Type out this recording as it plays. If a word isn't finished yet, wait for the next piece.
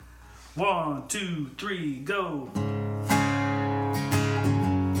1, 2, 3, go.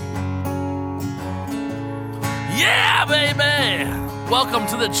 Yeah, baby! Welcome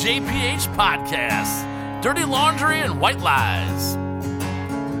to the JPH Podcast. Dirty laundry and white lies.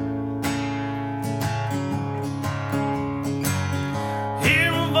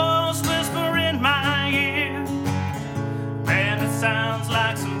 Hear a voice whisper in my ear. Man, it sounds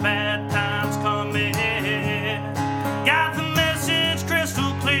like some bad times coming. Got the message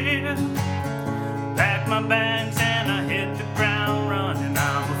crystal clear. Pack my bags and I hit the ground running.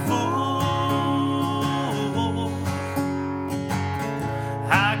 I'm a fool.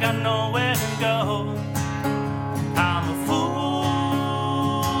 I got nowhere to go. I'm a fool.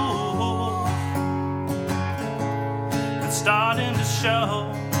 It's starting to show.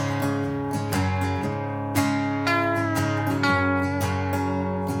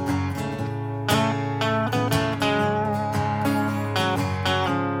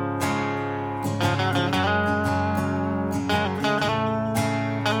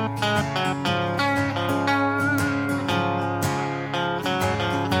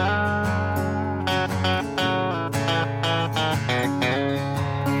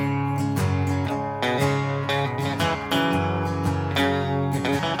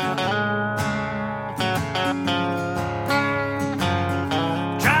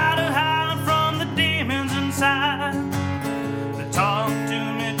 Try to hide from the demons inside that talk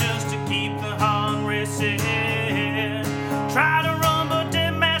to me just to keep the heart racing. Try to run, but they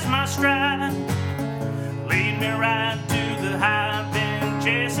match my stride. Lead me right to the high I've been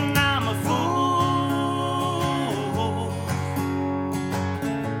chasing. I'm a fool,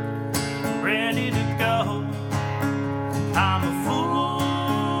 ready to go. I'm a fool.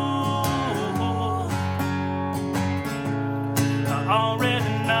 I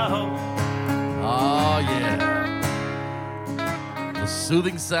already know. Oh, yeah. The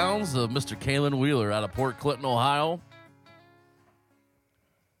soothing sounds of Mr. Kalen Wheeler out of Port Clinton, Ohio.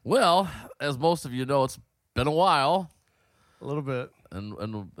 Well, as most of you know, it's been a while. A little bit. And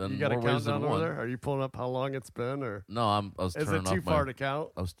You got a more ways than countdown over one. there? Are you pulling up how long it's been, or No, I was is turning it too off far my, to count?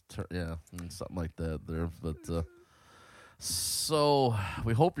 I was something like that there. But so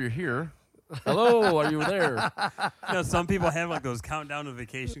we hope you're here. Hello, are you there? You know, some people have like those countdown to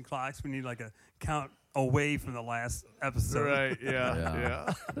vacation clocks. We need like a count away from the last episode. Right? Yeah, Yeah.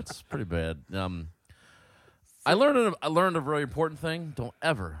 yeah. It's pretty bad. I learned a very important thing. Don't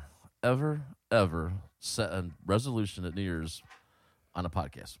ever set a resolution at New Year's on a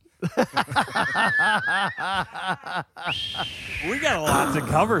podcast. We got a lot to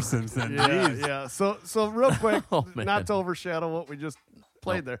cover since then. Yeah, Jeez. yeah. So real quick, Oh, man. not to overshadow what we just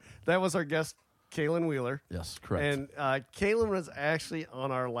played there. That was our guest, Kalen Wheeler. Yes, correct. And Kalen was actually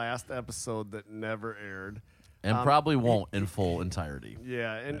on our last episode that never aired. And probably won't in full entirety.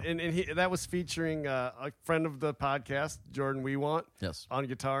 Yeah, and that was featuring a friend of the podcast, Jordan We Want, Yes. on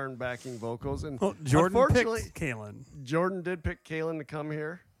guitar and backing vocals. And Well, Jordan unfortunately, picked Kalen. Jordan did pick Kalen to come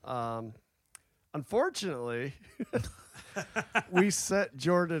here. Unfortunately, we set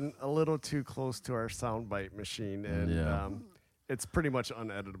Jordan a little too close to our soundbite machine, and Yeah. it's pretty much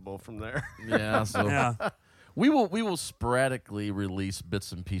uneditable from there. Yeah, so Yeah. we will sporadically release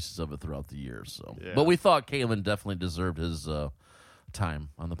bits and pieces of it throughout the year. So, Yeah. but we thought Kalen definitely deserved his time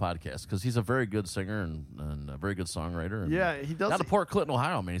on the podcast because he's a very good singer and a very good songwriter. And Yeah, he does. Out of Port Clinton,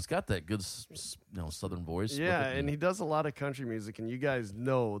 Ohio, man, he's got that good, southern voice. with Yeah, it. and he does a lot of country music, and you guys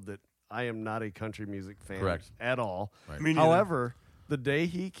know that I am not a country music fan Correct. at all. Right. Me neither. However, the day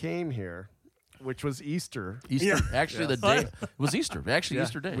he came here, which was Easter, Easter, Yeah. actually, the day it was Easter. Actually, yeah,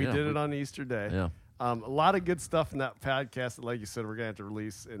 Easter Day. we yeah. did it on Easter Day. Yeah. A lot of good stuff in that podcast that, like you said, we're going to have to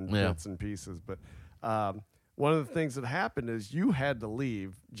release in Yeah. bits and pieces. But one of the things that happened is you had to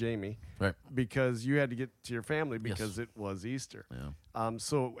leave, Jamie, Right. because you had to get to your family because it was Easter. Yeah.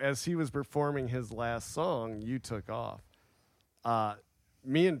 So as he was performing his last song, you took off.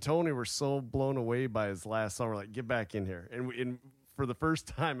 Me and Tony were so blown away by his last song. We're like, get back in here. And for the first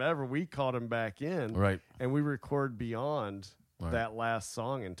time ever, we called him back in. Right. And we record beyond Right. that last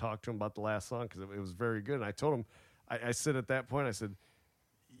song and talked to him about the last song because it was very good. And I told him, I said at that point, I said,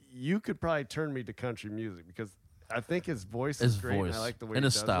 you could probably turn me to country music because I think his voice is His great. voice And I like the way and he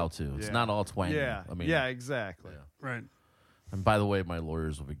his does style it. too. It's Yeah. not all twangy. Yeah. I mean, yeah, exactly. Yeah. Right. And by the way, my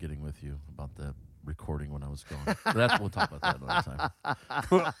lawyers will be getting with you about that recording when I was gone. We'll talk about that another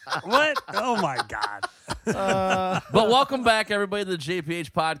time. What? Oh my God. But welcome back, everybody, to the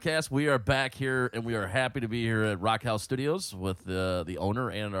JPH podcast. We are back here, and we are happy to be here at Rock House Studios with the owner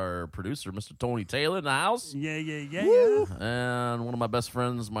and our producer, Mr. Tony Taylor, in the house. Yeah. And one of my best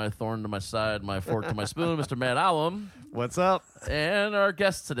friends, my thorn to my side, my fork to my spoon, Mr. Matt Alum. What's up? And our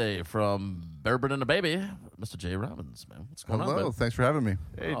guest today from Bourbon and a Baby, Mr. Jay Robbins, man. What's going on, Hello, man? thanks for having me.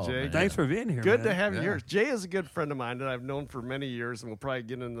 Hey, Oh, Jay. man. Thanks for being here. Good man. to have you Yeah. here. Jay is a good friend of mine that I've known for many years, and we'll probably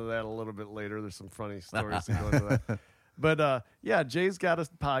get into that a little bit later. There's some funny stories that go into that. But, yeah, Jay's got a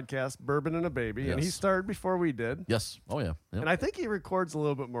podcast, Bourbon and a Baby, and he Yes. started before we did. Yes. Oh, yeah. Yep. And I think he records a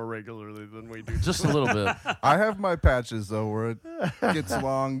little bit more regularly than we do. Just a little bit. I have my patches though, where it gets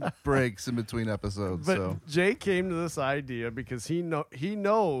long breaks in between episodes. But So Jay came to this idea because he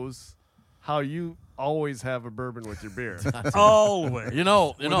knows how you always have a bourbon with your beer. Always. You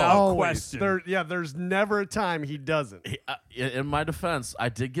know. Without Always. question. There's never a time he doesn't. In my defense, I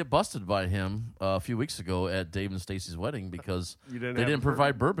did get busted by him a few weeks ago at Dave and Stacy's wedding because You didn't they have didn't a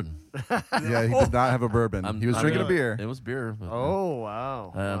provide bourbon. yeah, he did not have a bourbon. He was drinking a beer. It was beer. But, Oh,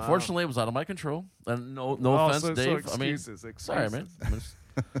 wow. Wow. Unfortunately, it was out of my control. And no Oh, offense, so Dave. excuses, Sorry, man. excuses.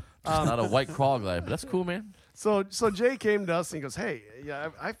 I'm just not a white crawl guy, but that's cool, man. So Jay came to us and he goes, "Hey, yeah,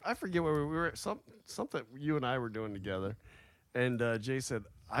 I forget where we were. Something you and I were doing together." And Jay said,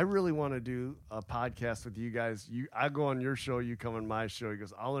 "I really want to do a podcast with you guys. I go on your show, you come on my show." He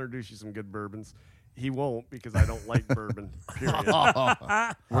goes, "I'll introduce you some good bourbons." He won't because I don't like bourbon. Period.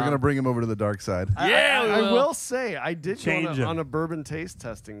 We're gonna bring him over to the dark side. Yeah, we I will. will say I did go Change him. on a bourbon taste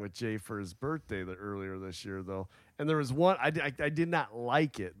testing with Jay for his birthday earlier this year, though. And there was one I did not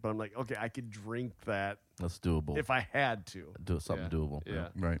like it, but I'm like, okay, I could drink that That's doable. if I had to. Do something Yeah. doable. Yeah.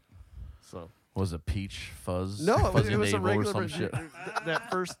 Right. So What was it, peach fuzz? no, Fuzzy it was a navel or regular some shit.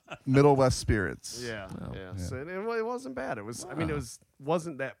 that first. Middle West spirits. Yeah, Oh, yeah. So it wasn't bad. It was. I mean,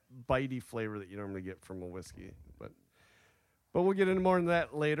 wasn't that bitey flavor that you normally get from a whiskey, but we'll get into more on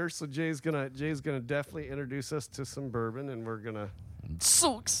that later. So Jay's gonna definitely introduce us to some bourbon, and we're gonna I'm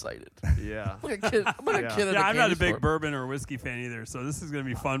so excited. yeah. I'm like a kid at Yeah. the Yeah, I'm not candy a big store. bourbon or whiskey fan either, so this is going to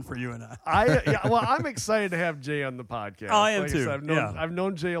be fun for you and I. Well, I'm excited to have Jay on the podcast. Oh, I am Like too. said, I've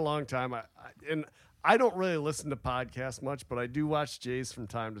known Jay a long time. And I don't really listen to podcasts much, but I do watch Jay's from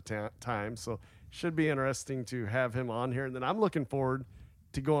time to time. So should be interesting to have him on here. And then I'm looking forward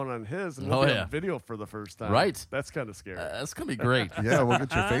to going on his and looking at video for the first time. Right. That's kind of scary. That's gonna be great. Yeah, we'll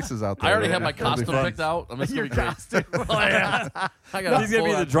get your faces out there. I already Yeah, have my that'll be costume fun. picked out. I mean, it's Your gonna be costume. great. Oh, yeah. I got He's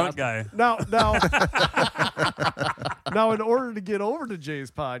going to be the drunk guy. Now, in order to get over to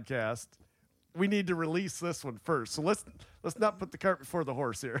Jay's podcast, we need to release this one first. So let's not put the cart before the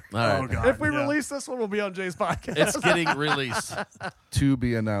horse here. All right. Oh, God. If we yeah. release this one, we'll be on Jay's podcast. It's getting released. To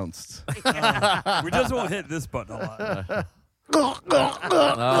be announced. We just won't hit this button a lot. All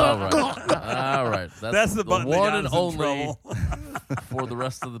right. That's the button that one got and us in only trouble. for the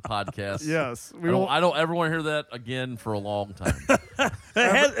rest of the podcast. Yes, I don't ever want to hear that again for a long time. It's been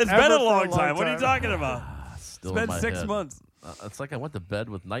ever a for a long long time. What are you time. talking about? Still It's in been my 6 head. months. It's like I went to bed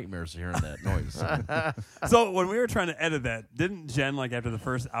with nightmares hearing that noise. So when we were trying to edit that, didn't Jen, like after the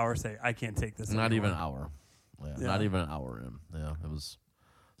first hour, say, I can't take this Not even anymore? an hour. Yeah, Yeah. Not even an hour in. Yeah, it was.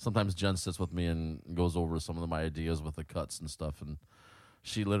 Sometimes Jen sits with me and goes over some of my ideas with the cuts and stuff, and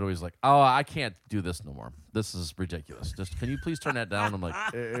she literally is like, "Oh, I can't do this no more. This is ridiculous. Just can you please turn that down?" I'm like,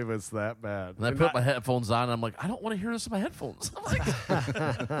 It was that bad. and I put my headphones on, and I'm like, I don't want to hear this in my headphones. I'm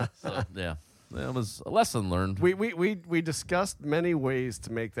like, so yeah, it was a lesson learned. We discussed many ways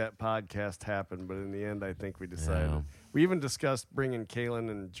to make that podcast happen, but in the end, I think we decided. Yeah. We even discussed bringing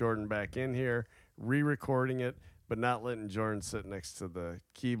Kaylin and Jordan back in here, re-recording it, but not letting Jordan sit next to the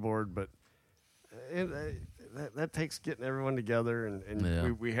keyboard. But that takes getting everyone together, and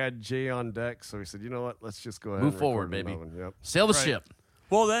Yeah. we had Jay on deck, so we said, you know what, let's just go ahead Move and forward, record baby. another one. Yep. Sail the Right. ship.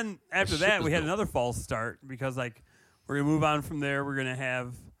 Well, then after ship that, is we had dope. another false start because, like, we're going to move on from there. We're going to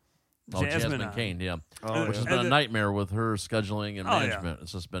have Jasmine on. Kane, yeah. Oh, Which has yeah. been a And nightmare with her scheduling and Oh, yeah. management.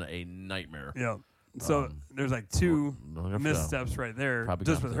 It's just been a nightmare. Yeah. So there's like two we'll have to missteps right there probably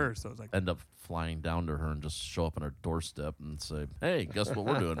just gonna with have to her. So it's like, End up flying down to her and just show up on her doorstep and say, "Hey, guess what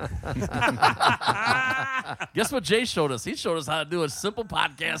we're doing?" Guess what Jay showed us? He showed us how to do a simple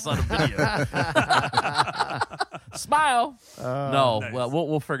podcast on a video. Smile. No, Nice. well,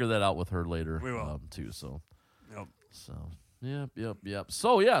 we'll figure that out with her later. We will. Too. So yep. yep.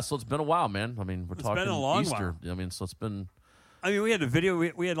 So it's been a while, man. I mean, we're It's talking been a long Easter. I mean, so it's been. I mean, we had a video.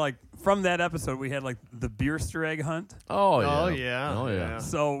 We had like from that episode, we had like the Beerster egg hunt. Oh Oh, yeah. yeah. Oh yeah. Yeah.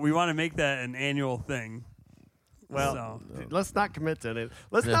 So we want to make that an annual thing. Well, So- let's not commit to it.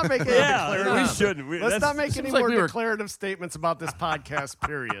 Let's not make any Yeah, declarative. we shouldn't. Let's not make any seems like more we were- declarative statements about this podcast.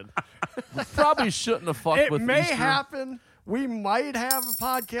 Period. Probably shouldn't have fucked It with may Easter. happen. We might have a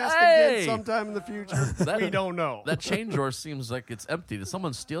podcast Hey! again sometime in the future. That- we don't know. That chain drawer seems like it's empty. Did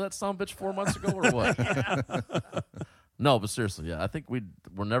someone steal that son of a bitch 4 months ago or what? No, but seriously, yeah, I think we're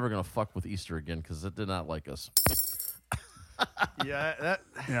never gonna fuck with Easter again because it did not like us. Yeah.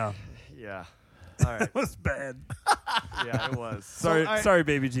 Yeah. Yeah. All right. It was bad. Yeah, it was. Sorry, So, all right, sorry,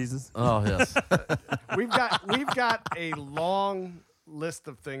 baby Jesus. Oh yes, We've got a long list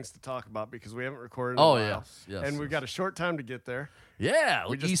of things to talk about because we haven't recorded. In a oh while. yes. And we've got a short time to get there. yeah.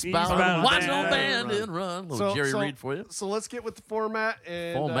 just Eastbound, eastbound watch band on and band run. and run. Little Jerry Reed for you. So let's get with the format.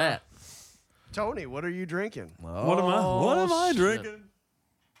 And Oh, Matt. Tony, what are you drinking? What am I shit. drinking?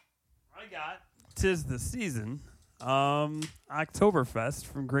 I got tis the season. Oktoberfest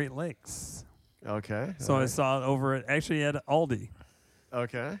from Great Lakes. Okay. So all I right. saw it over at Aldi.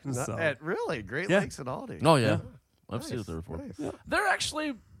 Okay. Not- So- really? Great Yeah. Lakes at Aldi. Oh yeah, Yeah. I've seen it there before. Nice. They're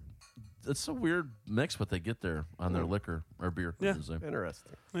actually. It's a weird mix what they get there on their liquor or beer. I Yeah. should say.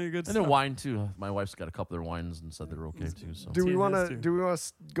 Interesting. Very good And then stuff. wine too. My wife's got a couple of their wines and said they're okay too. So Do we Tea want has to to.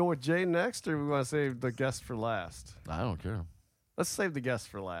 go with Jay next, or we want to save the guest for last? I don't care. Let's save the guest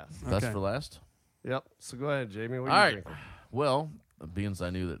for last. Best Okay. for last. Yep. So go ahead, Jamie. What All are you right. drinking? Well, being as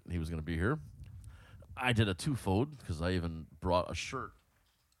I knew that he was going to be here, I did a twofold because I even brought a shirt.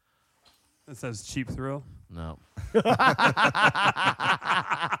 It says Cheap Thrill. No,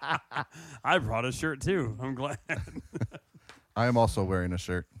 I brought a shirt too. I'm glad. I am also wearing a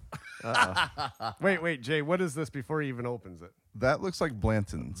shirt. Wait, Jay. What is this before he even opens it? That looks like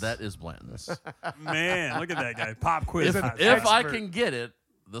Blanton's. that is Blanton's. Man, look at that guy. Pop quiz. Is it- hot If I Expert. can get it,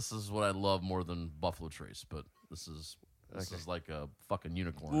 this is what I love more than Buffalo Trace. But this is like a fucking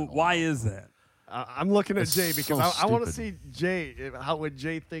unicorn. Well, why is that? I'm looking at It's Jay because so I want to see stupid. Jay what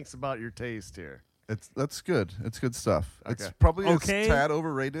Jay thinks about your taste here. That's good. It's good stuff. Okay. It's probably Okay. a tad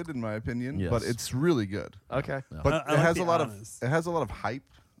overrated in my opinion, but Yes. it's really good. Okay. Yeah. But I it like has the a lot honest. of hype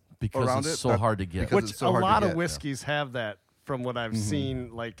because around it's it. so that- hard to get. because Which it's so a hard to lot of get. whiskeys have that from what I've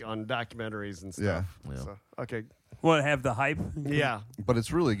seen like on documentaries and stuff. Yeah. So, okay. What, have the hype? Yeah. But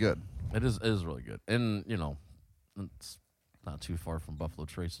it's really good. It is really good, and it's not too far from Buffalo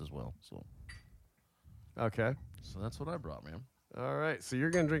Trace as well. Okay. So that's what I brought, man. All right. So you're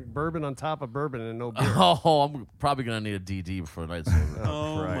gonna drink bourbon on top of bourbon and no beer. Oh, I'm probably gonna need a DD before night's over.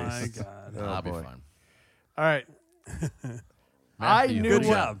 Oh, Christ. my God. I'll boy. be fine. All right. Matthew, knew good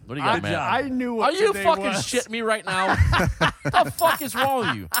what- job. What do you got, Good Matt? job. I knew what Are you today fucking was. shitting me right now? the fuck is wrong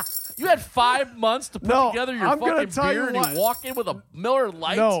with you? You had 5 months to put No, together your I'm gonna fucking tell you beer, and what. you walk in with a Miller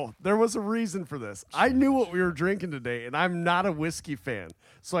Lite. No, there was a reason for this. I knew what we were drinking today, and I'm not a whiskey fan.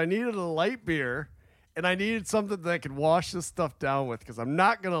 So I needed a light beer, and I needed something that I could wash this stuff down with because I'm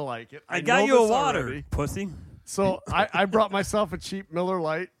not going to like it. I know got you a this water, already. pussy. So I brought myself a cheap Miller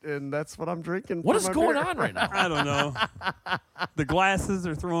Lite, and that's what I'm drinking. What for is my going beer. on right now? I don't know. The glasses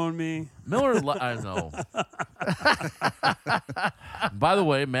are throwing me. Miller Lite. I know. By the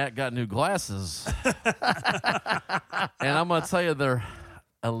way, Matt got new glasses, and I'm gonna tell you they're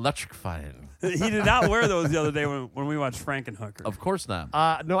electrifying. He did not wear those the other day when we watched Frankenhooker. Of course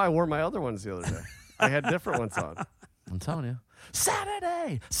not. No, I wore my other ones the other day. I had different ones on. I'm telling you.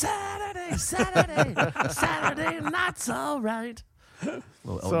 Saturday, Saturday, Saturday, Saturday night's all right.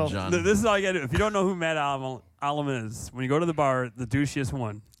 Little So, Elton John. This is all you got to do. If you don't know who Matt Allen is, when you go to the bar, the douchiest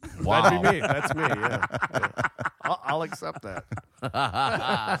one. Wow. That'd be me. That's me. Yeah. I'll accept that.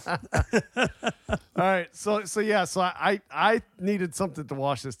 All right. So I needed something to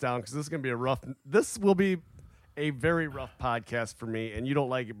wash this down because this is gonna be a rough. This will be a very rough podcast for me, and you don't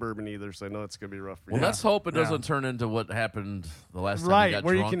like it bourbon either, so I know it's gonna be rough for Well, you. let's hope it Yeah. doesn't turn into what happened the last time we right got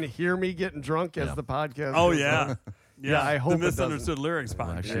where drunk. you can hear me getting drunk as Yeah. the podcast. Oh, goes yeah. on. Yeah, I hope the it doesn't. misunderstood lyrics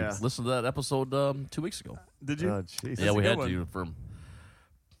podcast. Actually, Yeah. listen to that episode 2 weeks ago. Did you? Oh, jeez. Yeah, a we good had one. to for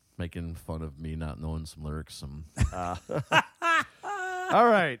making fun of me not knowing some lyrics. All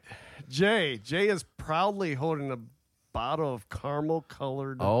right, Jay. Jay is proudly holding a bottle of caramel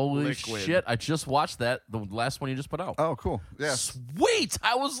colored Holy liquid. shit! I just watched that, the last one you just put out. Oh, cool. Yeah. Sweet!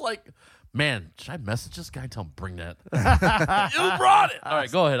 I was like, man, should I message this guy and tell him bring that? You brought it. All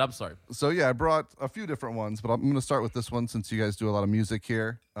right, go ahead. I'm sorry. So yeah, I brought a few different ones, but I'm going to start with this one since you guys do a lot of music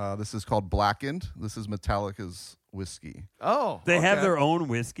here. This is called Blackened. This is Metallica's whiskey. Oh, They have Okay. their own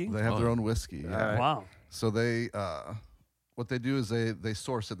whiskey. They have their own whiskey. Yeah. right. Wow. So they, what they do is they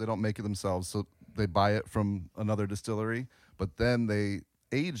source it. They don't make it themselves. So they buy it from another distillery, but then they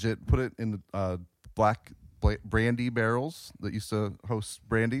age it, put it in black brandy barrels that used to host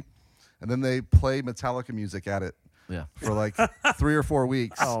brandy, and then they play Metallica music at it Yeah. for like 3 or 4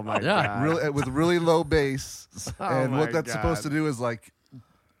 weeks. Oh my Yeah. god! Really, with really low bass. Oh And my what that's supposed God. to do is like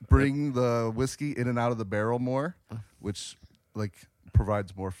bring the whiskey in and out of the barrel more, which like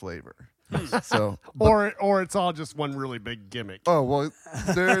provides more flavor. So, Or it's all just one really big gimmick. oh well,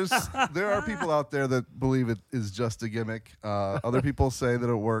 there are people out there that believe it is just a gimmick. Other people say that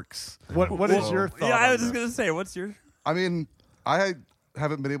it works. What is your thought? Yeah, I on was just this? gonna say, what's your? I mean, I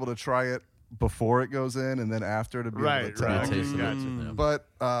haven't been able to try it before it goes in and then after to be able Right, to right. tell. Taste of it. Gotcha. Yeah.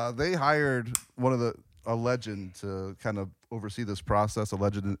 But they hired a legend to kind of oversee this process, a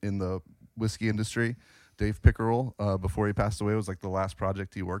legend in the whiskey industry, Dave Pickerel. Before he passed away, was like the last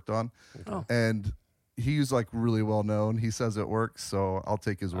project he worked on, and he's like really well known. He says it works, so I'll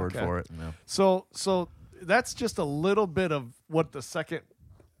take his word Okay. for it. Yeah. So that's just a little bit of what the second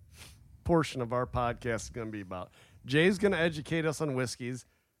portion of our podcast is going to be about. Jay's going to educate us on whiskeys.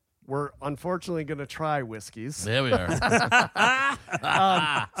 We're unfortunately going to try whiskeys. There we are.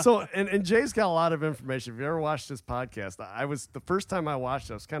 So, and Jay's got a lot of information. If you ever watched this podcast, the first time I watched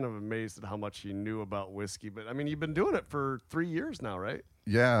it, I was kind of amazed at how much he knew about whiskey. But I mean, you've been doing it for 3 years now, right?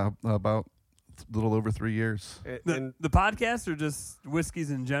 Yeah, about a little over 3 years. And The podcast or just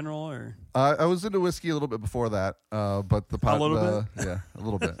whiskeys in general, or I was into whiskey a little bit before that, but the A little yeah, a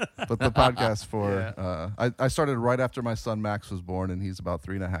little bit. But the podcast for Yeah. I started right after my son Max was born, and he's about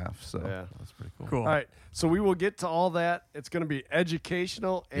 3.5. So yeah. That's pretty cool. cool. All right. So we will get to all that. It's going to be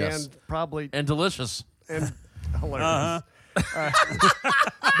educational and Yes. probably And delicious. and hilarious.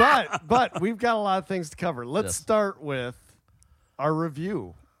 Uh-huh. But we've got a lot of things to cover. Let's Yes. start with our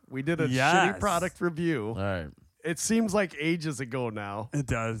review. We did a Yes. shitty product review. All right. It seems like ages ago now, It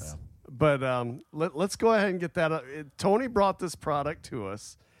does. but let's go ahead and get that. Tony brought this product to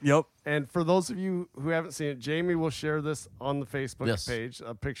us, Yep. and for those of you who haven't seen it, Jamie will share this on the Facebook Yes. page,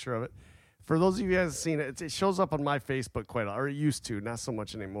 a picture of it. For those of you who haven't seen it, it shows up on my Facebook quite a lot, or it used to, not so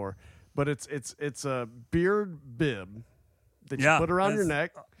much anymore. But it's a beard bib that you Yeah, put around your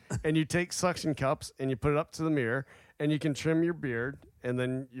that's- neck, and you take suction cups and you put it up to the mirror, and you can trim your beard, and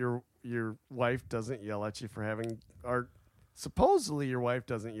then your wife doesn't yell at you for having, or supposedly your wife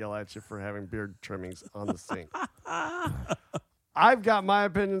doesn't yell at you for having beard trimmings on the sink. I've got my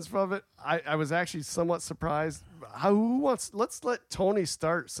opinions from it. I was actually somewhat surprised. Let's let Tony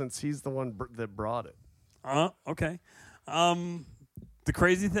start since he's the one that brought it. Okay. The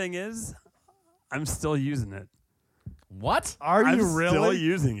crazy thing is, I'm still using it. What? Are I'm you still really?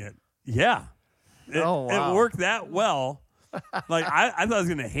 using it. Yeah. Oh, wow. It worked that well. Like I thought I was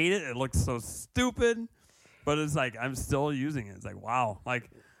gonna hate it. It looked so stupid, but it's like I'm still using it. It's like wow. Like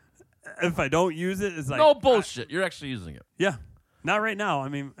if I don't use it, it's like No bullshit. You're actually using it. yeah. Not right now. I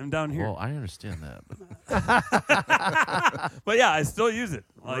mean, I'm down here. Well, I understand that. But But yeah, I still use it.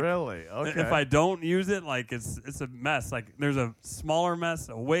 Like, Really? Okay. If I don't use it, like it's a mess. Like there's a smaller mess,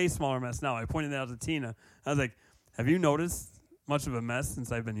 a way smaller mess now. I pointed that out to Tina. I was like, "Have you noticed much of a mess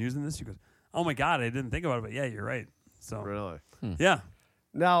since I've been using this?" She goes, "Oh my god, I didn't think about it, but yeah, you're right." So Really? yeah,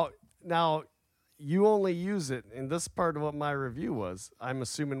 Now, you only use it, and this part of what my review was, I'm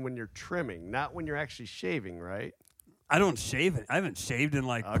assuming when you're trimming, not when you're actually shaving, right? I don't shave it. I haven't shaved in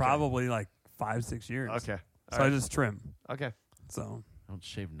like Okay. probably like 5-6 years. Okay. So All I right. just trim. Okay. So don't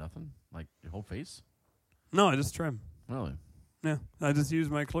shave nothing? Like your whole face? no, I just trim. Really? Yeah, I just use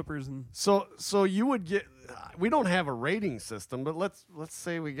my clippers and So you would get. We don't have a rating system, but let's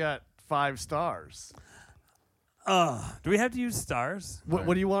say we got 5 stars. do we have to use stars?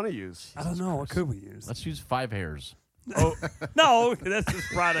 What do you want to use? I don't know. What could we use? Let's use 5 hairs. Oh, No, that's this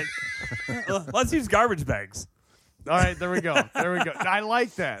product. Let's use garbage bags. all right. There we go. There we go. I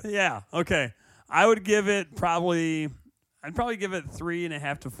like that. Yeah. Okay. I would give it I'd probably give it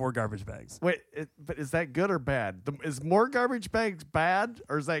 3.5 to 4 garbage bags. Wait, but is that good or bad? Is more garbage bags bad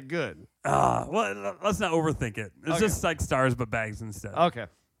or is that good? Well, let's not overthink it. It's Okay. just like stars, but bags instead. Okay.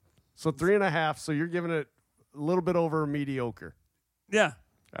 So 3.5. So you're giving it a little bit over mediocre. Yeah.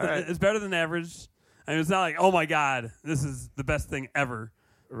 All right. It's better than average. I mean, it's not like, oh my God, this is the best thing ever.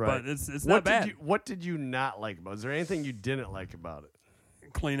 Right. But it's not bad. What did you not like about it? Is there anything you didn't like about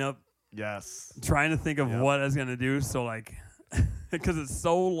it? Clean up. Yes. Trying to think of Yep. what I was going to do. So, like, because it's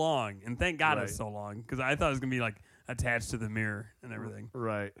so long. And thank God it's Right. so long. Because I thought it was going to be, like, attached to the mirror and everything.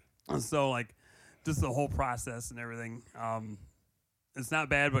 Right. So, like, just the whole process and everything. It's not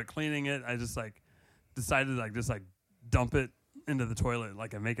bad, but cleaning it, I just, like, decided to, like, just, like, dump it into the toilet.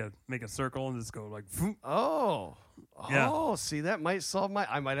 Like, I make a circle and just go, like, phoom. Oh. Yeah. Oh, see, that might solve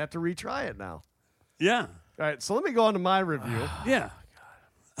I might have to retry it now. Yeah. All right, so let me go on to my review. Yeah.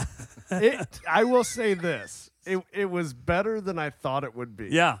 I will say this. It was better than I thought it would be.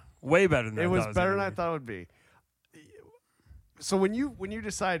 Yeah. Way better than It I was thought better than gonna I be. thought it would be. so when you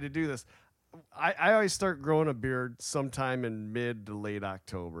decide to do this, I always start growing a beard sometime in mid to late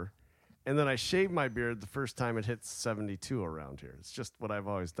October, and then I shave my beard the first time it hits 72 around here. It's just what I've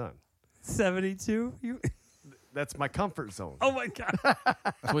always done. 72? That's my comfort zone. Oh my God.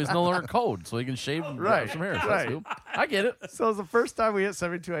 So he's no longer cold, so he can shave and Right, some hair. So right. that's cool. I get it. So it's the first time we hit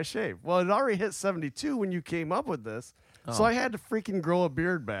 72, I shaved. Well, it already hit 72 when you came up with this, so I had to freaking grow a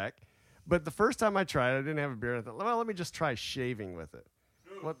beard back. But the first time I tried, I didn't have a beard. I thought, well, let me just try shaving with it.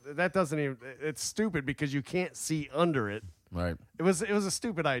 Well, that doesn't even. It's stupid because you can't see under it. Right. It was a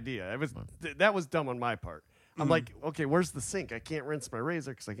stupid idea. That was dumb on my part. I'm like, okay, where's the sink? I can't rinse my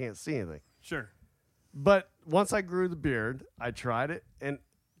razor because I can't see anything. Sure. But once I grew the beard, I tried it, and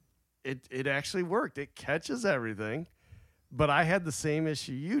it actually worked. It catches everything. But I had the same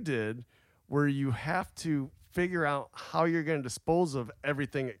issue you did, where you have to figure out how you're going to dispose of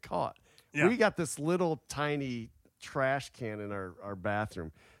everything it caught. Yeah. We got this little tiny trash can in our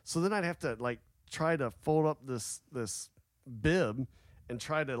bathroom. So then I'd have to like try to fold up this bib and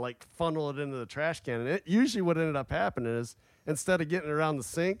try to like funnel it into the trash can. And usually what ended up happening is instead of getting it around the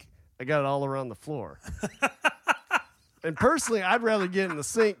sink, I got it all around the floor. And personally, I'd rather get in the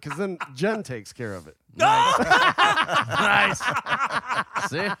sink because then Jen takes care of it. Nice.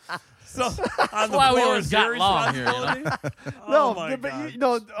 See? So on That's the why we floor always is got your long here, you know? responsibility? No, Oh my but God. you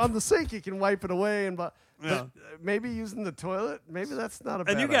know, on the sink you can wipe it away, but Yeah. maybe using the toilet, maybe that's not a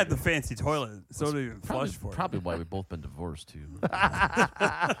bad And you got idea. the fancy toilet, so do you flush for it. Probably why we've both been divorced too.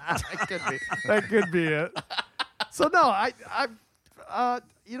 That could be. That could be it. So no, I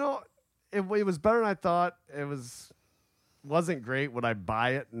you know, it was better than I thought. It wasn't great. Would I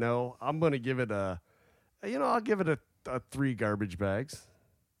buy it? No. I'm gonna give it I'll give it a 3 garbage bags.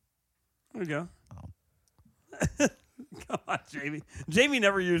 There you go. Come on, Jamie. Jamie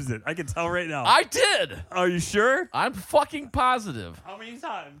never used it. I can tell right now. I did. Are you sure? I'm fucking positive. How many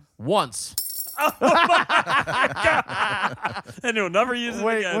times? Once. And he'll never use it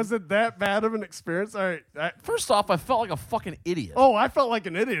Wait, again. was it that bad of an experience? All right. First off, I felt like a fucking idiot. I felt like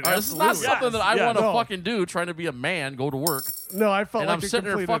an idiot. All right, this is not absolutely. something that I Yeah, want to no. fucking do, trying to be a man, go to work. No, I felt And like I'm a sitting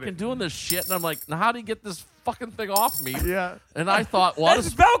there complete fucking idiot. doing this shit, and I'm like, now how do you get this fucking thing off me? Yeah. And I thought, well,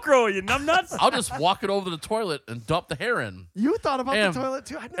 That's Velcro, you numbnuts. I'll just walk it over to the toilet and dump the hair in. You thought about And- the toilet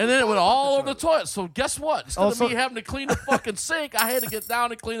too? I never And then it thought went about all over the toilet. So guess what? Instead of so- me having to clean the fucking sink, I had to get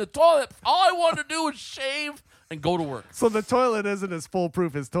down and clean the toilet. All I wanted to do was shave and go to work. So the toilet isn't as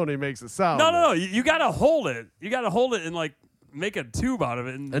foolproof as Tony makes it sound. No. You got to hold it. You got to hold it and like make a tube out of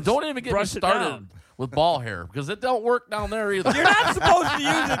it. And And don't even get me brush it started down. with ball hair because it don't work down there either. You're not supposed to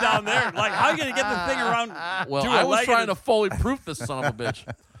use it down there. Like, how are you going to get the thing around? Well, do a I was leg trying and to fully proof this son of a bitch.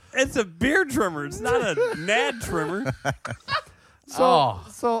 It's a beard trimmer. It's not a nad trimmer. So Oh.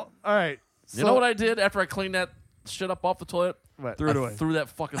 all right. You know what I did after I cleaned that shit up off the toilet? What? Threw it I away. threw that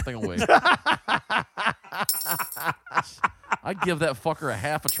fucking thing away. I'd give that fucker a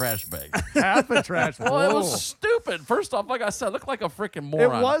half a trash bag. Half a trash. Well, it Whoa. was stupid. First off, like I said, I looked like a freaking It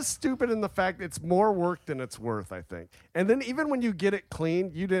moron. was stupid in the fact it's more work than it's worth, I think. And then even when you get it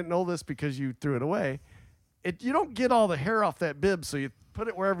clean, you didn't know this because you threw it away. You don't get all the hair off that bib, so you put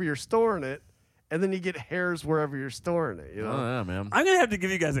it wherever you're storing it, and then you get hairs wherever you're storing it. You know. Oh, yeah, man. I'm going to have to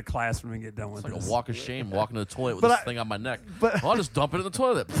give you guys a class when we get done with It's like this. a walk of shame walking to the toilet with But this I- thing on my neck. but- Well, I'll just dump it in the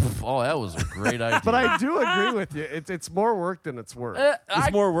toilet. Oh, that was a great idea. But I do agree with you. It's more work than it's worth.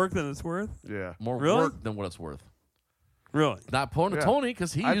 It's more work than it's worth? Yeah. more Really? work than what it's worth. Really? Not pulling to Yeah. Tony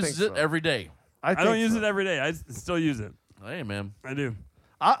because he I uses think it so. every day. I don't think use so. it every day. I still use it. Hey, man. I do.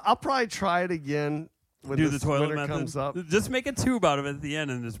 I'll probably try it again when Do this the toilet winter method. comes up. Just make a tube out of it at the end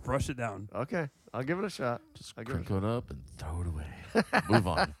and just brush it down. Okay, I'll give it a shot. Just I'll give it a crinkle it up and throw it away. Move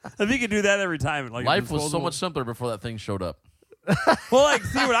on. If you could do that every time, like a Life was so disposable- much simpler before that thing showed up. Well, like,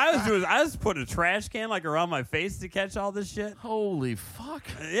 see what I was doing is I was putting a trash can like around my face to catch all this shit. Holy fuck.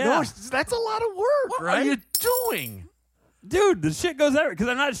 Yeah, No, that's a lot of work. What Right? are you doing? dude, the shit goes everywhere because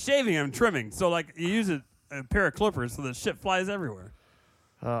I'm not shaving, I'm trimming. So like, you use a pair of clippers so the shit flies everywhere.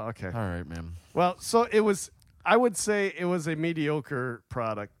 Okay. All right, man. Well, so it was. I would say it was a mediocre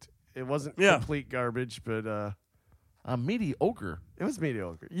product. It wasn't Yeah. complete garbage, but Mediocre. it was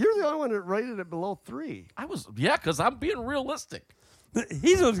mediocre. You're the only one that rated it below 3. I was, yeah, because I'm being realistic.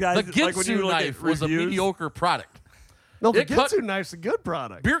 He's those guys. The that, like when you Ginsu look at knife was a reviews- mediocre product. No, the It cut- Ginsu knife's a good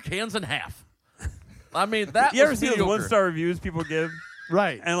product. Beer cans in half. I mean, that You ever was see those mediocre. 1-star reviews people give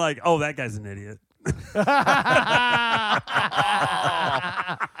Right. and like, oh, that guy's an idiot.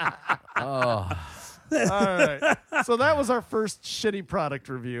 Oh, All right. So that was our first shitty product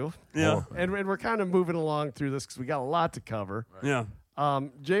review. Yeah, And we're kind of moving along through this because we got a lot to cover. yeah.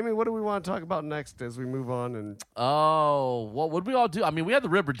 Jamie, what do we want to talk about next as we move on? And Oh, what would we all do? I mean, we had the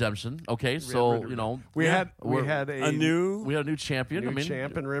rib redemption. Okay, so you know we Yeah. had A new. we had a new champion. new I mean,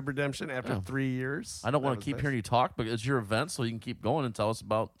 champ in Rib Redemption after Yeah. 3 years. I don't That want was to keep nice. hearing you talk, but it's your event, so you can keep going and tell us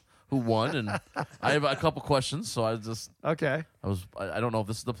about who won. And I have a couple questions, so I don't know if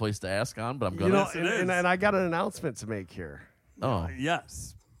this is the place to ask on, but I'm You gonna. know, Yes, it is. and I got an announcement to make here. Oh,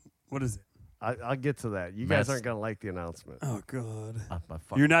 Yes. What is it? I'll get to that. You guys Matt's- aren't going to like the announcement. Oh God. my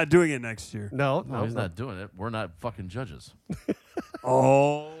fuck. You're not doing it next year. No, No, he's not doing it. We're not fucking judges.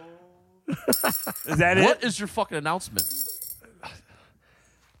 Oh. Is that What it? is your fucking announcement?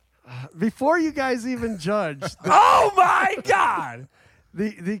 Before you guys even judge, Oh my God.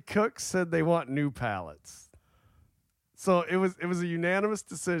 the cooks said they want new pallets. So it was a unanimous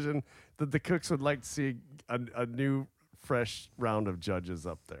decision that the cooks would like to see a new, fresh round of judges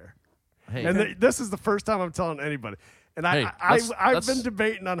up there. Hey, And this is the first time I'm telling anybody. And Hey, I've let's- been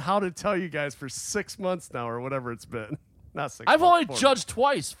debating on how to tell you guys for 6 months now or whatever it's been. Not 6 I've months, only 4 judged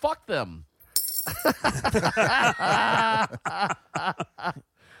twice. Fuck them.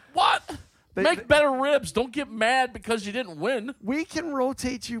 What? Make better ribs. Don't get mad because you didn't win. We can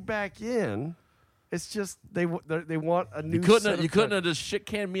rotate you back in. It's just they want a new. You couldn't. set You of couldn't have just shit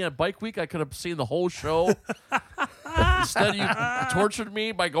canned me at Bike Week. I could have seen the whole show. Instead, you tortured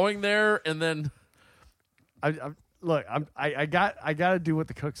me by going there and then. Look, I got to do what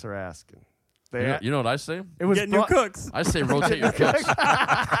the cooks are asking. You know what I say? It was Get new cooks. I say rotate your cooks.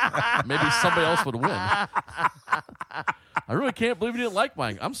 Maybe somebody else would win. I really can't believe you didn't like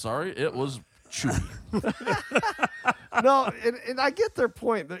mine. I'm sorry. It was chewy. No, and I get their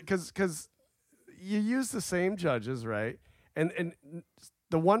point because you use the same judges, right? And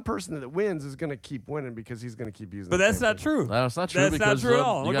the one person that wins is going to keep winning because he's going to keep using. But the that's same not person. true. That's not true That's not because true at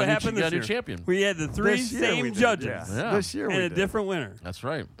all. you Look got what a new- happened you got this a year. new champion. We had the three This year we same did, judges yeah. Yeah. This year and we a did. different winner. That's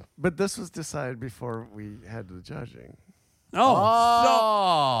right. But this was decided before we had the judging.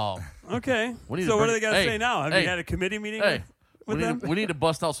 Oh. So okay. We need So to what do bring- they got to hey, say now? Have hey, you had a committee meeting Hey, with them? we need to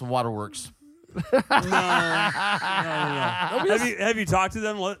bust out some waterworks. No. Have you talked to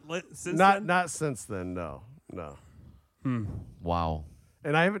them since then? Not since then. No. Wow.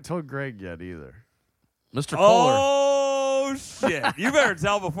 And I haven't told Greg yet either. Mr. Kohler. Oh shit! You better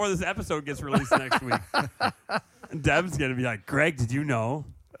tell before this episode gets released next week. Deb's gonna be like, Greg, did you know?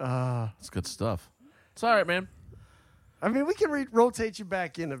 That's good stuff. It's all right, man. I mean, we can rotate you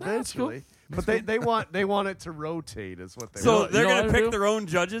back in That's eventually, but they want it to rotate is what they So want. they're you know gonna what I pick do? their own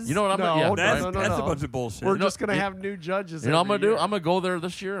judges. You know what I'm No, gonna yeah, That's, right? no, that's a no. bunch of bullshit. We're just gonna you- have new judges. You know what I'm every gonna do? year. I'm gonna go there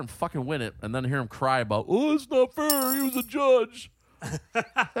this year and fucking win it, and then hear him cry about, "Oh, it's not fair. He was a judge." you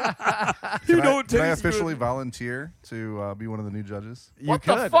Can know I, what can I tastes officially good? volunteer to be one of the new judges? You What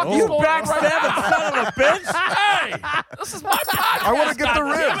could. the fuck Oh. is going on right Backstabbing son of a bitch. Hey, this is my podcast. I want to get the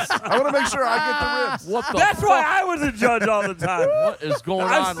goddammit. ribs. I want to make sure I get the ribs. What the That's fuck? why I was a judge all the time. What is going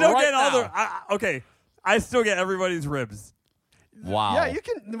I'm on still right getting all now? the. Okay, I still get everybody's ribs. Wow. Yeah, you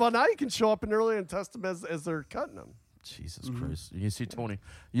can. Well, now you can show up in early and test them as they're cutting them. Jesus Christ. You see Tony.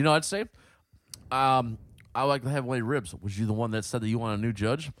 You know what I'd say? I like to have white ribs. Was you the one that said that you want a new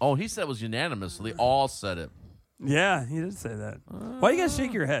judge? Oh, he said it was unanimous, so they all said it. Yeah, he did say that. Why you guys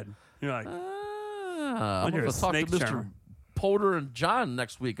shake your head? You're like, I'm you're going a to talk to snake Mr. charmer. Potter and John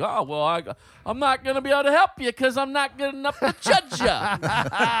next week. Oh, well, I'm not going to be able to help you because I'm not good enough to judge you.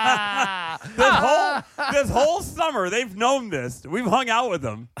 this whole summer they've known this. We've hung out with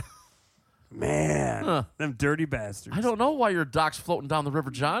them. Man, them dirty bastards. I don't know why your dock's floating down the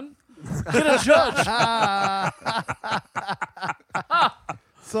river, John. Get a judge.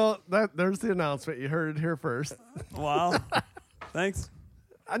 So there's the announcement. You heard it here first. Wow. Thanks.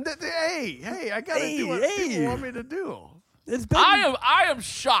 And hey, I gotta do what Hey. people want me to do. It's been I am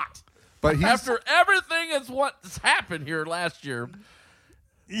shocked. But he's After everything what's happened here last year.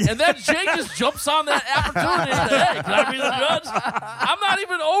 And then Jake just jumps on that opportunity. Hey, can I be the judge? I'm not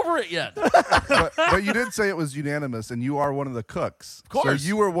even over it yet. but you did say it was unanimous, and you are one of the cooks. Of course. So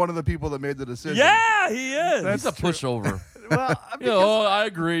you were one of the people that made the decision. Yeah, he is. He's a pushover. Well, You know, I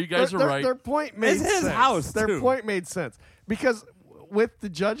agree. You guys are right. Their point made It's his sense. house, Their too. point made sense because with the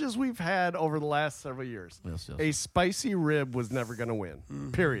judges we've had over the last several years, Yes. a spicy rib was never going to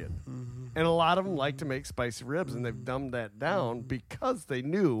win. Period. And a lot of them like to make spicy ribs, and they've dumbed that down because they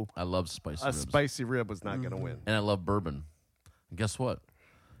knew I love spicy a ribs. spicy rib was not going to win. And I love bourbon. And guess what?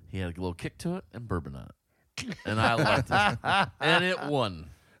 He had a little kick to it and bourbon on it. And I liked it. And it won.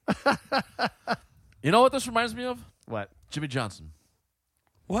 You know what this reminds me of? What? Jimmy Johnson.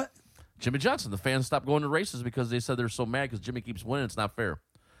 What? Jimmy Johnson. The fans stopped going to races because they said they're so mad because Jimmy keeps winning. It's not fair.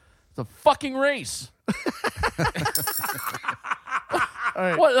 It's a fucking race.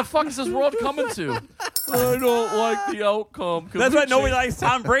 right. What the fuck is this world coming to? I don't like the outcome. Can That's we why nobody change- likes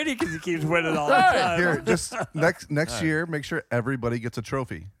Tom Brady because he keeps winning all the time. Here, just next year, make sure everybody gets a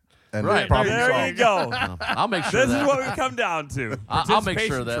trophy. And Right. problem There solved. you go. No, I'll make sure This that. is what we come down to. I'll make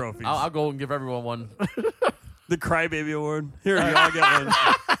sure Participation that. trophies. I'll go and give everyone one. The Crybaby Award. Here, you all get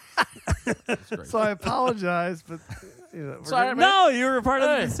one. That's great. So I apologize, but we're Sorry, gonna- man. No, you were a part of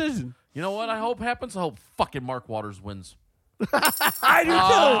Hey. the decision. You know what I hope happens? I hope fucking Mark Waters wins. I do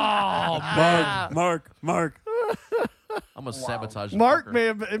Oh, too. Mark. I'm gonna sabotage. the Mark fucker. may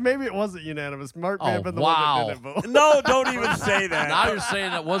have been, maybe it wasn't unanimous. Mark may Oh, have been the wow. one that didn't vote. No, don't even say Now that. you're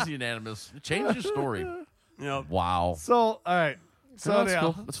saying that was unanimous. Change your story. Yep. Wow. So, all right. So, No, that's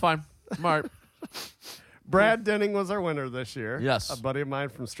anyhow, cool. That's fine. I'm all right. Brad Denning was our winner this year. Yes. A buddy of mine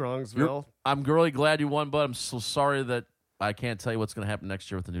from Strongsville. I'm really glad you won, but I'm so sorry that I can't tell you what's going to happen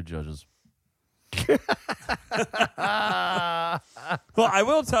next year with the new judges. Well, I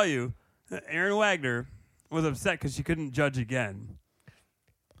will tell you, Aaron Wagner was upset because she couldn't judge again.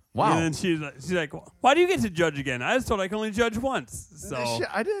 Wow. And then she's like, why do you get to judge again? I was told I can only judge once. So Shit,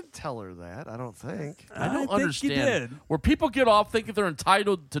 I didn't tell her that. I don't think. I don't think you understand did. where people get off thinking they're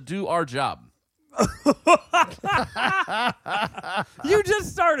entitled to do our job. You just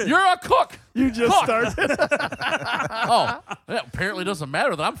started. You're a cook. You just Fuck. started. Oh, yeah, apparently it doesn't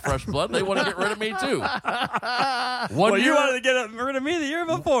matter that I'm fresh blood. They want to get rid of me too. well, you wanted to get rid of me the year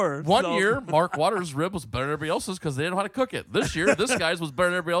before. One so- year, Mark Waters' rib was better than everybody else's because they didn't know how to cook it. This year, this guy's was better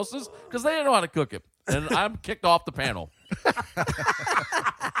than everybody else's because they didn't know how to cook it. And I'm kicked off the panel.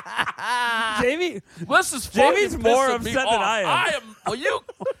 Jamie, This is Jamie's fucking more pissing me upset than off. I am. Well,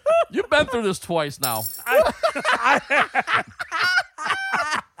 you've been through this twice now.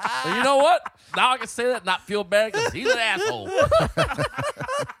 And you know what? Now I can say that and not feel bad because he's an asshole.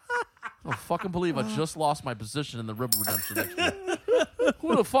 I don't fucking believe I just lost my position in the Rib Redemption next year.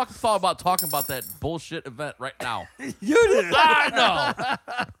 Who the fuck thought about talking about that bullshit event right now? you did. I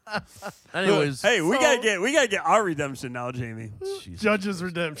know. Anyways, Hey, we gotta get our redemption now, Jamie. Jesus. Judge's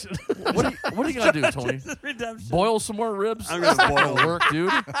redemption. what are you gonna do, Tony? Redemption. Boil some more ribs? I'm gonna boil That'll work,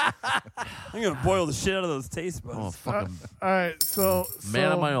 dude. I'm gonna boil the shit out of those taste buds. Oh, fucking All right. So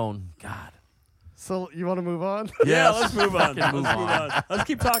man of my own. God. So you want to move on? Yeah, Yes. let's move on. Fucking move Let's move on. on. Let's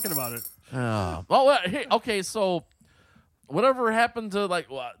keep talking about it. Hey, okay, so whatever happened to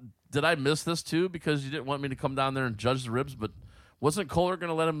did I miss this too because you didn't want me to come down there and judge the ribs? But wasn't Kohler going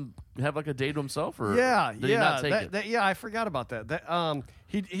to let him have like a day to himself, or Yeah, did he not take it? yeah, I forgot about that.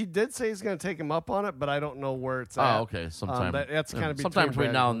 He did say he's going to take him up on it, but I don't know where it's at. Oh, okay, sometime. That's kind of sometime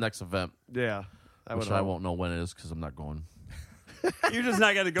between now and the next event, Yeah, which I won't know when it is because I'm not going. You're just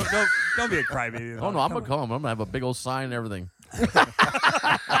not gonna go. Don't be a crybaby. Oh no, I'm gonna come. I'm gonna have a big old sign and everything.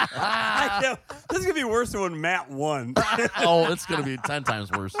 This is gonna be worse than when Matt won. Oh, it's gonna be 10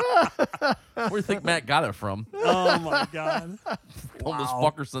 times worse. Where do you think Matt got it from? Oh my god. Owned this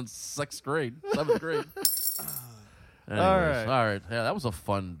Wow. fucker since 7th grade. Anyways, right. all right. Yeah, that was a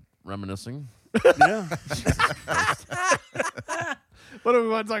fun reminiscing. Yeah. What do we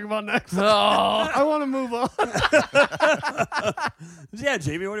want to talk about next? Oh, I want to move on. Yeah,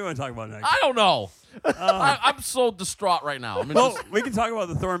 Jamie. What do you want to talk about next? I don't know. I'm so distraught right now. I mean, Well, just- we can talk about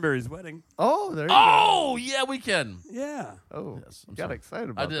the Thornberry's wedding. Oh, there you oh yeah, we can. Yeah. go. Oh, Yes, I'm got sorry. excited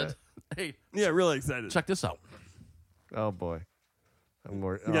I about did. that. Hey, Yeah, really excited. check this out. Oh boy, I'm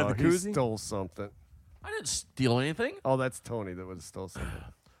more. You got the he koozie? stole something. I didn't steal anything. Oh, that's Tony that would have stole something.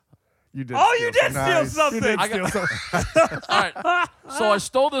 You did. Oh, steal you did something. steal Nice. You something. did steal something. All right. So I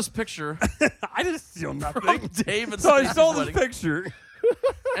stole this picture I didn't steal from nothing. Dave and So I Stacey's stole this wedding, picture.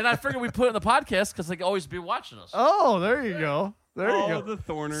 and I figured we put it in the podcast because they could always be watching us. Oh, there you go. There you Oh, go. the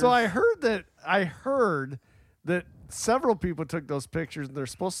Thorners. So I heard that several people took those pictures and they're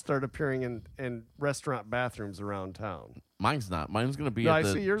supposed to start appearing in restaurant bathrooms around town. Mine's not. Mine's going to be No, at I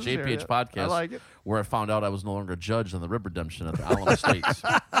the see yours is JPH there, yeah. podcast, I like it. where I found out I was no longer a judge on the Rib Redemption at the Alamo Estates. So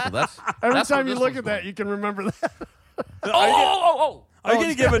that's Every that's time where you this look one's at that, going. you can remember that. Oh! Are you going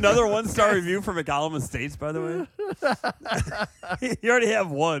to give another 1-star review for McCallum Estates, by the way? You already have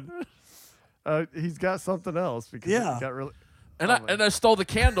one. He's got something else because Yeah. he got really. And I stole the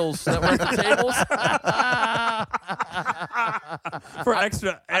candles that were at the tables. For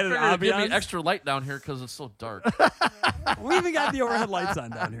extra I added figured it'd give me ambiance. extra light down here because it's so dark. We even got the overhead lights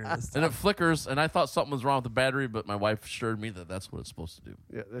on down here this time. And it flickers, and I thought something was wrong with the battery, but my wife assured me that that's what it's supposed to do.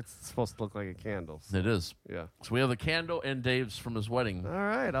 Yeah, it's supposed to look like a candle. It is. Yeah. So we have the candle and Dave's from his wedding. All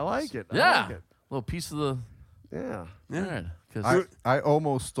right, I like it. I Yeah. like it. Little piece of the. Yeah. Yeah. All right. 'Cause- I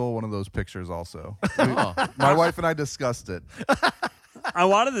almost stole one of those pictures also. oh, My wife and I discussed it. I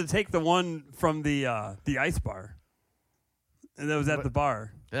wanted to take the one from the ice bar. And that was at the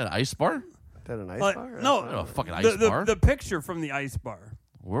bar. Yeah, ice bar. Is that an ice Like, bar? no, Oh, fucking ice bar. The picture from the ice bar.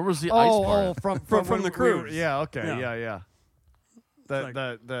 Where was the ice bar? Oh, from From when the we were- cruise. yeah, okay, Yeah. yeah. Like-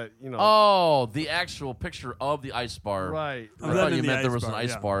 That you know. Oh, the actual picture of the ice bar. Right. I Of them thought in you the meant there ice was an bar, ice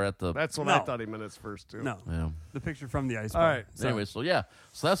yeah. bar at the. That's what No. I thought he meant at first too. No, Yeah. the picture from the ice All bar. right. So, Anyway, so yeah,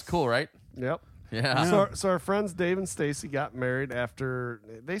 so that's cool, right? Yep. Yeah. So our friends Dave and Stacy got married after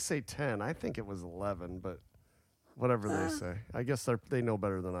they say 10. I think it was 11, but whatever they say. I guess they know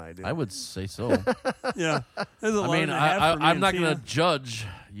better than I do. I would say so. yeah. There's I mean, I'm not going to judge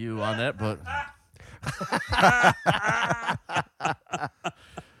you on that, but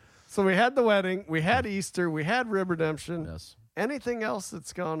So we had the wedding, we had Easter, we had Rib Redemption. yes. Anything else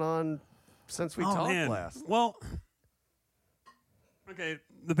that's gone on since we talked man. last? Well, okay,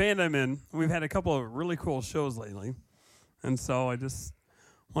 the band I'm in, we've had a couple of really cool shows lately. And so I just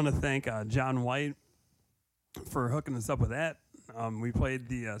want to thank John White for hooking us up with that. We played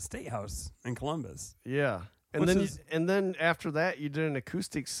the State House in Columbus. Yeah. And Which then is- and then after that you did an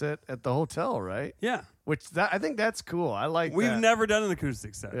acoustic set at the hotel, right? Yeah. Which I think that's cool. I like We've that. never done an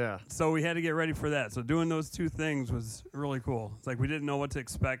acoustic set. Yeah. So we had to get ready for that. So doing those two things was really cool. It's like we didn't know what to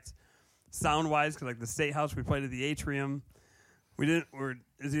expect sound-wise because like the State House, we played at the Atrium. It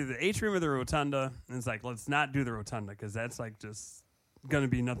was either the Atrium or the Rotunda. And it's like, let's not do the Rotunda because that's like just going to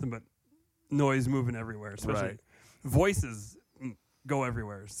be nothing but noise moving everywhere, especially Right. voices go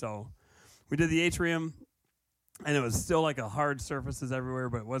everywhere. So we did the Atrium, and it was still like a hard surfaces everywhere,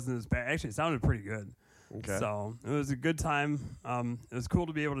 but it wasn't as bad. Actually, it sounded pretty good. Okay. So it was a good time. It was cool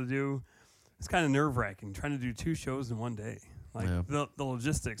to be able to do. It's kind of nerve-wracking trying to do 2 shows in one day. Like Yeah. the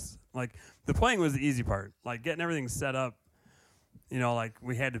logistics, like the playing was the easy part. Like getting everything set up. You know, like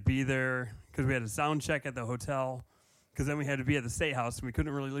we had to be there because we had a sound check at the hotel. Because then we had to be at the State House, and we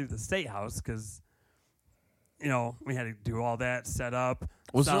couldn't really leave the State House because, you know, we had to do all that set up.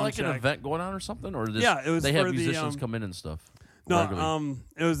 Was there sound like an check. event going on or something, or just, Yeah, it was they had for the, musicians come in and stuff? No, regularly?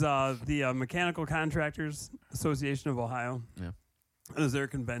 it was the Mechanical Contractors Association of Ohio. Yeah. It was their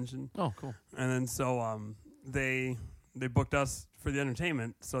convention, Oh, cool. and then so they booked us for the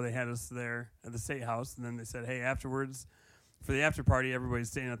entertainment, so they had us there at the State House, and then they said, hey, afterwards, for the after party, everybody's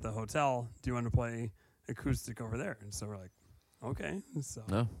staying at the hotel. Do you want to play acoustic over there? And so we're like, okay. And so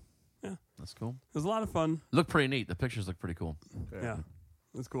No. Yeah. That's cool. it was a lot of fun. Look pretty neat. The pictures look pretty cool, Yeah,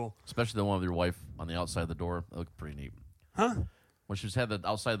 it was cool. especially the one with your wife on the outside of the door. It looked pretty neat. Huh? When she just had the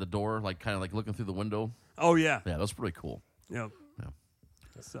outside of the door, like kind of like looking through the window. Oh yeah. Yeah, that was pretty cool. Yep. Yeah.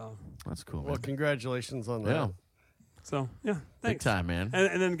 So That's cool. Well, Man. congratulations on that. Yeah, yeah. big Thanks. time, man.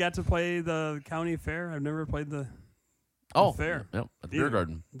 And then got to play the county fair. I've never played the Oh, fair. Yep, at the beer either.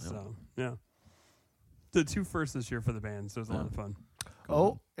 garden. Yep. So yeah. The 2 first this year for the band, so it was a lot of fun.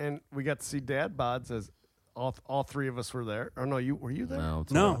 Oh, and we got to see Dad Bods as all 3 of us were there. Or no, were you there? No,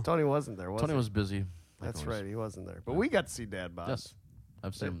 No. Tony wasn't there, was Tony he? was busy. like That's always. right, he wasn't there. But we got to see Dad Bods. Yes,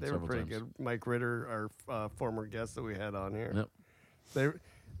 I've seen him They were several pretty times. good. Mike Ritter, our former guest that we had on here. Yep.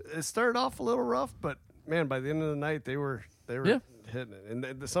 It started off a little rough, but man, by the end of the night, they were Yeah. hitting it.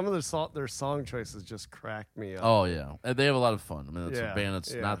 And some of their song choices just cracked me up. Oh yeah, and they have a lot of fun. I mean, it's Yeah, a band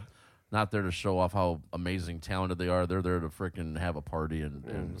that's yeah. not there to show off how amazing talented they are. They're there to freaking have a party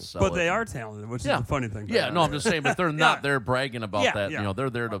and sell But it. they are talented, which Yeah. is the funny thing. Yeah, no, I'm just saying, but they're not there bragging about Yeah, that. yeah. You know, they're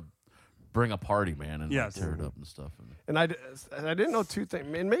there to bring a party, man, and like, Yes. tear it up and stuff. And, And I didn't know 2 things.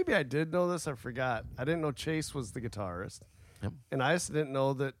 And maybe I did know this. I forgot. I didn't know Chase was the guitarist. Yep. And I just didn't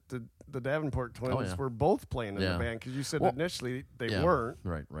know that the Davenport twins yeah. were both playing in Yeah. the band because you said Well, initially they yeah, weren't.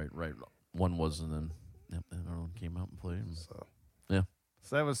 Right. One was, and then the other one came out and played. And So, yeah,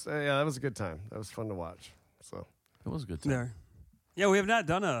 so that was that was a good time. That was fun to watch. So it was a good time. There. Yeah, we have not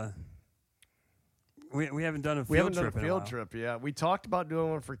done a. We haven't done a field we haven't done trip a in field while. trip. Yeah, we talked about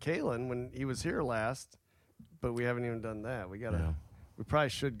doing one for Kalen when he was here last, but we haven't even done that. We gotta. Yeah. We probably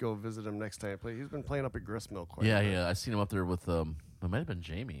should go visit him next time I play. He's been playing up at Gristmill quite Yeah, a bit. yeah. I seen him up there with it might have been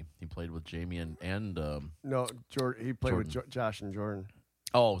Jamie. He played with Jamie and No, he played with Jordan. Josh and Jordan.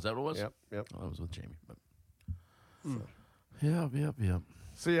 oh, is that what it was? Yep. Oh, I was with Jamie. But Hmm. Yep.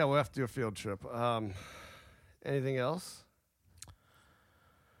 So yeah, we'll have to do a field trip. Anything else?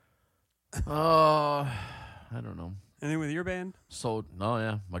 I don't know. Anything with your band? So no,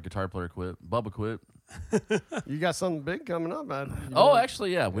 yeah, my guitar player quit. Bubba quit. You got something big coming up, man. You Oh, know-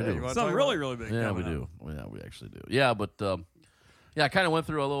 actually, yeah, we Yeah, you do. wanna Something talk really, about really big. Yeah, coming we do. up. Yeah, we actually do. Yeah, but yeah, I kind of went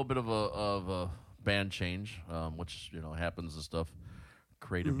through a little bit of a band change, which happens and stuff,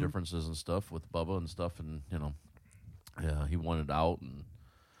 creative differences and stuff with Bubba and stuff, and yeah, he wanted out, and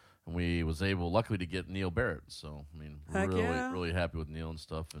we was able, luckily, to get Neil Barrett. So I mean, Heck really, yeah. really happy with Neil and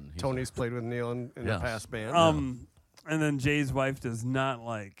stuff. And he's Tony's played with Neil in the Yes. past band. And then Jay's wife does not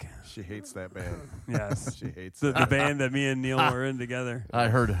like. She hates that band. Yes. She hates the it. band that me and Neil were in together. I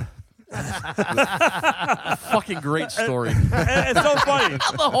heard it. Fucking great story. It's so funny.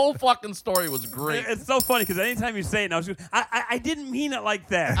 The whole fucking story was great. It's so funny because anytime you say it, and I didn't mean it like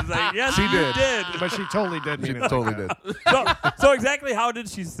that. It's like, yes, She you did. did. But she totally did mean it. Totally like did. So exactly how did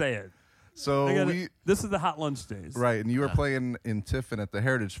she say it? So This is the Hot Lunch Days. right, and you were playing in Tiffin at the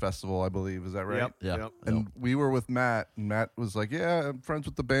Heritage Festival, I believe. Is that right? Yep. Yeah. Yep. And we were with Matt, and Matt was like, "Yeah, I'm friends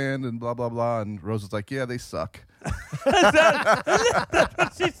with the band," and blah blah blah. And Rose was like, "Yeah, they suck." That's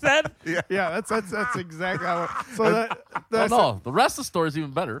what she said. Yeah, that's exactly how. So Oh, that's no, the rest of the story is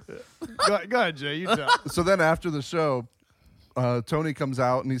even better. go ahead, Jay. You tell. So then after the show, Tony comes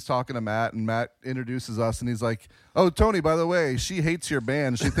out and he's talking to Matt, and Matt introduces us, and he's like, "Oh, Tony, by the way, she hates your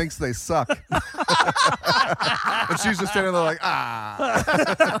band. She thinks they suck." And she's just standing there like, "Ah."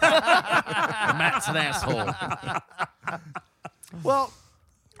 Matt's an asshole. Well,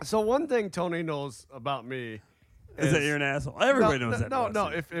 so one thing Tony knows about me Is that you're an asshole? Everybody knows that. No,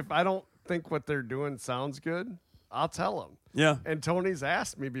 about you. If I don't think what they're doing sounds good, I'll tell them. Yeah. And Tony's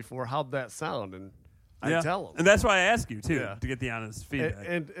asked me before, how'd that sound? And I Yeah. tell him. And that's why I ask you too, Yeah. to get the honest feedback.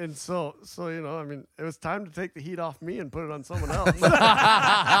 And so you know, I mean, it was time to take the heat off me and put it on someone else.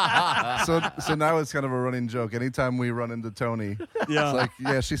 So now it's kind of a running joke. Anytime we run into Tony, Yeah. it's like,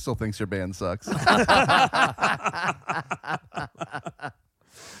 "Yeah, she still thinks your band sucks."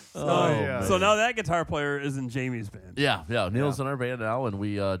 yeah. So now that guitar player is in Jamie's band. Yeah. Neil's in our band now, and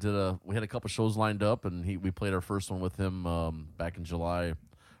we had a couple shows lined up, and we played our first one with him back in July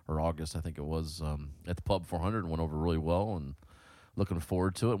or August, I think it was, at the Pub 400, and went over really well, and looking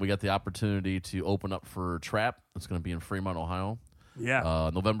forward to it. We got the opportunity to open up for Trap. It's going to be in Fremont, Ohio, Yeah.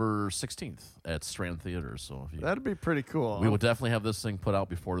 November 16th at Strand Theater. So if you, That'd be pretty cool. we will definitely have this thing put out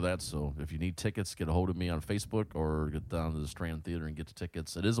before that. So if you need tickets, get a hold of me on Facebook or get down to the Strand Theater and get the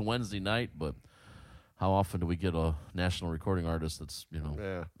tickets. It is a Wednesday night, but how often do we get a national recording artist that's,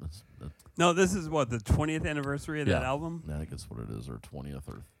 Yeah. No, this is what, the 20th anniversary of that album? I think that's what it is, or 20th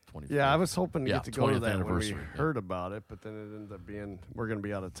or 25th. Yeah, I was hoping to Yeah, get to go to 20th that when we anniversary, yeah. heard about it, but then it ended up being we're going to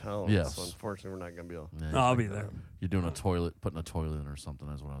be out of town. Yes. So unfortunately, we're not going to be able. Yeah, No, I'll be there. You're doing putting a toilet in or something,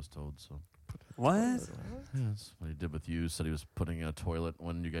 is what I was told. So What? yeah, that's what he did with you. Said he was putting in a toilet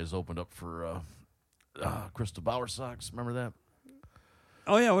when you guys opened up for Crystal Bauer Sox. Remember that?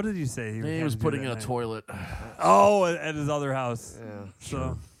 Oh, yeah. What did you say? He had was to do putting that in a night? toilet. Oh, at his other house. Yeah.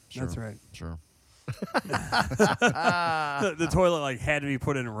 So Sure. that's right. Sure. The toilet like had to be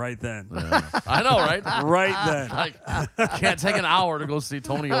put in right then. Yeah. I know, right? Right then. Like, can't take an hour to go see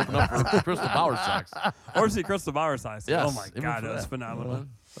Tony open up for Crystal Bauer Sox. Or see Crystal Bauer size. Yes, Oh, my even God. for That was that. phenomenal.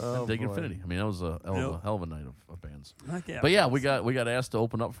 Dig boy. Infinity. I mean, that was a hell of a night of bands. Heck yeah. But yeah, we got asked to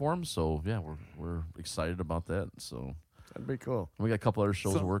open up for him, so yeah, we're excited about that. So That'd be cool. we got a couple other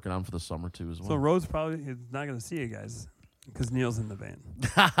shows So- we're working on for the summer too as well. So Rose probably is not going to see you guys because Neil's in the band.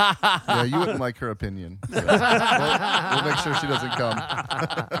 Yeah, you wouldn't like her opinion. So we'll make sure she doesn't come,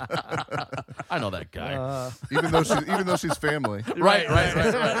 I know that guy. even though she's family. Right.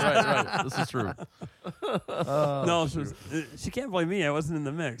 This is true. No, she can't blame me. I wasn't in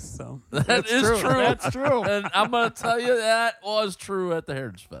the mix. So That is true. That's true. And I'm gonna tell you that was true at the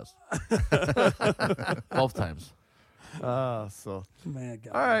Heritage Fest. Both times. So man,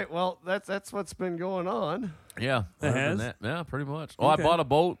 God. all right. Well, that's what's been going on. Yeah. It other than has? that, yeah, pretty much. Oh, Okay. I bought a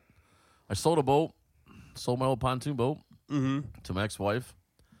boat. I sold a boat. Sold my old pontoon boat to my ex-wife.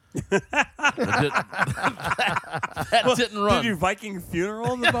 That didn't run. Did you Viking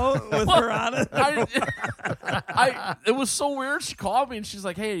funeral the boat with her on it? It was so weird. She called me and she's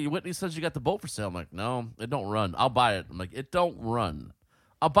like, "Hey, Whitney says you got the boat for sale." I'm like, "No, it don't run. I'll buy it." I'm like, "It don't run.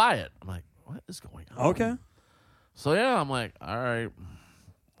 I'll buy it." I'm like, "What is going on?" Okay. So yeah, I'm like, "All right."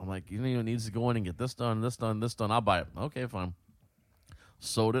 I'm like, "You know, it needs to go in and get this done, this done, this done. I'll buy it." Okay, fine.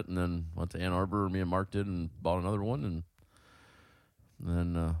 Sold it and then went to Ann Arbor. Me and Mark did and bought another one and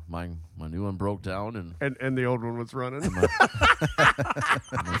then my new one broke down And the old one was running. my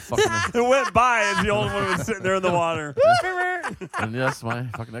fucking It went by as the old one was sitting there in the water. and yes, my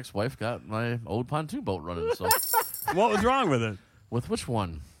fucking ex-wife got my old pontoon boat running. So What was wrong with it? with which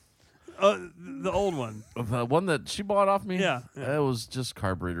one? The old one. The one that she bought off me? Yeah. It was just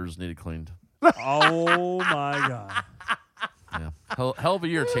carburetors needed cleaned. Oh my God. Yeah. Hell of a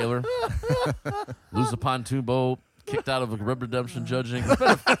year, Taylor. Lose a pontoon boat, kicked out of a rib redemption judging. It's been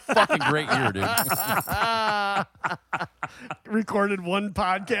a fucking great year, dude. Recorded one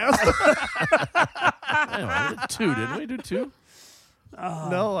podcast. Anyway, we did two, didn't we? Do two?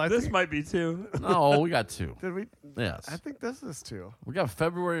 No, I this think, might be 2. No, we got 2. did we? Yes. I think this is 2. We got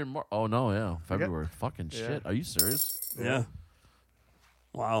February and March. Oh, no, yeah. February. Fucking Yeah. shit. Are you serious? Yeah.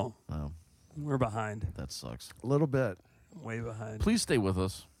 Wow. No, We're behind. that sucks. A little bit. Way behind. Please stay with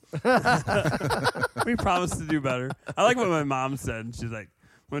us. We promised to do better. I like what my mom said. She's like,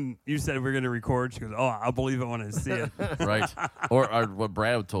 when you said we're going to record, she goes, "Oh, I'll believe it when I see it." Right. or what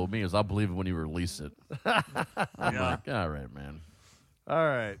Brad told me is I'll believe it when you release it. I'm Yeah. like, all right, man. All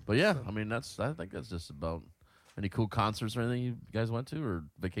right. But yeah, I mean, I think that's just about any cool concerts or anything you guys went to or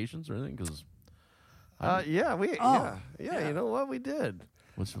vacations or anything? Because Yeah, Oh, yeah. yeah. You know what we did?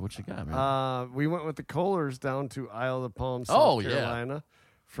 what you got, man? We went with the Kohlers down to Isle of the Palms, South Oh, yeah. Carolina,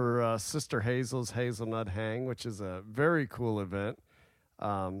 for Sister Hazel's Hazelnut Hang, which is a very cool event.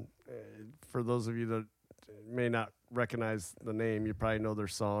 For those of you that may not recognize the name, you probably know their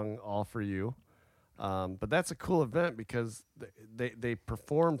song "All for You." But that's a cool event because they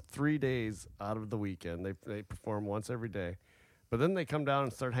perform 3 days out of the weekend. They perform once every day, but then they come down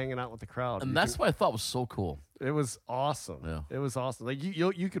and start hanging out with the crowd. And that's what I thought was so cool. It was awesome. Yeah. It was awesome. Like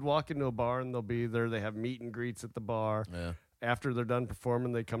you could walk into a bar and they'll be there. They have meet and greets at the bar. Yeah. After they're done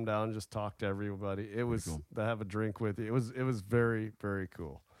performing, they come down and just talk to everybody. It was cool. They have a drink with you. It was very, very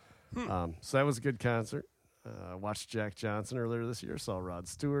cool. So that was a good concert. Watched Jack Johnson earlier this year. Saw Rod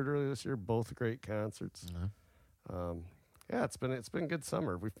Stewart earlier this year. Both great concerts. Yeah, it's been a good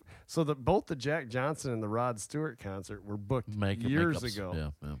summer. Both the Jack Johnson and the Rod Stewart concert were booked years Makeups.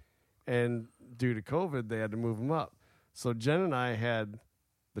 ago. Yeah. And due to COVID, they had to move them up. So Jen and I had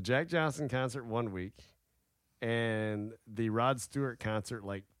the Jack Johnson concert 1 week and the Rod Stewart concert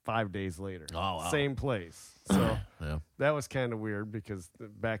like 5 days later. Oh, wow. Same place. So Yeah. that was kind of weird because the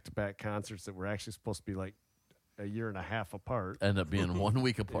back-to-back concerts that were actually supposed to be like a year and a half apart. End up being 1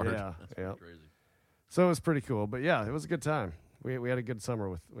 week apart. Yeah, That's yeah. crazy. So it was pretty cool. But yeah, it was a good time. We had a good summer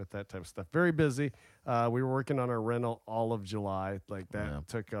with that type of stuff. Very busy. We were working on our rental all of July. Like that Yeah.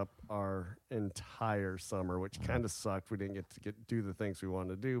 took up our entire summer, which kind of sucked. We didn't get to do the things we wanted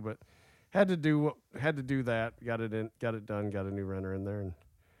to do, but had to do that. Got it done. Got a new renter in there, and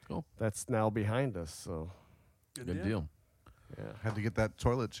Cool. that's now behind us. So Good deal. yeah, Had to get that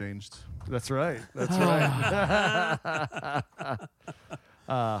toilet changed. that's right. That's right.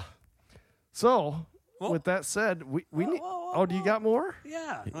 So Well- with that said, we need. whoa, Oh, do you got more?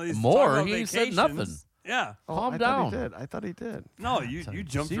 Yeah. Well, he's More? talking about He said vacations. nothing. Yeah. Oh, Calm I down. thought he did. No, you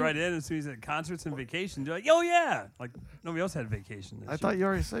jumped See? right in as soon as he said concerts and vacations. You're like, oh, yeah. Like, nobody else had vacation. I thought you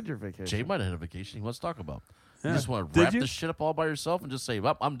already said your vacation. Jay might have had a vacation he wants to talk about. Yeah. You just want to Did wrap you? this shit up all by yourself and just say,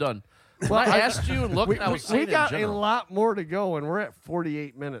 well, I'm done. Well, I asked you and looked, We, and I was we saying got in a general. lot more to go, and we're at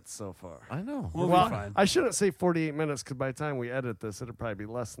 48 minutes so far. I know. We'll well, be fine. I shouldn't say 48 minutes because by the time we edit this, it'll probably be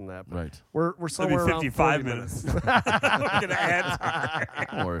less than that. But Right. we're It'll somewhere be around 55 40 minutes. We're going to add.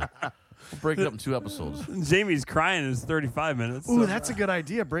 Don't worry. We'll break it up in 2 episodes. Jamie's crying is 35 minutes. Ooh, so- that's a good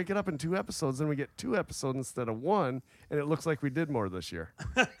idea. Break it up in 2 episodes, then we get 2 episodes instead of 1, and it looks like we did more this year.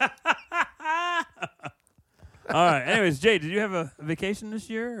 All right. Anyways, Jay, did you have a vacation this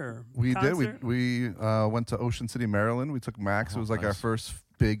year? Or We did. concert? We went to Ocean City, Maryland. We took Max. It was like our nice. first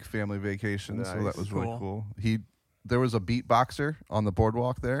big family vacation, so Nice. that was really Cool. cool. There was a beatboxer on the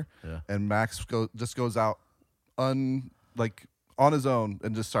boardwalk there, Yeah. and Max just goes out on his own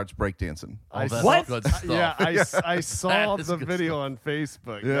and just starts breakdancing. Oh, I that's What? good stuff. Yeah, I saw That is the good video on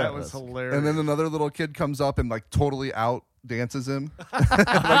Facebook. Yeah. That was That's- hilarious. And then another little kid comes up and totally out dances him. like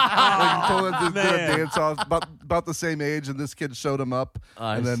totally did a Man. dance off about the same age, and this kid showed him up,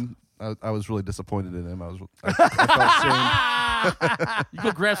 and Nice. then I was really disappointed in him. I felt shame. You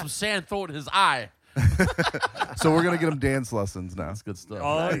go grab some sand, throw it in his eye. So we're gonna get him dance lessons now. That's good stuff.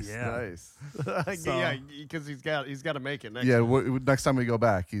 Oh, nice, yeah. nice. So- Yeah, because he's got to make it next. Yeah, time. next time we go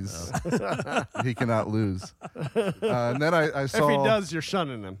back, he cannot lose. And then I saw. If he does, you're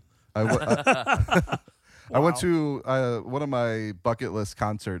shunning him. I went to one of my bucket list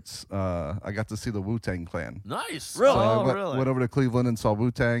concerts. I got to see the Wu-Tang Clan. Nice. Really? So I Oh, went, really? went over to Cleveland and saw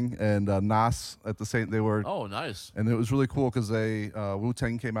Wu-Tang and Nas at the same. They were, Oh, nice. and it was really cool because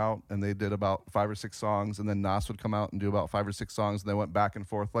Wu-Tang came out and they did about 5 or 6 songs, and then Nas would come out and do about 5 or 6 songs, and they went back and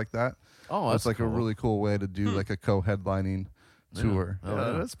forth like that. Oh, That's that's like cool. a really cool way to do like a co-headlining tour. Oh,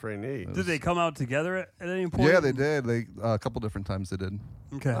 Yeah, yeah. that's pretty neat. Did they come out together at any point? Yeah, they did. They a couple different times they did.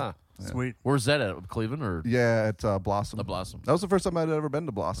 Okay. Huh. Sweet. Where's that at? Cleveland or Yeah, at Blossom. the Blossom? That was the first time I'd ever been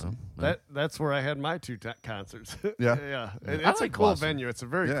to Blossom. That's where I had my 2 concerts. Yeah. yeah. And I it's a like cool Blossom. venue. It's a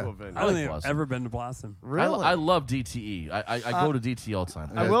very Yeah. cool venue. I don't like think I've Blossom. ever been to Blossom. Really? I love DTE. I go to DTE all the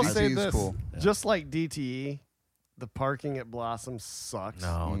time. I Yeah, will DTE say is this: cool. just like DTE, the parking at Blossom sucks.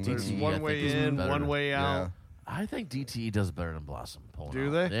 No, There's DTE, I one think, way is in, better. one way out. I think DTE does better than Blossom. Pulling Do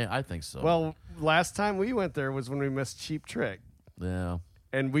out. they? Yeah, I think so. Well, last time we went there was when we missed Cheap Trick. yeah,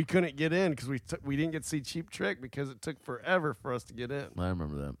 And we couldn't get in because we didn't get to see Cheap Trick because it took forever for us to get in. I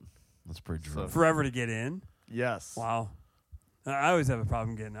remember that. That's pretty true. Forever to get in. Yes. Wow. I always have a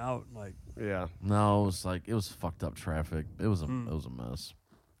problem getting out. Like, Yeah. No, it was fucked up traffic. It was a mess.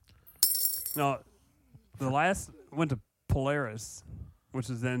 no, the last went to Polaris, which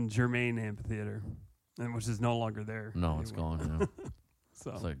is then Germain Amphitheater, and which is no longer there. No, it's anymore. gone. Yeah.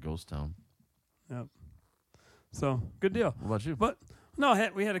 So, It's like a ghost town. yep. So good deal. What about you? But no,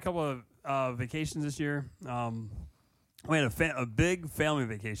 we had a couple of vacations this year. We had a big family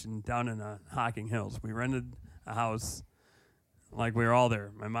vacation down in Hocking Hills. We rented a house, like we were all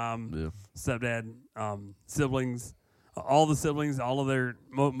there. My mom, Yeah. stepdad, siblings, all the siblings, all of their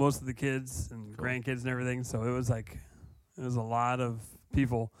most of the kids and grandkids and everything. So it was a lot of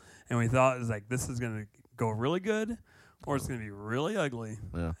people, and we thought it was like this is gonna go really good, or it's gonna be really ugly,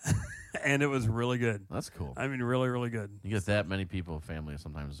 Yeah. and it was really good. That's cool. I mean, really, really good. You get that many people, family,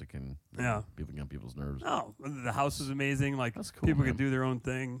 sometimes it can Yeah. people get on people's nerves. Oh, the house was amazing. Like That's cool, people man. could do their own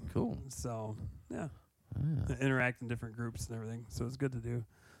thing. Cool. So yeah, Yeah. interact in different groups and everything. So it's good to do.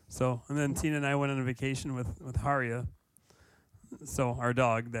 So and then Tina and I went on a vacation with Haria. So our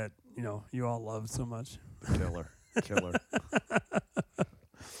dog that you all love so much. Killer.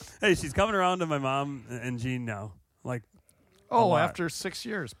 Hey, she's coming around to my mom and Jean now. Like Oh, lot. after 6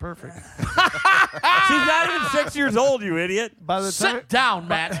 years. Perfect. she's not even 6 years old, you idiot. By the time Sit down,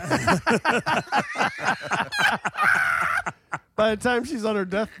 Matt. by the time she's on her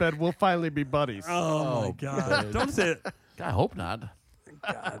deathbed, we'll finally be buddies. Oh, my Oh, God! babe. Don't say it. I hope not.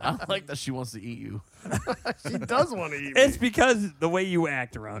 I don't like that she wants to eat you. She does want to eat It's me. because the way you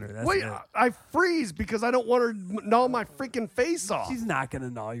act around her. That's Wait, it. I freeze because I don't want her to gnaw my freaking face off. She's not gonna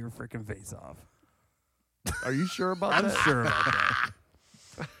gnaw your freaking face off. Are you sure about I'm that? sure about that.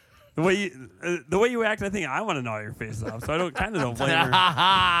 The way you act, I think I want to gnaw your face off. So I don't blame her.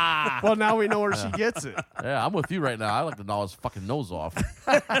 Yeah, Well, now we know where she gets it. I'm with you right now. I like to gnaw his fucking nose off.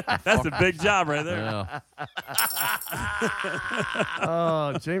 That's a big job right there. Yeah.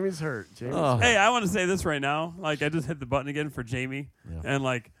 Oh, Jamie's hurt. Oh, Hey, I want to say this right now. Like I just hit the button again for Jamie, Yeah. and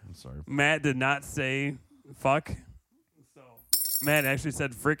like I'm sorry. Matt did not say fuck. So Matt actually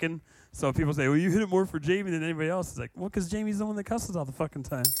said frickin'. So people say, well, you hit it more for Jamie than anybody else. It's like, well, because Jamie's the one that cusses all the fucking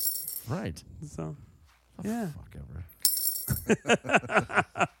time. Right. So, yeah. Fuck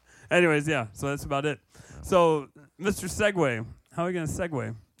ever. Anyways, yeah. So that's about it. So, Mr. Segway, how are we going to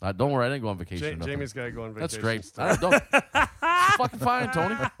segue? Don't worry, I didn't go on vacation. or nothing. Jamie's got to go on vacation. That's great. still. Don't. It's fucking fine,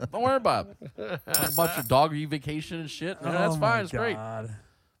 Tony. Don't worry about it. Talk about your dog vacation and shit. Yeah, that's Oh my fine. It's great. God.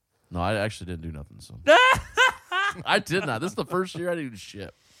 No, I actually didn't do nothing. So I did not. This is the first year I didn't do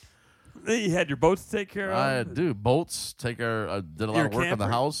shit. You had your boats to take care of. I do boats. Did a lot Your of work on the camper?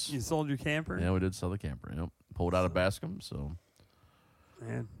 house. You sold your camper. Yeah, we did sell the camper. Yep. Pulled out of Bascom. So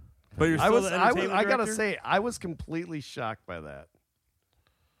Man. But you're I still was. the I entertainment gotta director? say, I was completely shocked by that.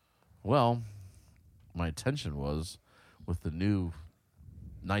 well, my intention was with the new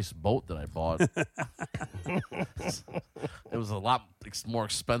nice boat that I bought. It was a lot more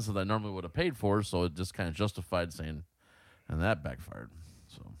expensive than I normally would have paid for, so it just kind of justified saying, and that backfired.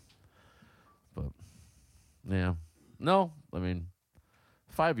 So, but yeah, no, I mean,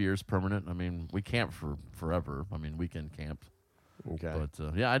 5 years permanent. I mean, we camped for forever. I mean, weekend camp. Okay.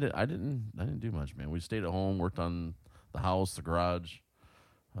 But yeah, I didn't do much, man. We stayed at home, worked on the house, the garage,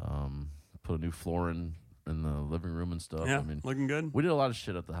 put a new floor in the living room and stuff. Yeah, I mean, looking good. we did a lot of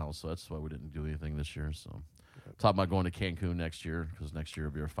shit at the house, so that's why we didn't do anything this year. So, talking about going to Cancun next year because next year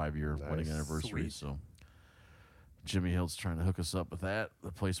will be our 5-year wedding Nice. anniversary. Sweet. So, Jimmy Hill's trying to hook us up with that,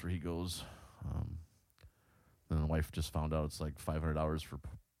 the place where he goes. Then the wife just found out it's like $500 for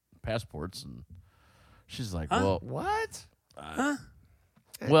passports, and she's like, Huh? "Well, What?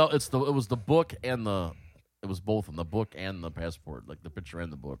 well, it was the book and it was both in the book and the passport, like the picture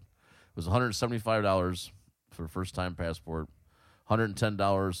and the book. It was $175 for a first-time passport,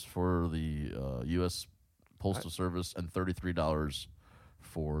 $110 for the U.S. Postal Service, and $33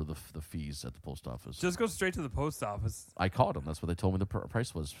 for the fees at the post office. Just go straight to the post office. I called them. That's what they told me the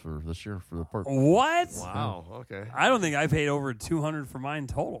price was for this year for the perk. What? Wow. Okay. I don't think I paid over $200 for mine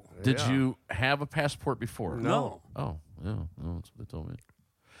total. Did Yeah. you have a passport before? No. Oh, yeah, no, that's what they told me.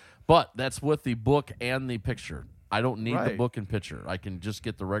 But that's with the book and the picture. I don't need the Right. book and picture. I can just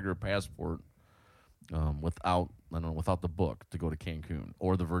get the regular passport without the book to go to Cancun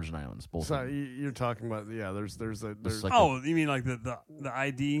or the Virgin Islands. Both. So of them. you're talking about There's It's like Oh, you mean like the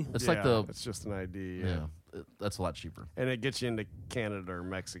ID? it's yeah, like the it's just an ID. yeah. that's a lot cheaper. And it gets you into Canada or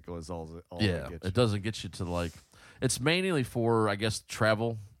Mexico is all Yeah, it gets it doesn't get you to like. It's mainly for, I guess,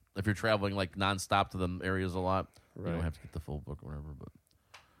 travel. If you're traveling like nonstop to them areas a lot, you Right. don't have to get the full book or whatever. But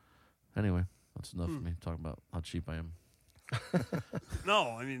anyway, that's enough for me talking about how cheap I am.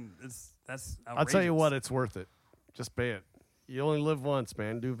 No, I mean that's. I'll tell you outrageous. what, it's worth it. Just pay it. You only live once,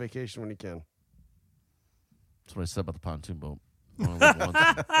 man. Do vacation when you can. That's what I said about the pontoon boat. I only live once.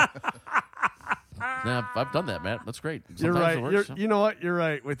 Nah, I've done that, Matt. That's great. You're Sometimes right. it works, You know what? You're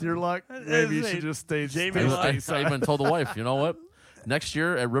right. With your luck, maybe you should just stay Jamie I stateside. even told the wife, you know what? Next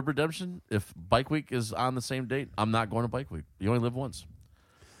year at Rib Redemption, if Bike Week is on the same date, I'm not going to Bike Week. You only live once.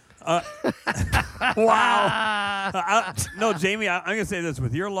 Wow. No, Jamie, I'm gonna say this.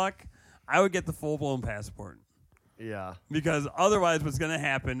 With your luck, I would get the full blown passport Yeah. because otherwise, what's gonna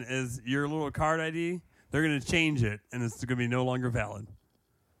happen is your little card ID. They're gonna change it, and it's gonna be no longer valid.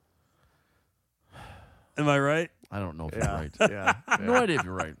 Am I right? I don't know if Yeah. you're right. Yeah. No idea if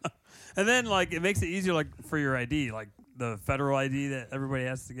you're right. And then, like, it makes it easier, like, for your ID, like the federal ID that everybody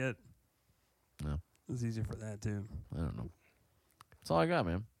has to get. No, It's easier for that too. I don't know. That's all I got,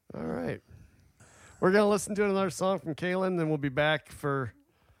 man. All right. We're going to listen to another song from Kalen, then we'll be back for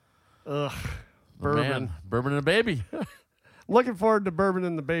Oh, bourbon. man. Bourbon and a baby. Looking forward to Bourbon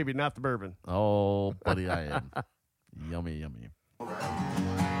and the Baby, not the bourbon. Oh, buddy, I am. Yummy, yummy.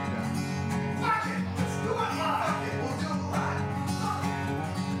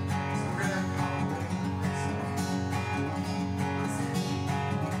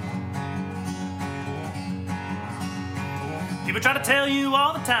 People try to tell you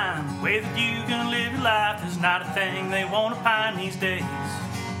all the time the way that you can live your life is not a thing they want to find these days.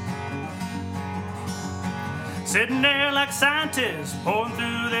 Sitting there like scientists, pouring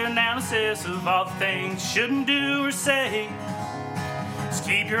through their analysis of all the things you shouldn't do or say. Just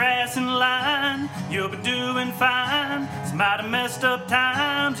keep your ass in line, you'll be doing fine. It's mighty messed up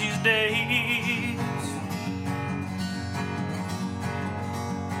times these days.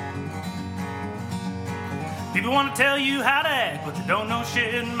 People want to tell you how to act, but they don't know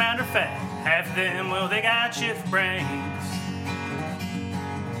shit. Matter of fact, half of them, well, they got shit for brains.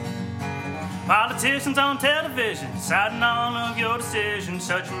 Politicians on television deciding all of your decisions.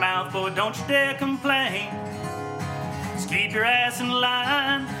 Shut your mouth, boy, don't you dare complain. Just keep your ass in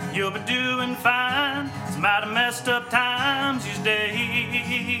line, you'll be doing fine. It's mighty messed up times these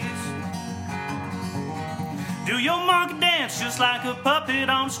days. Do your monkey dance just like a puppet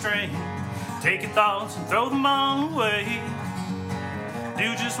on a string. Take your thoughts and throw them all away.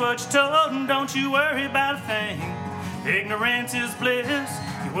 Do just what you're told and don't you worry about a thing. Ignorance is bliss,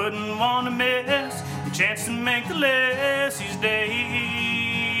 you wouldn't want to miss your chance to make the list these days.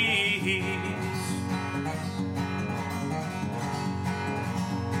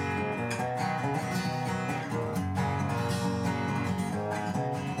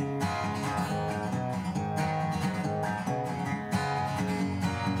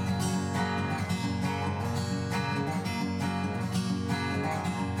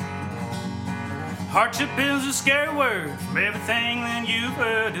 Hardship is a scary word from everything that you've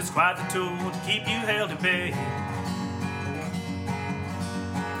heard. It's quite the tool to keep you held at bay.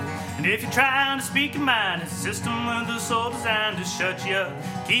 And if you're trying to speak your mind, it's a system with the soul designed to shut you up,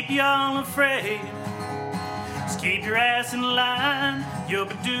 keep you all afraid. Just keep your ass in line, you'll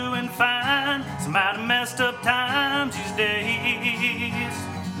be doing fine. Some mighty messed up times these days.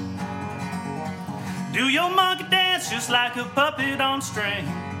 Do your monkey dance just like a puppet on a string.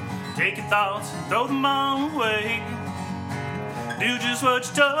 Take your thoughts and throw them all away. Do just what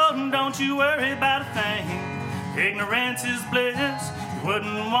you're told and don't you worry about a thing. Ignorance is bliss, you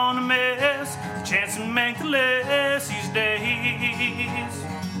wouldn't want to miss the chance to make the list these days.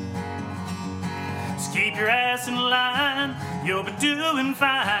 Just keep your ass in line, you'll be doing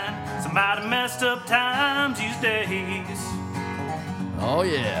fine. Some mighty messed up times these days. Oh,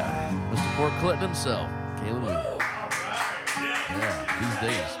 yeah. Mr. Fort Clinton himself, Kalen Wheeler. Yeah, these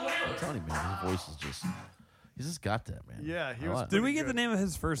days. I'm telling you, man, his voice is just, he's just got that, man. Yeah, he I was like it. Did we get the name of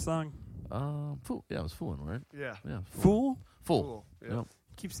his first song? Fool. Yeah, it was Fooling, right? Yeah. Yeah. Fool? Fool. Fool, yeah. Yep.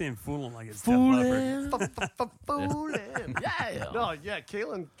 Keep saying fooling like it's Def Leppard. Fooling. Yeah. No, yeah,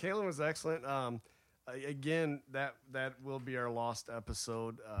 Kalen was excellent. Again, that will be our lost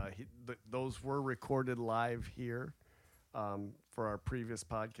episode. Those were recorded live here for our previous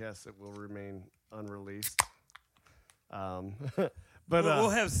podcast that will remain unreleased. But We'll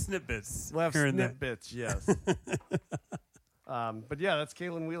have snippets. we'll have here and there. snippets, yes. But yeah, that's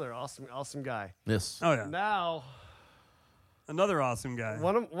Kalen Wheeler, awesome guy. Yes. Oh yeah, Now, another awesome guy.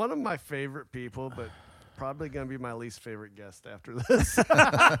 one of my favorite people, but probably gonna be my least favorite guest after this.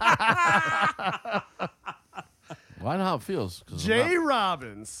 Well, I know how it feels. 'Cause I'm Jay not-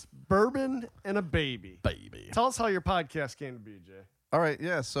 Robbins, Bourbon and a Baby. baby. Tell us how your podcast came to be, Jay. All right,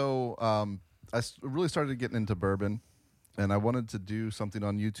 yeah. So really started getting into bourbon, and I wanted to do something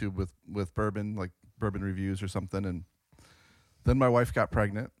on YouTube with bourbon, like bourbon reviews or something. And then my wife got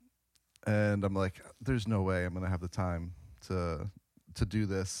pregnant, and I'm like, "There's no way I'm gonna have the time to do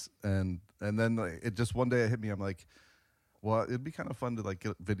this." And then it just one day it hit me. I'm like, "Well, it'd be kind of fun to like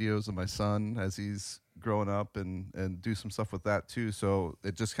get videos of my son as he's growing up and do some stuff with that too." So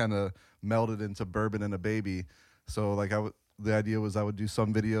it just kind of melded into Bourbon and a Baby. So like the idea was I would do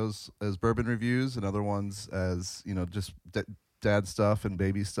some videos as bourbon reviews and other ones as, you know, just dad stuff and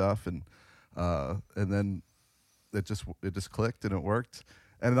baby stuff, and then it just clicked and it worked.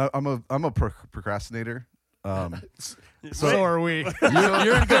 And I'm a procrastinator. So are we.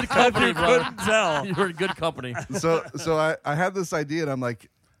 You're in good company, You bro. couldn't tell. You're in good company. So I had this idea, and I'm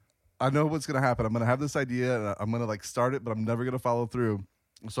like, I know what's gonna happen. I'm gonna have this idea, and I'm gonna like start it, but I'm never gonna follow through.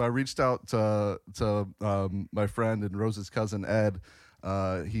 So I reached out to my friend and Rose's cousin Ed.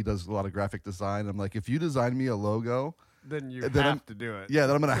 He does a lot of graphic design. I'm like, if you design me a logo, Then you Then have to do it. yeah,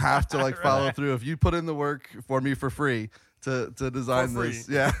 then I'm gonna have to like follow through. If you put in the work for me for free to design For free. this,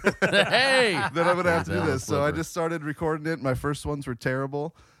 yeah, Hey. then I'm gonna have to do Damn, this. So I flipper. just started recording it. My first ones were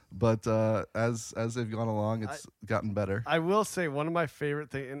terrible, but as they've gone along, it's gotten better. I will say one of my favorite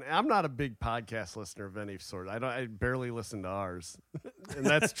things, and I'm not a big podcast listener of any sort. I barely listen to ours, and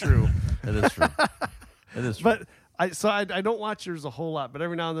that's true. It is true. It is true. But I don't watch yours a whole lot. But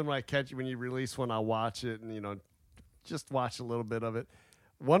every now and then when I catch you, when you release one, I'll watch it and just watch a little bit of it.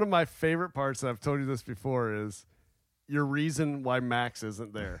 One of my favorite parts, and I've told you this before, is your reason why Max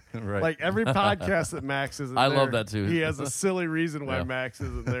isn't there. Right. Like every podcast that Max isn't I there, love that too. He has a silly reason why Yeah. Max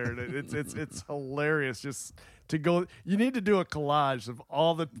isn't there. And it's hilarious just to go. You need to do a collage of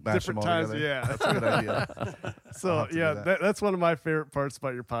all the Mash them different all times. together. Yeah. That's a good idea. So have to do yeah, that. that's one of my favorite parts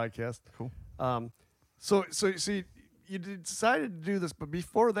about your podcast. Cool. So you decided to do this, but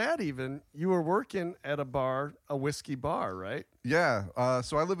before that, even you were working at a whiskey bar, right? Yeah.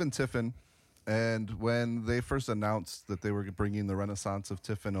 So I live in Tiffin, and when they first announced that they were bringing the Renaissance of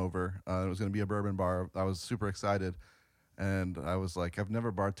Tiffin over, it was going to be a bourbon bar. I was super excited, and I was like, I've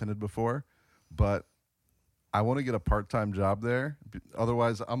never bartended before, but I want to get a part-time job there.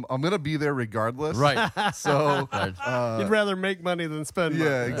 Otherwise, I'm going to be there regardless. Right. So. Right. You'd rather make money than spend money.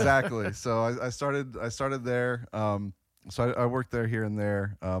 Yeah, exactly. So I started there. So I work there here and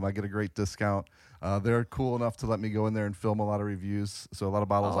there. I get a great discount. They're cool enough to let me go in there and film a lot of reviews. So a lot of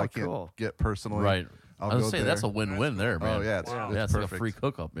bottles Oh, I can't cool. get personally. Right. I'll I was go say there. that's a win-win there, man. Oh yeah, it's, Wow. it's Yeah, it's like a perfect. free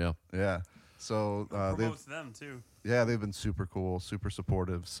cook-up. Yeah. Yeah. So they've Promotes them too. they've been super cool, super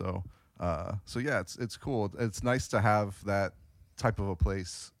supportive. So yeah, it's cool. It's nice to have that type of a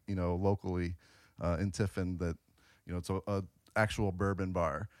place, locally in Tiffin that it's a actual bourbon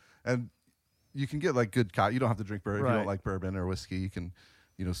bar, and you can get like good you don't have to drink bourbon if you Right. don't like bourbon or whiskey. You can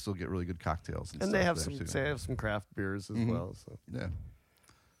still get really good cocktails and And stuff they have there, some too. they have some craft beers as Mhm. well. So Yeah.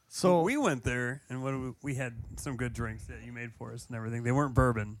 So we went there, and we had some good drinks that you made for us and everything. They weren't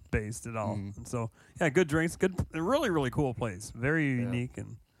bourbon based at all, and so yeah, good drinks, good, really really cool place, very unique,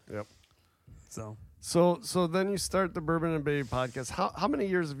 and Yep. so So then you start the Bourbon and Baby podcast. How many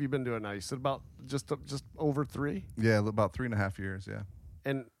years have you been doing now? You said about just over 3. Yeah, about 3.5 years. Yeah.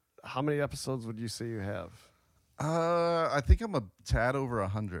 And how many episodes would you say you have? I think I'm a tad over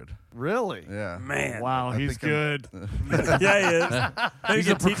 100. Really? Yeah. man, Wow, I he's think I'm- good. yeah, he is. Maybe He's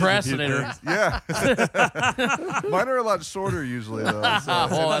you a can teach us few procrastinator. things. Yeah. Mine are a lot shorter usually though. So,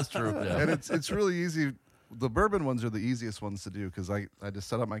 Oh, that's true. Yeah. and it's really easy. The bourbon ones are the easiest ones to do because I just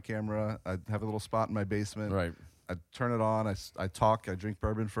set up my camera. I have a little spot in my basement. Right. I turn it on. I talk. I drink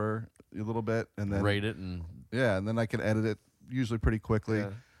bourbon for a little bit, and then Rate it and and then I can edit it usually pretty quickly.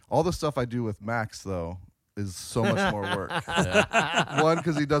 Yeah. All the stuff I do with Max though is so much more work. One,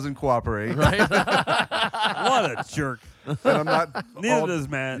 because he doesn't cooperate, right. What a jerk! and I'm not. Neither all- does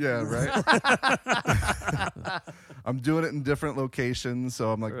Matt. Yeah, right. I'm doing it in different locations,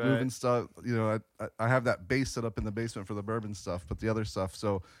 so I'm like Right. moving stuff. I have that base set up in the basement for the bourbon stuff, but the other stuff.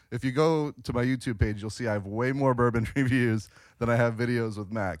 So if you go to my YouTube page, you'll see I have way more bourbon reviews than I have videos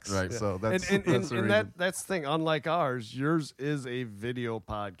with Max. Right. So that's and that's the reason. that's the thing. Unlike ours, yours is a video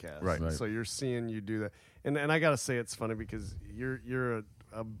podcast. Right. Right. So you're seeing you do that. And I gotta say it's funny because you're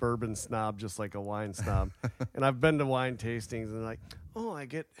a bourbon snob just like a wine snob. And I've been to wine tastings and they're like, oh, I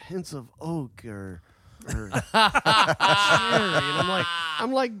get hints of oak or cherry. And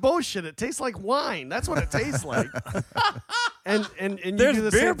I'm like bullshit. It tastes like wine. That's what it tastes like. And you There's do the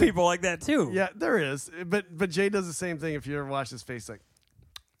beer same thing. people like that too. Yeah, there is. But Jay does the same thing. If you ever watch his face, like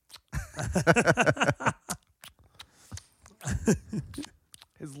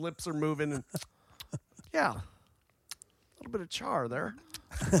His lips are moving. And yeah, a little bit of char there.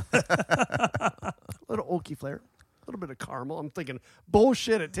 A little oaky flavor. A little bit of caramel. I'm thinking,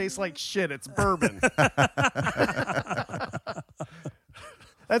 bullshit, it tastes like shit. It's bourbon.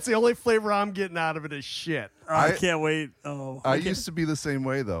 That's the only flavor I'm getting out of it is shit. I can't wait. Oh, I used to be the same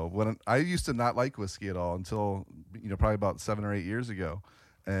way though. When I used to not like whiskey at all until probably about 7 or 8 years ago,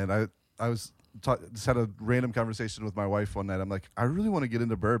 and I was just had a random conversation with my wife one night. I'm like, I really want to get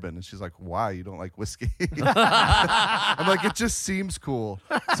into bourbon, and she's like, Why? You don't like whiskey? I'm like, it just seems cool.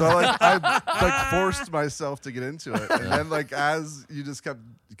 So I forced myself to get into it, and then as you just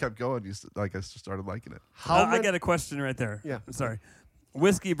kept going, I just started liking it. I got a question right there. Yeah. I'm sorry.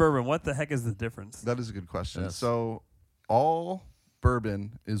 Whiskey, bourbon, what the heck is the difference? That is a good question. Yes. So all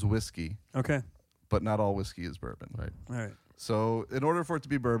bourbon is whiskey, Okay. but not all whiskey is bourbon. Right. All right. So in order for it to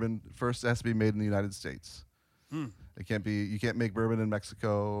be bourbon, first it has to be made in the United States. It can't be. You can't make bourbon in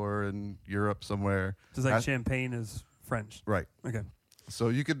Mexico or in Europe somewhere. Just like champagne is French. Right. Okay. So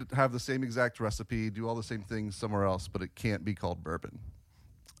you could have the same exact recipe, do all the same things somewhere else, but it can't be called bourbon.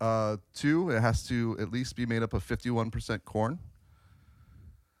 2, it has to at least be made up of 51% corn.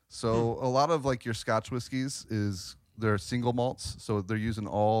 So a lot of your Scotch whiskeys they're single malts, so they're using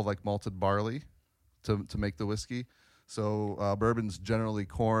all malted barley to make the whiskey. So bourbon's generally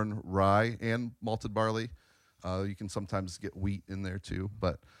corn, rye, and malted barley. You can sometimes get wheat in there too,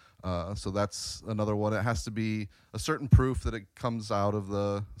 but so that's another one. It has to be a certain proof that it comes out of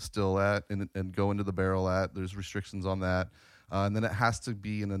the still at and go into the barrel at. There's restrictions on that, and then it has to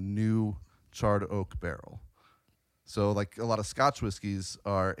be in a new charred oak barrel. So a lot of Scotch whiskeys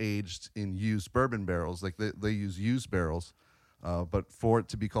are aged in used bourbon barrels. They use used barrels, but for it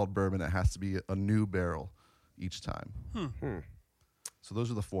to be called bourbon, it has to be a new barrel each time. So those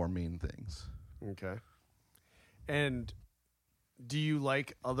are the 4 main things. Okay. And do you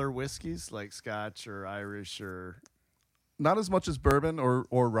like other whiskeys like Scotch or Irish or? Not as much as bourbon or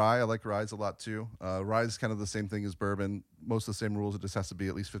rye. I like ryes a lot too. Rye is kind of the same thing as bourbon. Most of the same rules. It just has to be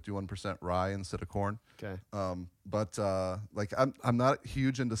at least 51% rye instead of corn. Okay. But I'm not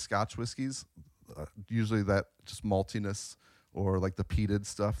huge into Scotch whiskeys. Usually that just maltiness or the peated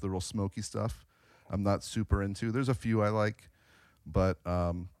stuff, the real smoky stuff, I'm not super into. There's a few I like, but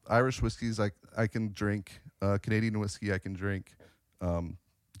Irish whiskeys I can drink. Canadian whiskey I can drink.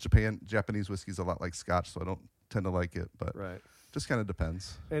 Japanese whiskey is a lot like Scotch, so I don't tend to like it, but Right. just kind of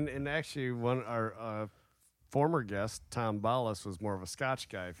depends. And actually, our former guest Tom Ballas was more of a Scotch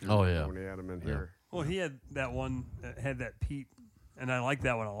guy. If you Oh, remember yeah. when he had him in here. Well, he had that one that had that peat, and I like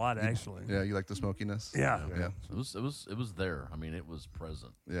that one a lot, actually. Yeah, you like the smokiness? Yeah. Yeah. It was there. I mean, it was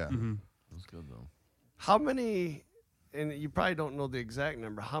present. Yeah. Mm-hmm. It was good though. How many? And you probably don't know the exact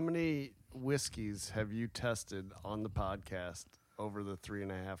number. How many whiskeys have you tested on the podcast over the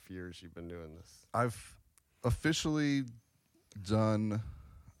 3.5 years you've been doing this? I've officially done,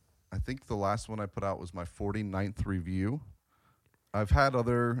 I think the last one I put out was my 49th review. I've had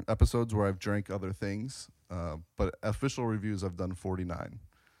other episodes where I've drank other things, but official reviews I've done 49.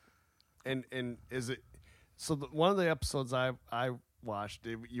 And is it so? One of the episodes I watched,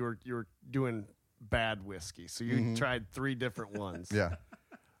 you were doing bad whiskey, so you tried 3 different ones. Yeah.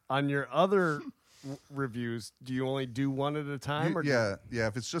 On your other reviews, do you only do one at a time? Or Yeah.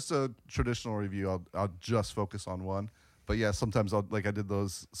 If it's just a traditional review, I'll just focus on one. But yeah, sometimes I did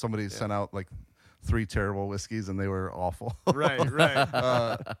those. Somebody sent out 3 terrible whiskeys and they were awful. Right.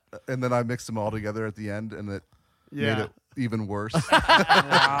 And then I mixed them all together at the end, and it made it even worse.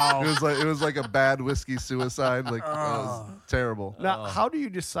 Wow. It was like a bad whiskey suicide. It was terrible. Now, how do you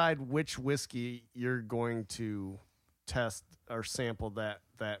decide which whiskey you're going to test or sample that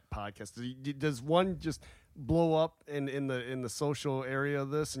podcast? Does one just blow up in the social area of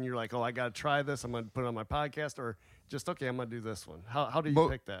this, and you're like, oh, I got to try this, I'm going to put it on my podcast, or just okay, I'm going to do this one? How do you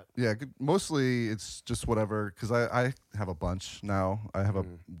pick that? Yeah, mostly it's just whatever, because I have a bunch now. I have a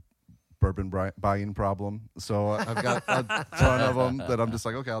bourbon buying problem, so I've got a ton of them that I'm just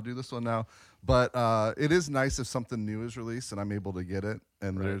like, okay, I'll do this one now. But it is nice if something new is released and I'm able to get it,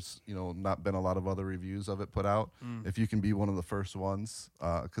 and there's not been a lot of other reviews of it put out. If you can be one of the first ones,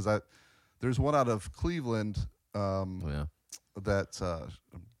 because there's one out of Cleveland that I'm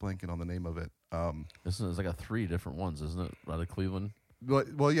blanking on the name of it. It's like 3 different ones, isn't it? Out of Cleveland.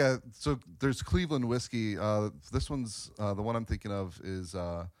 Well, yeah. So there's Cleveland whiskey. This one's the one I'm thinking of is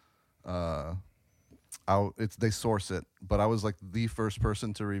they source it, but I was the first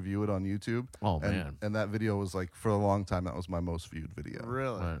person to review it on YouTube. Oh, man. And that video was for a long time that was my most viewed video.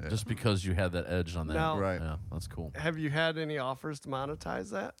 Really? Right. Yeah. Just because you had that edge on that. Now- Right. Yeah, that's cool. Have you had any offers to monetize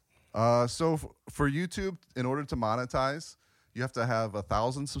that? So for YouTube, in order to monetize, you have to have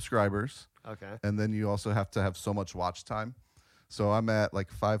 1,000 subscribers, Okay. and then you also have to have so much watch time. So I'm at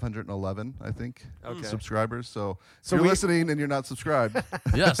like 511, I think, Okay. subscribers. So if So you're we- listening and you're not subscribed,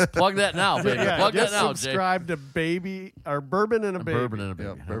 Yes, plug that now, baby. Yeah, Plug that just now, Jay. subscribe to Baby or Bourbon and a Baby. Bourbon and a baby.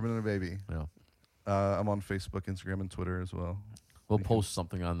 yeah, Bourbon and a Baby. Yeah. I'm on Facebook, Instagram, and Twitter as well. We'll post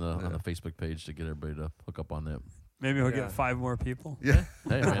something on the Facebook page to get everybody to hook up on that. Maybe we'll Yeah. get 5 more people. Yeah.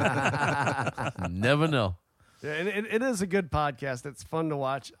 Hey, man. Never know. Yeah, and it is a good podcast. It's fun to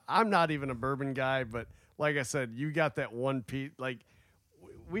watch. I'm not even a bourbon guy, but like I said, you got that one piece. Like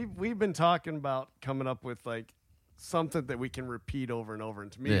we've been talking about coming up with like something that we can repeat over and over.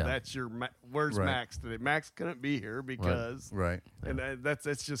 And to me, Yeah. that's your. Where's Right. Max today? Max couldn't be here because, Right. and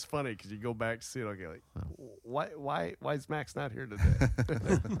that's just funny because you go back to see it. Okay, like why is Max not here today?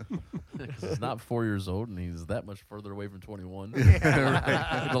 'Cause he's not 4 years old and he's that much further away from 21.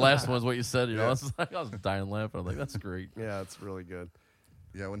 The last one was what you said. You know, I was dying laughing. I'm like, that's great. Yeah, it's really good.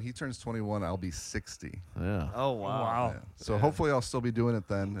 Yeah, when he turns 21, I'll be 60. Yeah. Oh wow. Wow. Yeah. So hopefully I'll still be doing it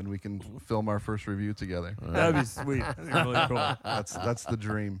then, and we can film our first review together. That'd be sweet. That'd be really cool. That's the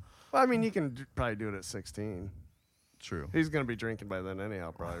dream. Well, I mean, you can probably do it at 16. True. He's gonna be drinking by then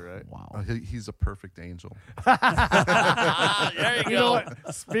anyhow, probably, right? Wow. He's a perfect angel. There you You know go.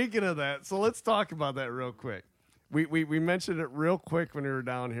 what? Speaking of that, so let's talk about that real quick. We mentioned it real quick when we were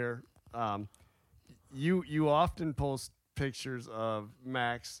down here. You often post pictures of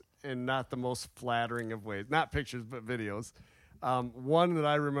Max in not the most flattering of ways. Not pictures, but videos. One that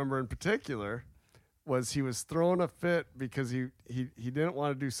I remember in particular was he was throwing a fit because he didn't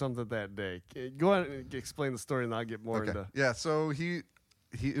want to do something that day. Go ahead and explain the story, and I'll get more into. Yeah. So it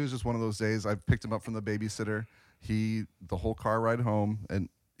was just one of those days. I picked him up from the babysitter. The whole car ride home, and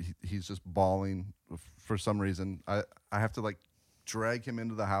he's just bawling for some reason. I have to like drag him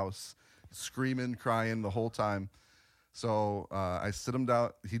into the house, screaming, crying the whole time. So I sit him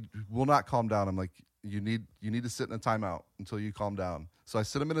down. He will not calm down. I'm like, you need to sit in a timeout until you calm down. So I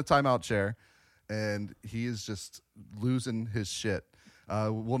sit him in a timeout chair, and he is just losing his shit.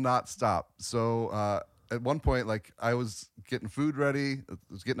 Will not stop. So at one point, like I was getting food ready,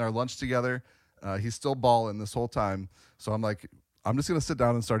 was getting our lunch together. He's still bawling this whole time. So I'm like, I'm just gonna sit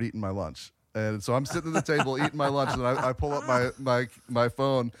down and start eating my lunch. And so I'm sitting at the table eating my lunch, and I pull up my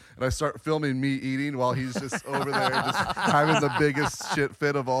phone, and I start filming me eating while he's just over there just having the biggest shit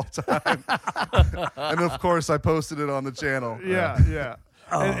fit of all time. And of course, I posted it on the channel. Yeah.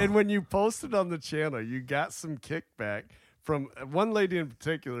 And when you posted on the channel, you got some kickback from one lady in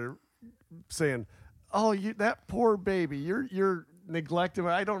particular saying, "Oh, that poor baby, you're neglecting."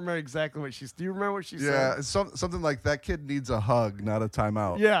 I don't remember exactly what she's. Do you remember what she Yeah, said? it's something like that kid needs a hug, not a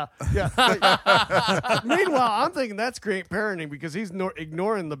timeout. Yeah. Meanwhile, I'm thinking that's great parenting because he's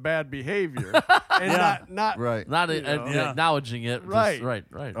ignoring the bad behavior and Yeah. not Right. Not Yeah. acknowledging it. Just- Right. Right.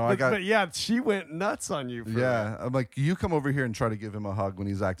 Oh, I But, got. but yeah, she went nuts on you. For Yeah, I'm like, you come over here and try to give him a hug when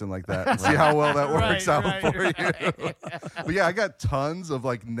he's acting like that, and see how well that works out for you. But yeah, I got tons of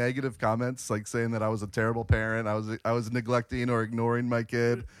like negative comments, like saying that I was a terrible parent, I was neglecting or ignoring my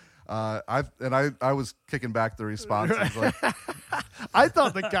kid. I was kicking back the responses like, I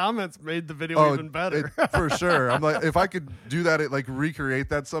thought the comments made the video even better. for sure. I'm like, if I could do that, like recreate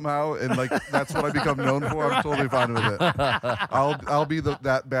that somehow, and like that's what I become known for, I'm totally fine with it. I'll be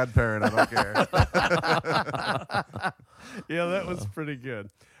that bad parent. I don't care. Yeah, that was pretty good.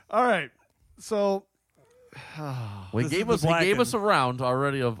 All right, so He This gave is us the he gave us a Blackened. round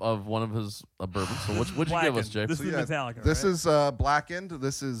already of one of his bourbons. So what'd you give us, Jay? This So is yeah, Metallica. This right? is Blackened.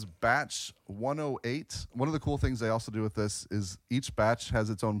 This is batch 108. One of the cool things they also do with this is each batch has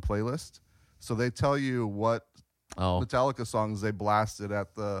its own playlist. So they tell you what Oh, Metallica songs they blasted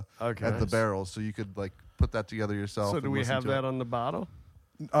at the Okay. at the Nice. barrel, so you could like put that together yourself. so and do we listen have to that it. on the bottle?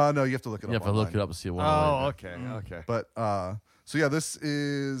 No, you have to look it you up. have to look online. it up and see what. Oh, okay, okay. But so yeah, this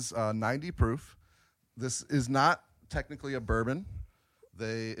is 90 proof. This is not technically a bourbon.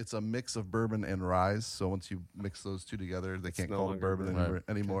 It's a mix of bourbon and rye. So once you mix those two together, they can't no call it longer bourbon bourbon.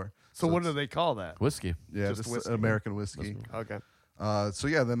 anymore. So what do it's- they call that? Whiskey. Yeah, Just just whiskey? American whiskey. Okay. So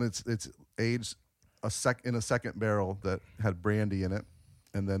yeah, then it's aged in a second barrel that had brandy in it,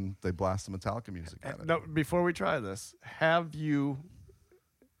 and then they blast the Metallica music at it. No, before we try this, have you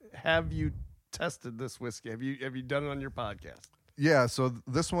tested this whiskey? Have you done it on your podcast? Yeah, so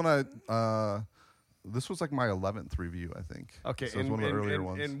this one this was like my 11th review, I think. Okay, so it's one of the earlier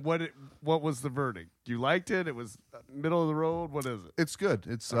ones. And what was the verdict? You liked it? It was middle of the road. What is it? It's good.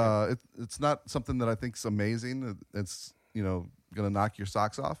 It's it's not something that I think's amazing. It's gonna knock your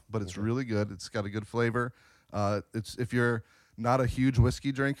socks off, but it's really good. It's got a good flavor. It's if you're not a huge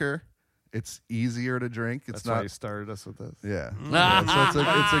whiskey drinker It's easier to drink. It's That's why not. you started us with this. Yeah. So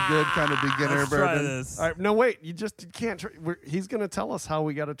it's a good kind of beginner Let's try bourbon. this. All right, no, wait. You can't. He's going to tell us how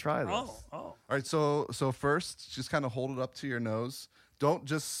we got to try this. Oh. All right. So first, just kind of hold it up to your nose. Don't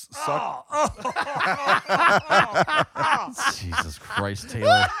just suck. Jesus Christ,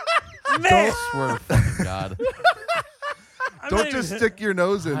 Taylor. Man, Swear to fucking God. Don't just stick your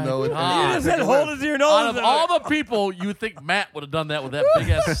nose in though. God. and You just said take a hold whiff. it to your nose. Out of all the people, you would think Matt would have done that with that big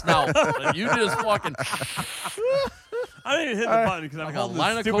ass snout. And you just fucking. I didn't even hit the button because I'm Like a holding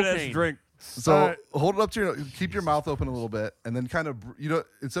line this of stupid ass cocaine. drink. So All right. hold it up to your nose. Keep your mouth open a little bit, and then kind of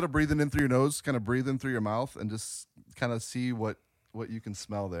instead of breathing in through your nose, kind of breathe in through your mouth, and just kind of see what you can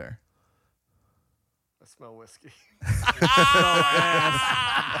smell there. I smell whiskey.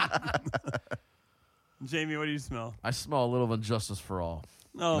 Jamie, what do you smell? I smell a little of injustice for all.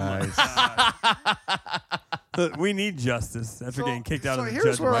 Oh Nice. my God. We need justice after getting kicked out of the here's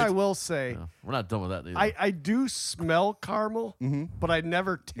judgment. where I will say, Yeah, we're not done with that either. I do smell caramel, but I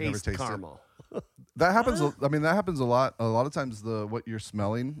never taste taste it. caramel. That happens. I mean, that happens a lot. A lot of times, what you're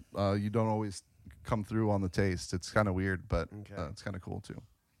smelling, you don't always come through on the taste. It's kind of weird, but Okay. it's kind of cool too.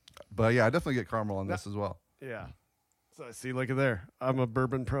 But yeah, I definitely get caramel on this as well. Yeah. So see, look at there. I'm a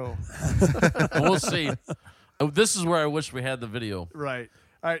bourbon pro. We'll see. Oh, this is where I wish we had the video. Right.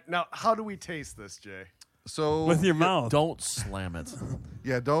 All right. Now, how do we taste this, Jay? So With your mouth. Don't slam it.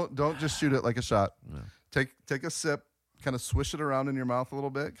 yeah, don't just shoot it like a shot. Take a sip, kind of swish it around in your mouth a little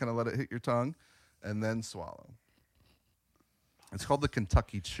bit, kind of let it hit your tongue, and then swallow. It's called the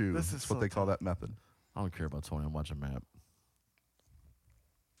Kentucky Chew. This is That's what so they call that method. I don't care about Tony. I'm watching Matt.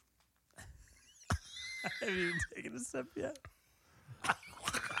 Have you even taken a sip yet?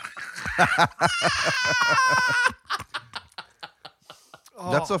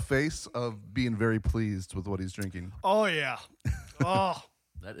 That's a face of being very pleased with what he's drinking. Oh yeah. Oh.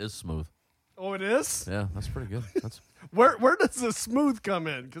 That is smooth. Oh, it is. Yeah, that's pretty good. That's Where does the smooth come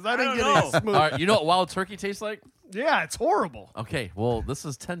in? Because I didn't don't get any know. smooth. all right. You know what wild turkey tastes like? Yeah, it's horrible. Okay, well, this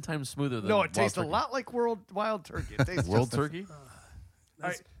is 10 times smoother than No, wild it tastes a turkey. lot like wild turkey. It tastes World just turkey. All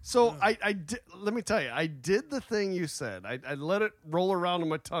right, so I did, let me tell you, I did the thing you said. I let it roll around in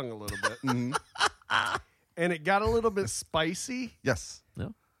my tongue a little bit, and it got a little bit spicy. Yes, Yeah.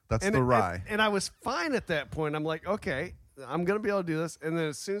 that's And the it- rye. and I was fine at that point. I'm like, okay, I'm gonna be able to do this. And then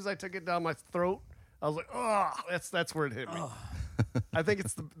as soon as I took it down my throat, I was like, oh, that's where it hit me. I think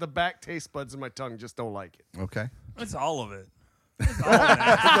it's the back taste buds in my tongue just don't like it. Okay. It's all of it. It's all of it.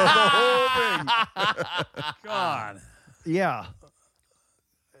 The whole thing. God. Yeah.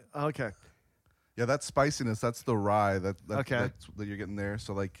 Okay. Yeah, that spiciness, that's the rye that Okay. that you're getting there.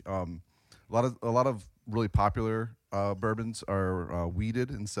 So like a lot of really popular bourbons are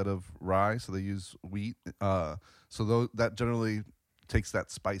wheated instead of rye, so they use wheat. So that generally takes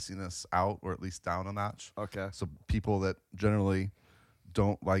that spiciness out, or at least down a notch. Okay. So people that generally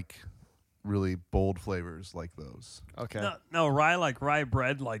don't like really bold flavors like those. Okay. No, rye like rye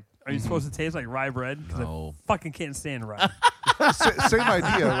bread. Like, are you supposed to taste like rye bread? 'Cause No. I fucking can't stand rye. Same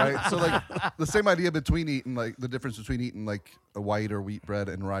idea, right? So like the same idea between eating, like the difference between eating like a white or wheat bread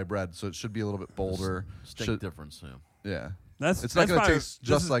and rye bread. So it should be a little bit bolder. Distinct difference. Yeah. Yeah. That's It's not that's gonna why taste this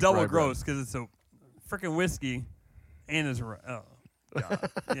just is like double rye bread. gross because it's a freaking whiskey and it's rye. Oh, God.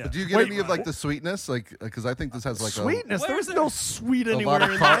 Yeah. Do you get any of like the sweetness? Like, because I think this has like Sweetness. Where's There's it? no sweet lot anywhere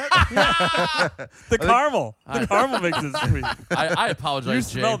of in car- that. The caramel. The caramel makes it sweet. I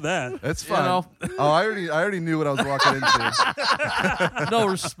apologize, You Jay. smelled that. It's You fine. know. Oh, I already knew what I was walking into. No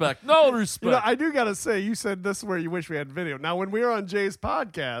respect. No respect. You know, I do gotta say, you said this is where you wish we had video. Now, when we were on Jay's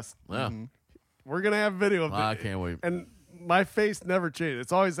podcast, yeah. we're gonna have video of I it. can't wait. And my face never changed.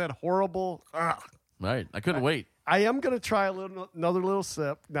 It's always that horrible. Right. I couldn't wait. I am gonna try another little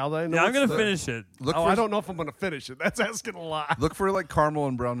sip now that I know. Yeah, I'm it's gonna there. finish it. Look Oh, for I don't know if I'm gonna finish it. That's asking a lot. look for like caramel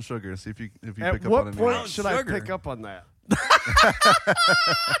and brown sugar. See if you At pick up on what any. point Brown should sugar. I pick up on that?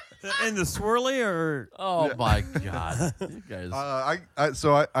 In the swirly or Oh my God. You guys.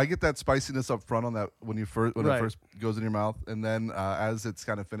 I get that spiciness up front on that when it Right. first goes in your mouth, and then as it's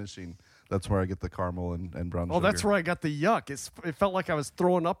kind of finishing, that's where I get the caramel and brown sugar. Oh, that's where I got the yuck. It felt like I was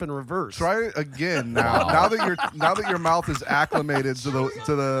throwing up in reverse. Try it again now. Now that your mouth is acclimated to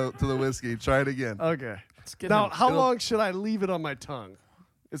the whiskey, try it again. Okay. get Now, him- how it'll- long should I leave it on my tongue?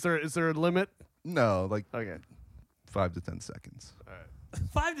 Is there a limit? No, like Okay. 5 to 10 seconds.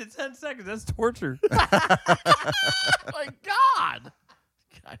 5 to 10 seconds. That's torture. my God.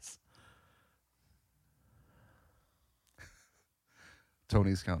 Guys.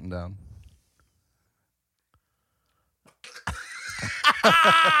 Tony's counting down.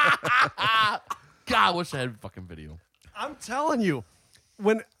 God, I wish I had fucking video. I'm telling you,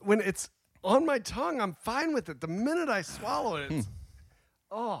 when it's on my tongue, I'm fine with it. The minute I swallow it, it's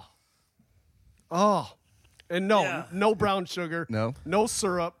oh, and Yeah. no brown sugar, No? no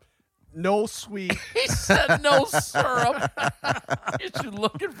syrup, no sweet. He said no syrup. Is you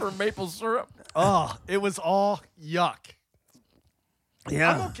looking for maple syrup? Oh, it was all yuck.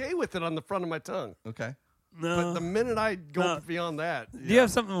 Yeah. I'm okay with it on the front of my tongue, Okay. No. but the minute I go No. beyond that, Do you have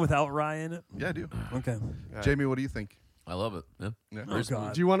something without rye in it? Yeah, I do. Okay. Jamie, what do you think? I love it. Yeah. Yeah. Oh,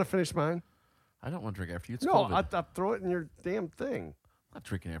 God. do you want to finish mine? I don't want to drink after you. It's No, COVID. I'll throw it in your damn thing. I'm not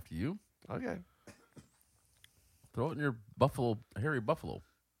drinking after you. Okay. Throw it in your buffalo, hairy buffalo.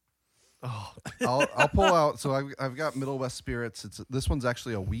 I'll pull out. So I've got Middle West Spirits. This one's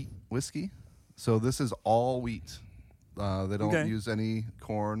actually a wheat whiskey. So this is all wheat. They don't Okay. use any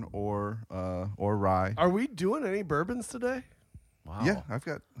corn or rye. Are we doing any bourbons today? Wow. Yeah, I've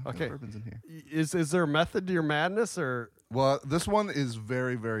got Okay. bourbons in here. Is there a method to your madness or Well, this one is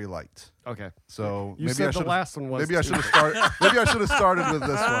very, very light. okay? So You maybe said I the should've- last one was Maybe I too. should have started. Maybe I should have started with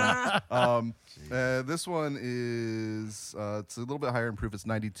this one. This one is it's a little bit higher in proof. It's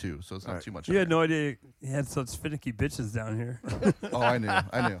 92, so it's not too much. You had higher. no idea you had such finicky bitches down here. Oh, I knew.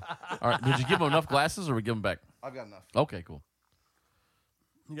 All right. Did you give him enough glasses, or we give him back? I've got enough. Okay, cool.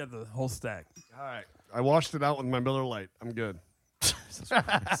 You got the whole stack. All right. I washed it out with my Miller Lite. I'm good. Jesus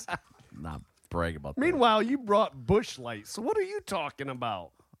Christ. Not brag about that. Meanwhile, you brought Bush Light. So what are you talking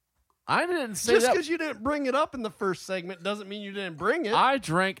about? I didn't say Just that. because you didn't bring it up in the first segment doesn't mean you didn't bring it. I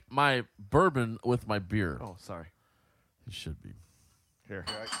drank my bourbon with my beer. Oh, sorry. It should be. Here.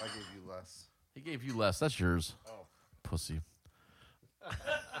 Here, I gave you less. He gave you less. That's yours. Oh, pussy.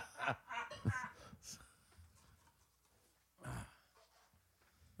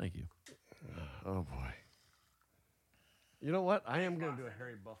 Thank you. Oh boy. You know what? I am going to do a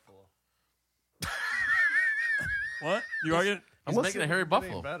hairy buffalo. What? You are getting? He's Almost making a think hairy it ain't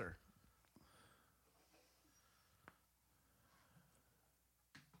buffalo. Better.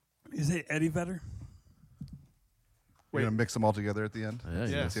 You say Eddie Vedder? We're gonna mix them all together at the end. Yeah,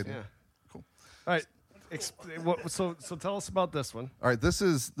 Yes. That's the idea. Yeah. Cool. All right. So tell us about this one. All right, this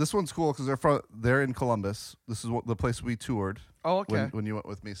one's cool because they're in Columbus. This is the place we toured. Oh, okay. When you went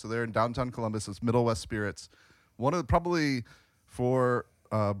with me, so they're in downtown Columbus. It's Middle West Spirits. One of probably for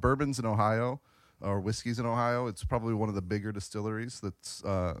bourbons in Ohio or whiskeys in Ohio. It's probably one of the bigger distilleries that's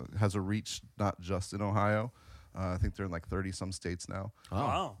has a reach not just in Ohio. I think they're in like 30 some states now. Oh,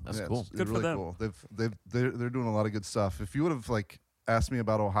 Wow. That's Yeah, cool. It's Good for really them. cool. They're doing a lot of good stuff. If you would have like asked me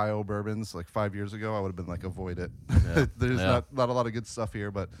about Ohio bourbons like 5 years ago, I would have been like, avoid it. Yeah. There's Yeah. not a lot of good stuff here,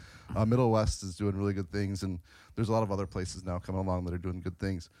 but Middle West is doing really good things, and there's a lot of other places now coming along that are doing good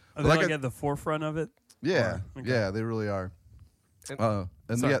things. Are But they like like I- at the forefront of it? yeah, Okay. yeah, they really are. And-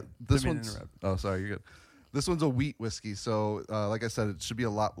 And Sorry, yeah, this didn't mean to one's. interrupt. Oh, sorry, you're good. This one's a wheat whiskey, so like I said, it should be a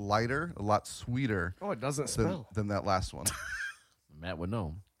lot lighter, a lot sweeter Oh, it doesn't than, smell. than that last one. Matt would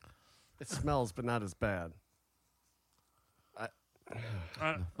know. It smells, but not as bad.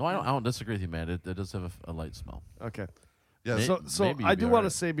 No, I don't disagree with you, Matt. It does have a light smell. Okay. Yeah, May- So maybe I you'd do be want to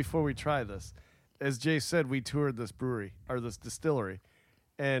alright. say before we try this, as Jay said, we toured this brewery or this distillery,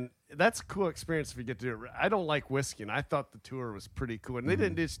 and that's a cool experience if you get to do it. I don't like whiskey, and I thought the tour was pretty cool. And they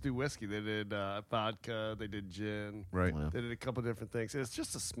didn't just do whiskey; they did vodka, they did gin, right. Yeah. they did a couple different things. It's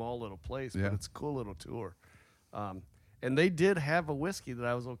just a small little place, Yeah. but it's a cool little tour. And they did have a whiskey that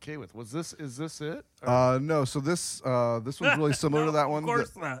I was okay with. Is this it? Or- No, so this one's really similar to that one. Of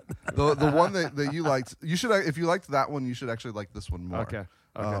course not. The one that you liked, you should if you liked that one, you should actually like this one more. Okay.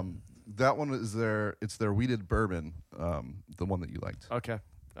 That one is their wheated bourbon, the one that you liked. Okay.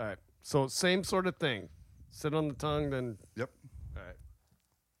 All right. So same sort of thing. Sit on the tongue, then. Yep. All right.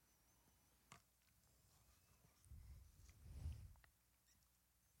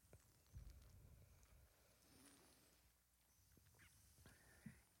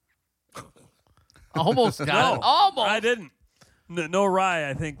 Almost got No, it. Almost. I didn't. No rye.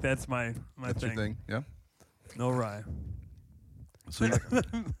 I think that's my That's your thing. Yeah. No rye. So you,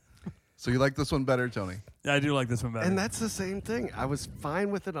 so you like this one better, Tony? Yeah, I do like this one better. And that's the same thing. I was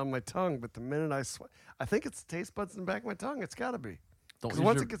fine with it on my tongue, but the minute I think it's taste buds in the back of my tongue. It's got to be. Don't Because use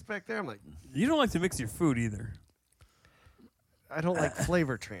once your- it gets back there, I'm like, You don't like to mix your food either. I don't like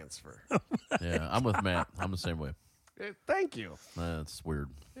flavor transfer. Yeah, I'm with Matt. I'm the same way. Thank you. That's weird.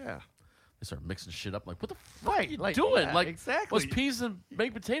 Yeah. They start mixing shit up. Like, what the fuck Right, are you like, doing? yeah, like, exactly. what's peas and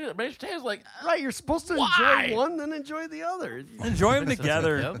baked potatoes? Like, Right. You're supposed to Why? enjoy one, then enjoy the other. Enjoy them mix it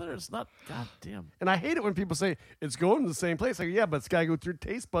together. It's not. Goddamn. And I hate it when people say it's going to the same place. Like, yeah, but it's got to go through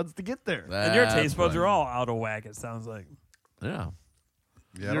taste buds to get there. And your That's taste buds right. are all out of whack, it sounds like. Yeah.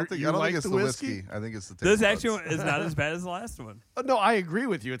 Yeah, I don't think it's the whiskey. I think it's the taste This buds. actually is not as bad as the last one. No, I agree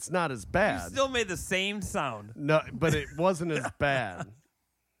with you. It's not as You bad. still made the same sound. No, but it wasn't as bad.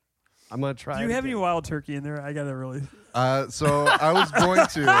 I'm gonna try. Do you it have any again. wild turkey in there? I gotta really. So I was going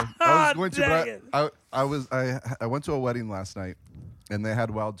to. Dang it. But I went to a wedding last night, and they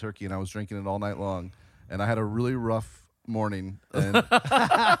had wild turkey, and I was drinking it all night long, and I had a really rough morning, and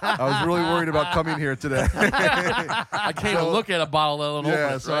I was really worried about coming here today. I can't even look at a bottle, let alone open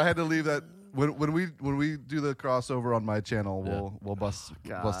Yeah, it, so right? I had to leave that. When we do the crossover on my channel, we'll bust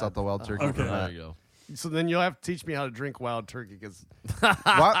out the wild turkey. Okay. for There that. you go. So then you'll have to teach me how to drink wild turkey because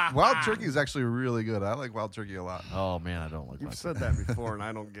Wild turkey is actually really good. I like wild turkey a lot. Oh man, I don't like you've that. said that before and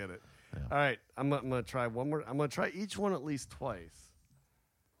I don't get it. Yeah. All right, I'm gonna try one more. I'm gonna try each one at least twice.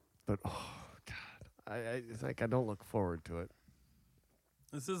 But oh god, it's like I don't look forward to it.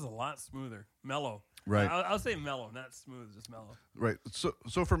 This is a lot smoother, mellow. Right. I'll say mellow, not smooth, just mellow. Right.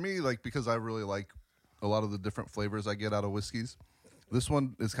 So for me, like, because I really like a lot of the different flavors I get out of whiskeys, this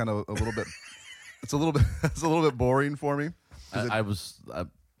one is kind of a little bit. It's a little bit boring for me. I'm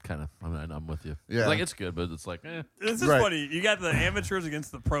with you. Yeah. It's like it's good, but it's like This is Right. funny. You got the amateurs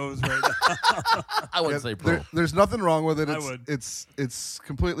against the pros right now. I wouldn't say pro. There's nothing wrong with it. I It's would. it's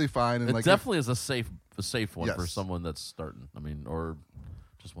completely fine. And It like definitely is a safe one for Yes. someone that's starting. I mean, or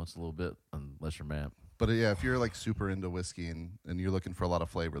just wants a little bit, unless you're mad. but yeah, if you're like super into whiskey and you're looking for a lot of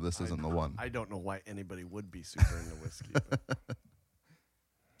flavor, this isn't the one. I don't know why anybody would be super into whiskey. but-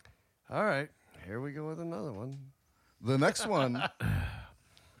 All right, here we go with another one. The next one,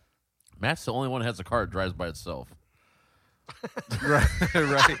 Matt's the only one that has a car that drives by itself. right?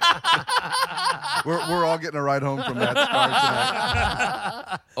 We're all getting a ride home from Matt's car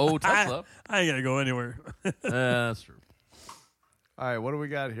tonight. Oh, Tesla. I ain't gonna go anywhere. That's true. All right, what do we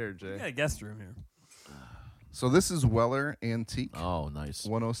got here, We got Jay? a guest room here. So this is Weller Antique Oh, nice.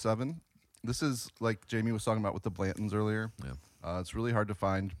 107. This is like Jamie was talking about with the Blantons earlier. Yeah. It's really hard to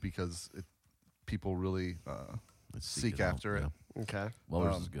find because people really Let's seek it out. after it. Yeah. Okay, Well,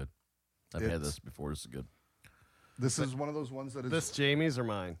 this is good. I've had it's- this before. This is good. This is one of those ones that is this Jamie's or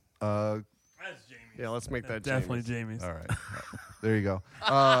mine? That's Jamie. Yeah, let's make that Definitely Jamie's. Jamie's. all right. There you go.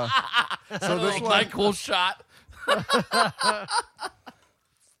 So this Little one, NyQuil shot.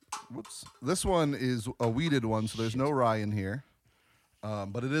 whoops. This one is a weeded one, so there's no rye in here,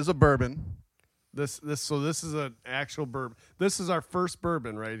 but it is a bourbon. This is an actual bourbon. This is our first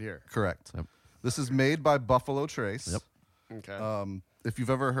bourbon right here. Correct. Yep. This is made by Buffalo Trace. Yep. Okay. If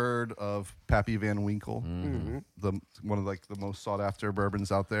you've ever heard of Pappy Van Winkle, the one of like the most sought after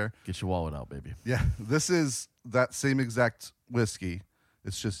bourbons out there. Get your wallet out, baby. Yeah, this is that same exact whiskey.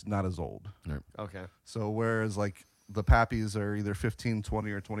 It's just not as old. Right. Okay. So whereas like the Pappies are either 15,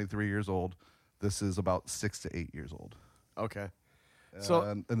 20, or 23 years old, this is about 6 to 8 years old. Okay. So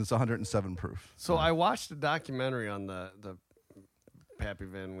and it's 107 proof. so I watched a documentary on the Pappy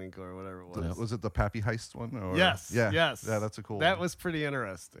Van Winkle or whatever it was. Was it the Pappy Heist one? Or? Yes. Yeah. Yes. Yeah, that's a cool That one. was pretty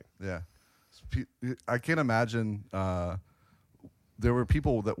interesting. Yeah. I can't imagine there were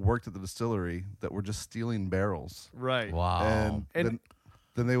people that worked at the distillery that were just stealing barrels. Right. Wow. And-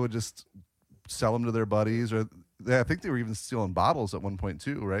 then they would just sell them to their buddies, or I think they were even stealing bottles at one point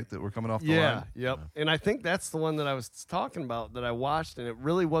too, right? That were coming off the Yeah. line. Yep. And I think that's the one that I was talking about that I watched, and it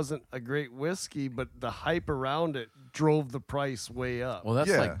really wasn't a great whiskey, but the hype around it drove the price way up. Well, that's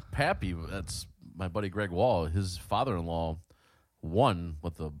Yeah. like Pappy. That's my buddy Greg Wall. His father-in-law won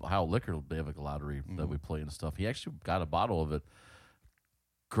with the Ohio Liquor lottery that we play and stuff. He actually got a bottle of it.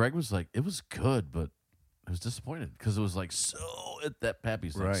 Greg was like, it was good, but I was disappointed because it was like that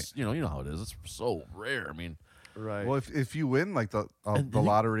Pappy's like, Right. you know how it is. It's so rare. I mean, Right. Well, if you win like the And you-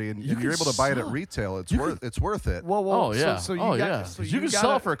 lottery and you you're can able to buy it at sell- reel, it's you worth it. Whoa, oh yeah, So you oh got, yeah. So 'Cause you can gotta-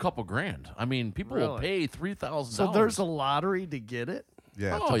 sell it for a couple grand. I mean, people will Really? pay $3,000. So there's a lottery to get it.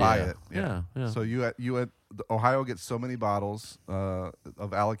 Yeah, Oh, to buy yeah. it. Yeah. So Ohio gets so many bottles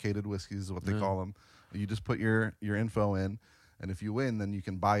of allocated whiskeys, is what they call them. You just put your info in, and if you win, then you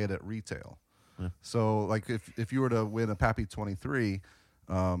can buy it at retail. Yeah. So like if you were to win a Pappy 23,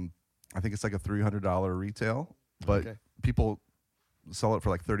 I think it's like a $300 retail, but Okay. people sell it for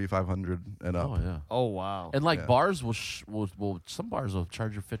like $3,500 and up. Oh yeah. Oh wow. And like Yeah. bars will some bars will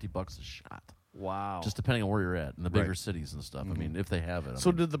charge you $50 a shot, Wow. just depending on where you're at in the bigger Right. cities and stuff. I mean, if they have it. I So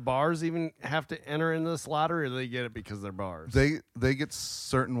mean, did the bars even have to enter in this lottery, or do they get it because they're bars? They get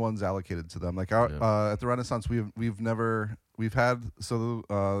certain ones allocated to them. Like our, Yeah. at the Renaissance, they have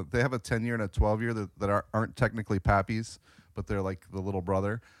a 10-year and a 12-year that aren't technically Pappies, but they're like the little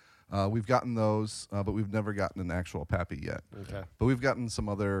brother. We've gotten those, but we've never gotten an actual Pappy yet. Okay. But we've gotten some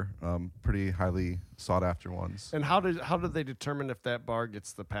other pretty highly sought after ones. And how did they determine if that bar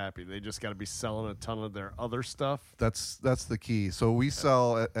gets the Pappy? They just got to be selling a ton of their other stuff. That's the key. So we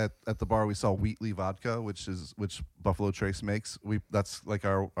sell at the bar. We sell Wheatley vodka, which Buffalo Trace makes. That's like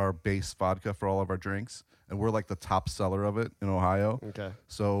our base vodka for all of our drinks, and we're like the top seller of it in Ohio. Okay.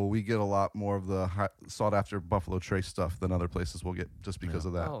 So we get a lot more of the sought after Buffalo Trace stuff than other places will get just because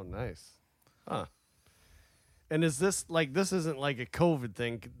of that. Oh, nice. Huh. And is this this isn't like a COVID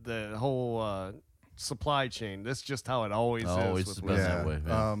thing? The whole supply chain. That's just how it always Always is. been With that way.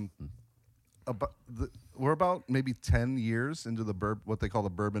 Yeah. We're about maybe 10 years into what they call the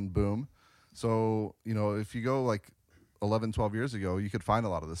bourbon boom. So, if you go like 11, 12 years ago, you could find a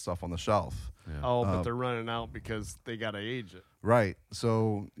lot of this stuff on the shelf. Yeah. Oh, but they're running out because they got to age it. Right.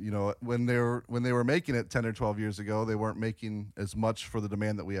 So, when they were making it 10 or 12 years ago, they weren't making as much for the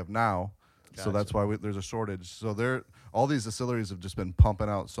demand that we have now. So Gotcha. that's why there's a shortage. So all these distilleries have just been pumping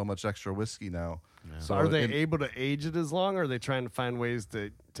out so much extra whiskey now. Yeah. So Are they able to age it as long, or are they trying to find ways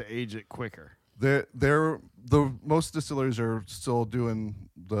to age it quicker? The most distilleries are still doing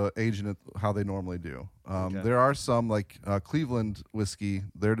the aging it how they normally do. Okay. There are some like Cleveland whiskey,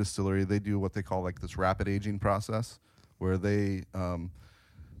 their distillery, they do what they call like this rapid aging process, where they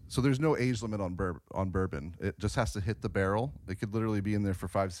so there's no age limit on bourbon. It just has to hit the barrel. It could literally be in there for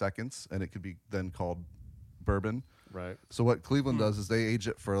 5 seconds, and it could be then called bourbon. Right. So what Cleveland does is they age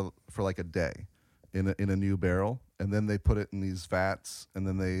it for like a day in a new barrel, and then they put it in these vats, and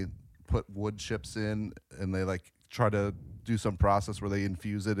then they put wood chips in, and they like try to do some process where they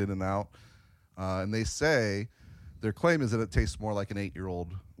infuse it in and out. And they say their claim is that it tastes more like an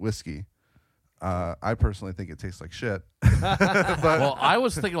 8-year-old whiskey. I personally think it tastes like shit. Well, I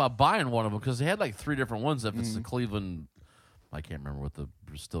was thinking about buying one of them because they had like 3 different ones. If it's the Cleveland, I can't remember what the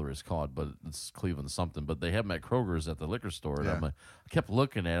distillery is called, but it's Cleveland something. But they have them at Kroger's at the liquor store, and Yeah. I kept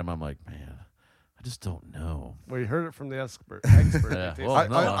looking at them. I'm like, man, I just don't know. Well, you heard it from the expert. Yeah. It tastes Well, like-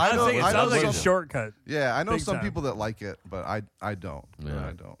 no, I I know- think it I know sounds like a some- shortcut. Yeah, I know Big some time. people that like it, but I don't. Yeah.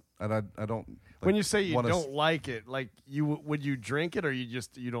 I don't. And I don't. Like, when you say you wanna don't like it, like would you drink it, or you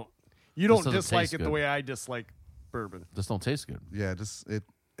don't doesn't dislike taste it the good. way I dislike bourbon? Just don't taste good. Yeah, just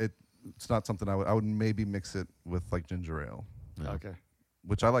it's not something I would maybe mix it with like ginger ale, Yeah. Okay.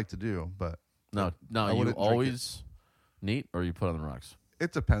 which I like to do, but No, I you wouldn't drink always neat or you put on the rocks.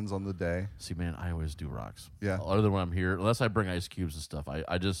 it depends on the day. See, man, I always do rocks. Yeah. Other than when I'm here, unless I bring ice cubes and stuff,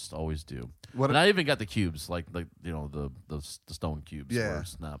 I just always do. What And I even got the cubes, like the stone cubes. Yeah. Where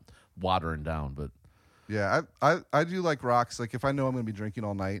it's not watering down, but Yeah, I do like rocks. Like if I know I'm going to be drinking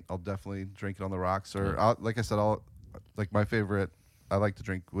all night, I'll definitely drink it on the rocks. Or like I said, I'll like my favorite. I like to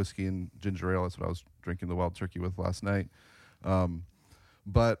drink whiskey and ginger ale. That's what I was drinking the wild turkey with last night.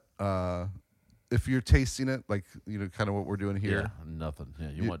 But if you're tasting it, like kind of what we're doing here, yeah, nothing.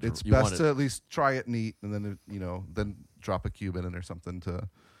 Yeah, it's you best want to it. at least try it neat, and then then drop a cube in it or something to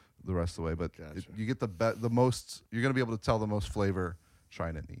the rest of the way. But Gotcha. you get the most. You're going to be able to tell the most flavor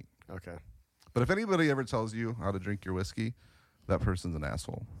trying it neat. Okay. But if anybody ever tells you how to drink your whiskey, that person's an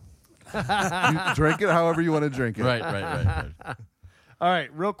asshole. You drink it however you want to drink it. Right. All right,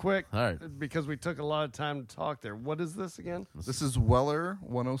 real quick, All right. because we took a lot of time to talk there. What is this again? This is Weller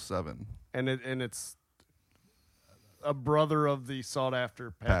 107. And it's a brother of the sought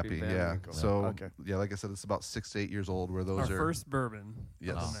after Pappy. Pappy, Van yeah. Winkle. So, okay. yeah, like I said, it's about 6 to 8 years old where those Our are. first bourbon.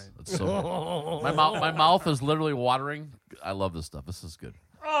 Yes. of the Oh, night. it's so good. My mouth is literally watering. I love this stuff. This is good.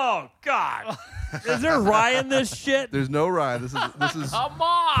 Oh God! Is there rye in this shit? There's no rye. This is Come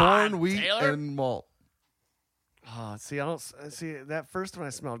on, corn, wheat, Taylor. and malt. Oh, see, I don't see that first one.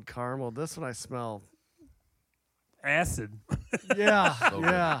 I smelled caramel. This one I smell. Acid. Yeah, So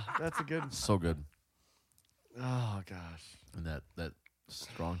yeah, that's a good. So good. Oh gosh. And that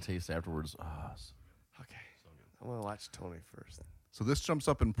strong taste afterwards. Okay, I'm gonna watch Tony first. So this jumps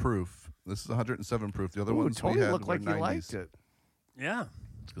up in proof. This is 107 proof. The other Ooh, ones Tony we had looked were like 90s. you liked it. Yeah.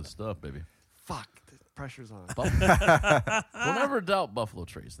 It's good stuff, baby. Fuck, the pressure's on. Don't ever doubt Buffalo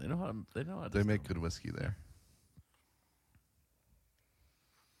Trace. They know how. They know how. They make good whiskey there.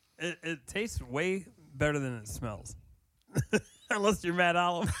 It tastes way better than it smells. Unless you're Matt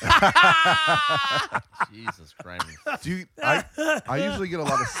Olive. Jesus Christ. Do you, I usually get a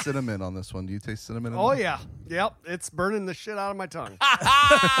lot of cinnamon on this one. Do you taste cinnamon? In Oh this? yeah, yep. It's burning the shit out of my tongue.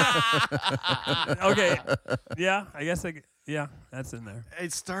 Okay. Yeah, I guess yeah, that's in there.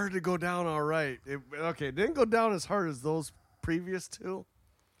 It started to go down all right. It didn't go down as hard as those previous two.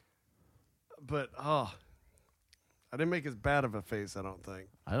 But I didn't make as bad of a face, I don't think.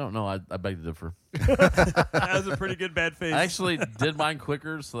 I don't know. I beg to differ. That was a pretty good bad face. I actually did mine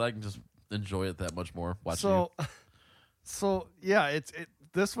quicker so that I can just enjoy it that much more. Watching you. So yeah,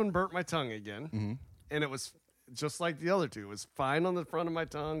 this one burnt my tongue again, Mm-hmm. and it was just like the other two. It was fine on the front of my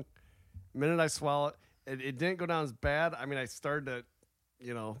tongue. The minute I swallow it didn't go down as bad. I mean, I started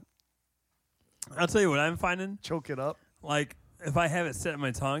to, I'll tell you what I'm finding. choke it up. Like, if I have it set in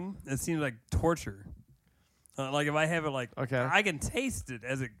my tongue, it seems like torture. Like, if I have it, Okay. I can taste it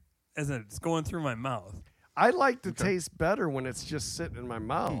as it's going through my mouth. I like to taste better when it's just sitting in my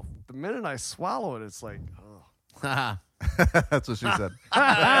mouth. The minute I swallow it, it's like, oh. That's what she said.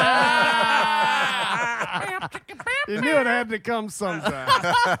 You knew it had to come sometime.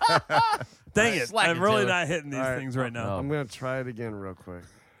 Dang it. Slack I'm it, really Taylor. not hitting these All right. things right now. No. I'm going to try it again real quick.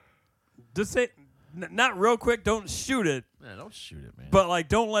 Just say, not real quick, don't shoot it, Man, don't shoot it, man. but, like,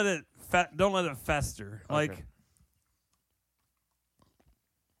 don't let it fester. Like, Okay.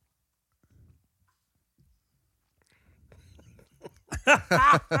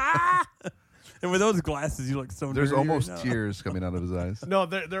 and with those glasses, you look so There's dirty almost right now. tears coming out of his eyes. No,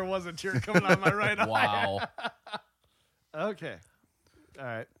 there was a tear coming out of my right eye. wow. Okay. All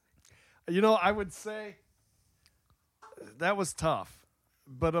right. I would say that was tough.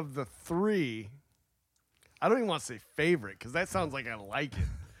 But of the three, I don't even want to say favorite because that sounds like I like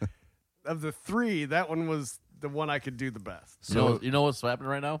it. Of the three, that one was the one I could do the best. So you know what's happening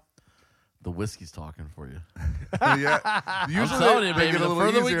right now? The whiskey's talking for you. yeah, I'm usually telling you, they baby. get a The little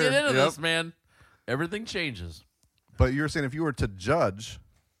further we easier. get into Yep. this, man, everything changes. But you were saying if you were to judge,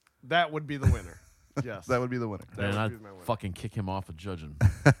 That would be the winner. Yes. that would be the winner. That And would I'd be my winner. fucking kick him off of judging.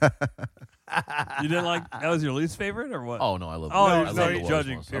 You didn't like that was your least favorite or what? Oh no, I love. Oh, I you're love sorry, the Wells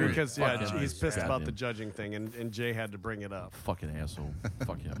judging, ones. period. Because Fucking he's pissed about goddamn the judging thing, and Jay had to bring it up. fucking asshole.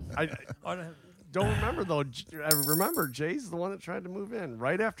 Fuck him. I Oh, no. don't remember though. I remember Jay's the one that tried to move in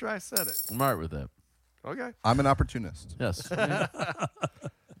right after I said it. I'm alright with that. Okay. I'm an opportunist. Yes.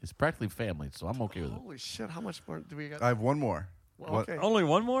 It's practically family, so I'm okay with it. Holy shit! How much more do we got? I have one more. Well, What- okay. Only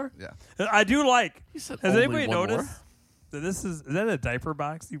one more? Yeah. I do like. He said Has only anybody one noticed more? that this is that a diaper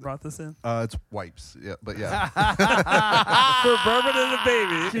box you brought this in? It's wipes. Yeah, but yeah. For bourbon and the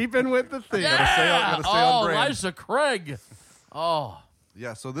baby. Keeping with the theme. gotta stay on Oh, brand. Elijah Craig. Oh,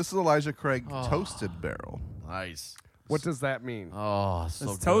 Yeah, so this is Elijah Craig Oh. toasted barrel. nice. What does that mean? Oh, so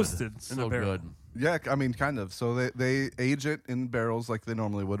It's good. toasted in so a barrel. good. Yeah, I mean, kind of. So they age it in barrels like they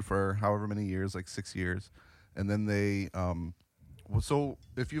normally would for however many years, like 6 years, and then they so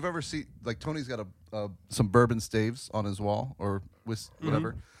if you've ever seen, like, Tony's got some bourbon staves on his wall or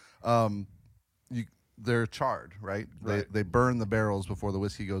whatever, they're charred, right? Right. They burn the barrels before the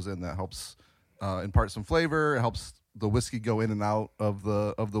whiskey goes in. That helps impart some flavor. It helps the whiskey go in and out of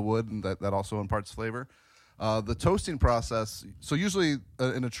the wood, and that also imparts flavor. The toasting process. So usually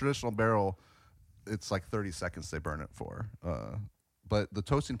in a traditional barrel, it's like 30 seconds they burn it for. But the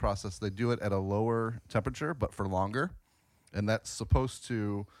toasting process, they do it at a lower temperature, but for longer. And that's supposed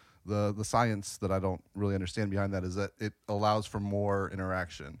to, the science that I don't really understand behind that is that it allows for more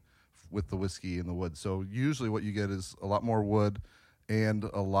interaction with the whiskey and the wood. So usually what you get is a lot more wood and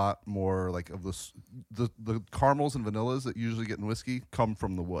a lot more like of the caramels and vanillas that you usually get in whiskey come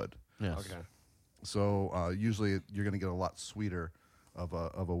from the wood. Yes. Okay. So usually you're going to get a lot sweeter of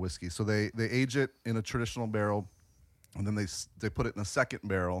a whiskey. So they age it in a traditional barrel, and then they put it in a second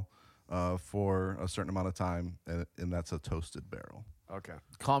barrel for a certain amount of time, and that's a toasted barrel. Okay.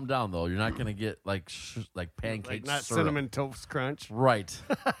 Calm down though. You're not gonna get like pancake Like not syrup. cinnamon toast crunch. Right.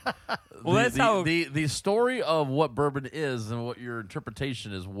 Well, that's how- the story of what bourbon is and what your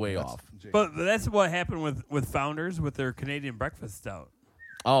interpretation is way off. But that's what happened with Founders with their Canadian breakfast stout.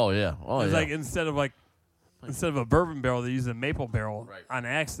 Oh yeah. Oh It's yeah. like instead of a bourbon barrel, they use a maple barrel Right. on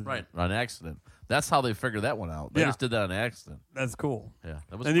accident. right on accident. That's how they figured that one out. They Yeah. just did that on accident. That's cool. Yeah,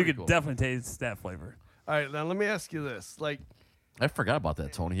 that was. And you pretty could cool. definitely taste that flavor. All right. Now let me ask you this. Like, I forgot about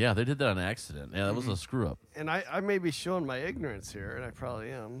that, Tony. Yeah, they did that on accident. Yeah, that was a screw up. and I may be showing my ignorance here, and I probably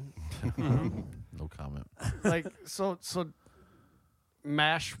am. No comment. Like, so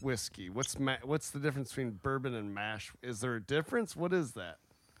mash whiskey. What's the difference between bourbon and mash? Is there a difference? What is that?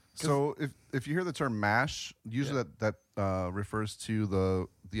 So if you hear the term mash, usually that refers to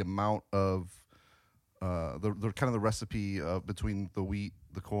the amount of the kind of the recipe between the wheat,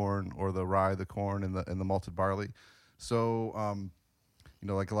 the corn, or the rye, the corn, and the malted barley. So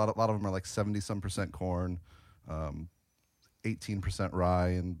like a lot of them are like 70% corn, 18% rye,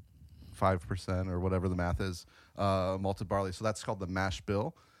 and 5% or whatever the math is malted barley. So that's called the mash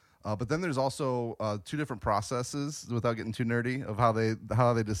bill. But then there's also two different processes, without getting too nerdy, of how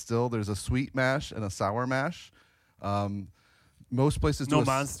they distill. There's a sweet mash and a sour mash. Most places do No a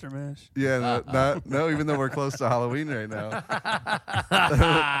Monster Mash. Yeah, no, even though we're close to Halloween right now.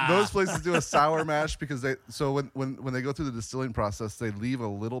 Most places do a sour mash because when they go through the distilling process, they leave a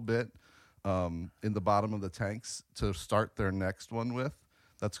little bit in the bottom of the tanks to start their next one with.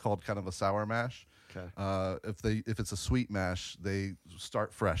 That's called kind of a sour mash. Okay. If it's a sweet mash, they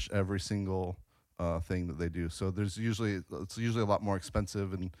start fresh every single thing that they do. So it's usually a lot more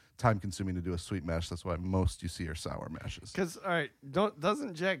expensive and time consuming to do a sweet mash. That's why most you see are sour mashes. Because all right,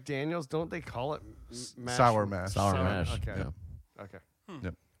 doesn't Jack Daniels, don't they call it mash? Sour mash. Sour mash. Okay. Yeah. Okay.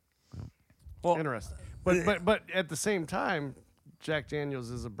 Yep. Well, Interesting. But at the same time, Jack Daniels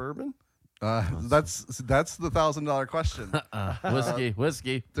is a bourbon. That's the $1,000 question.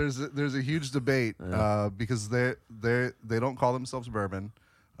 Whiskey. There's a huge debate because they don't call themselves bourbon.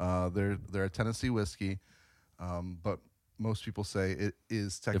 They're a Tennessee whiskey, but most people say it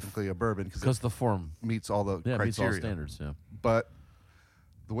is technically a bourbon Because it the form meets all the criteria. meets all standards. Yeah. But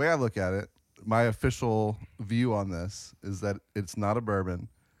the way I look at it, my official view on this is that it's not a bourbon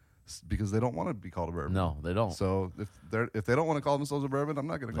because they don't want to be called a bourbon. No, they don't. So if they don't want to call themselves a bourbon, I'm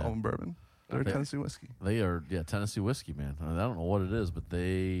not going to call Yeah. them bourbon. They're a Okay. Tennessee whiskey. They are Tennessee whiskey, man. I don't know what it is, but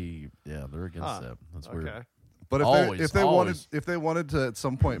they're against that. That's weird. Okay. But Always, if they always. wanted to at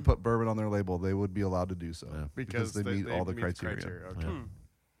some point put bourbon on their label, they would be allowed to do so Yeah. Because they meet all the meet criteria. Okay.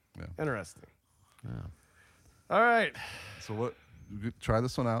 Yeah. Interesting. Yeah. All right. So what? Try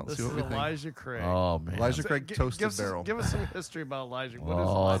this one out. This see is what we think. Elijah Craig. Oh man. Elijah Craig toasted barrel. Give us some history about Elijah. What is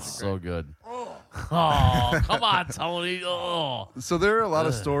Oh, Elijah it's Craig? so good. Oh, come on, Tony. Oh. So there are a lot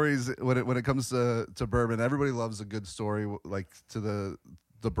of stories when it comes to bourbon. Everybody loves a good story, like to the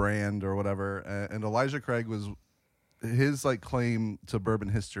brand or whatever. And Elijah Craig was his claim to bourbon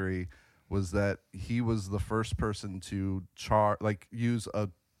history was that he was the first person to use a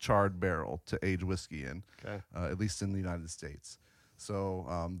charred barrel to age whiskey in, Okay. at least in the United States. So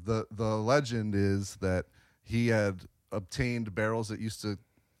the legend is that he had obtained barrels that used to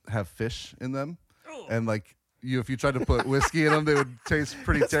have fish in them, and if you tried to put whiskey in them, they would taste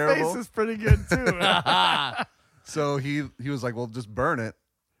pretty His terrible. face is pretty good too. So he was like, well, just burn it,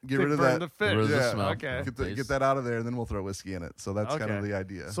 get rid of Burn that. the fish. Get rid of the Yeah. smell. Okay. Get that out of there, and then we'll throw whiskey in it. So that's kind of Okay. the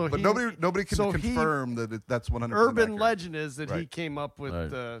idea. So but he- nobody can so he- confirm that that's 100%. Urban accurate. legend is that he Right. came up with Right.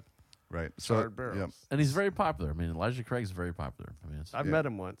 the right? So charred barrels. yep. And he's very popular. I mean, Elijah Craig's very popular. I mean, I've Yeah. met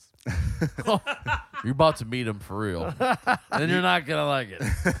him once. you're about to meet him for real, and you're not gonna like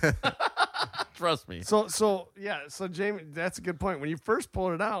it. Trust me. So Jamie, that's a good point. When you first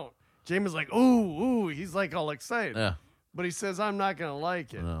pulled it out, Jamie's like, ooh, he's like all excited. Yeah. But he says, I'm not gonna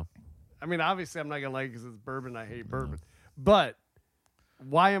like it. No. I mean, obviously, I'm not gonna like it because it's bourbon. I hate bourbon. But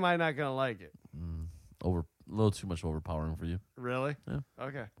why am I not gonna like it? A little too much overpowering for you. Really? Yeah.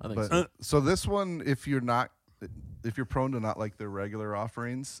 Okay. I think But so. so this one, if you're prone to not like their regular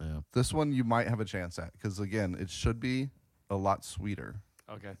offerings, Yeah. this one you might have a chance at because again, it should be a lot sweeter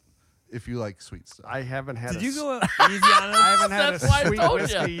Okay. if you like sweet stuff. I haven't had. Did a you s- go easy on us? I haven't had That's a why I sweet told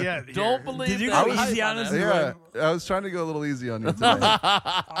whiskey you. yet. Don't here. believe Did you that go hype easy on that. us? yeah, I was trying to go a little easy on you today.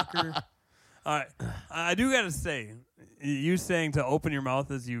 Fucker. All right, I do got to say, you saying to open your mouth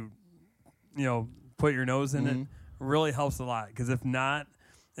as you put your nose in it really helps a lot. Because if not,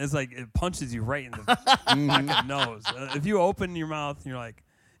 it's like it punches you right in the fucking nose. If you open your mouth, you're like,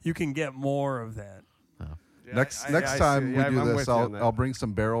 you can get more of that. Yeah, next I time see. we Yeah, do I'm with this, you on that. I'll bring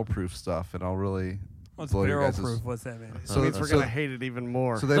some barrel proof stuff and I'll really What's blow your barrel guys' proof? What's that mean? So means we're so- gonna hate it even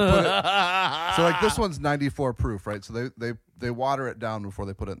more. So they put it. So this one's 94 proof, right? So they water it down before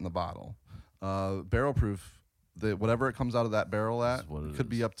they put it in the bottle. Barrel proof, whatever it comes out of that barrel at That's what it could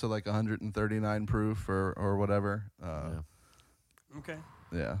be is. up to 139 proof or whatever. Okay,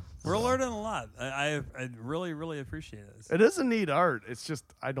 Yeah. we're learning a lot. I really really appreciate this. It is a neat art. It's just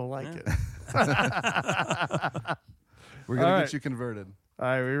I don't like Yeah. it. We're gonna All get right. you converted. All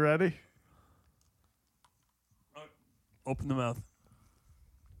right, we ready? Open the mouth.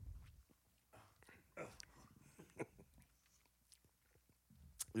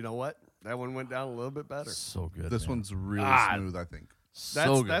 You know what? That one went down a little bit better. So good. This man. one's really Ah. smooth, I think.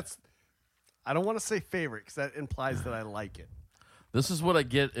 so good. That's. I don't want to say favorite because that implies that I like it. This is what I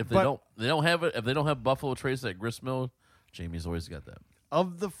get if they But- don't have it. If they don't have Buffalo Trace at Gristmill, Jamie's always got that.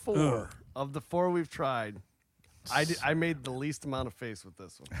 Of the four we've tried, I made the least amount of face with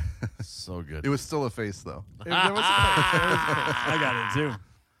this one. So good. It was still a face though. There was a face. There was a face. I got it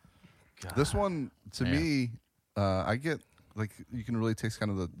too. This one to Man. me, I get you can really taste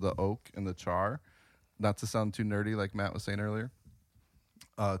kind of the oak and the char. Not to sound too nerdy like Matt was saying earlier,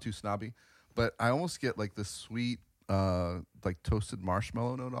 too snobby, but I almost get like this sweet like toasted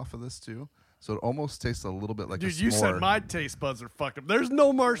marshmallow note off of this too. So it almost tastes a little bit like a Dude, s'more. you said my taste buds are fucked up. There's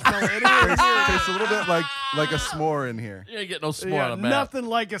no marshmallow anywhere. tastes a little bit like a s'more in here. You ain't get no s'more Yeah, on a mat. nothing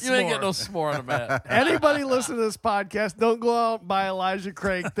like a You ain't s'more. get no s'more on a mat. Anybody listening to this podcast, don't go out and buy Elijah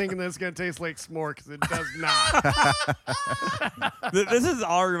Craig thinking that it's going to taste like s'more because it does not. This is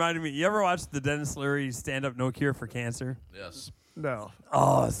all reminding me. You ever watch the Dennis Leary stand-up No Cure for Cancer? Yes. No.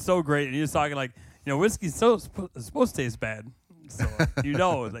 Oh, it's so great. And he was talking like, whiskey's supposed to taste bad. So,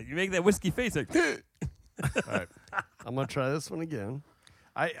 like you make that whiskey face like, All right. I'm going to try this one again.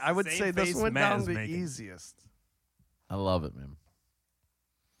 I would Same say this face went Matt down is the making. easiest. I love it, man.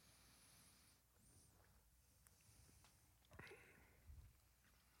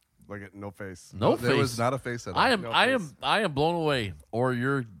 Look at no face. No There was face. not a face at all. I am. No I face. am blown away. Or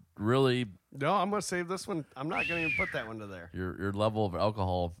you're really No, I'm going to save this one. I'm not going to even put that one to there. your level of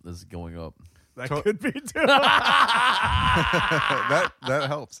alcohol is going up. That could be too. that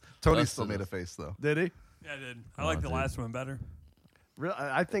helps. Tony That's still it. made a face though. Did he? yeah, I did. I like the dude. last one better.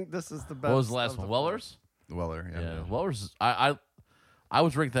 I think this is the best. What was the last of one? the Weller's. Weller, Yeah, Weller's. I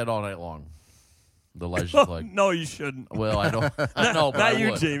would drink that all night long. The Elijah Clegg. No, you shouldn't. Well, I don't. I know, but Not I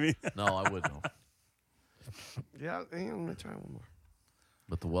you, would. Jamie. No, I wouldn't. No. Yeah, let me try one more.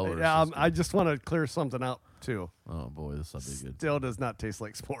 But the Weller's. Yeah, is I just want to clear something up too. good. Oh boy, this will be good. Still does not taste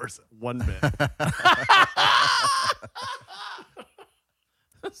like s'mores one bit.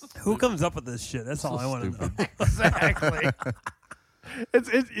 Who comes up with this shit? That's all I want to know. Exactly. It's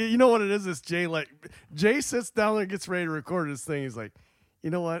you know what it is? It's Jay. Like Jay sits down there and gets ready to record his thing. He's like, you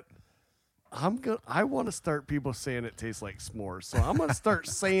know what? I want to start people saying it tastes like s'mores. So I'm gonna start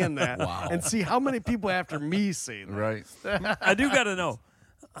saying that Wow. and see how many people after me say that. Right. I do got to know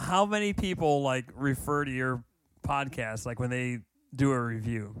how many people like refer to your podcast like when they do a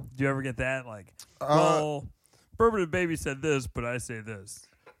review. Do you ever get that? Like, well, Bourbon and Baby said this, but I say this.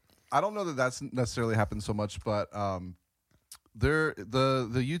 I don't know that that's necessarily happened so much, but the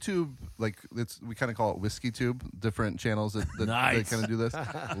YouTube, like we kind of call it Whiskey Tube, different channels that Nice. kind of do this.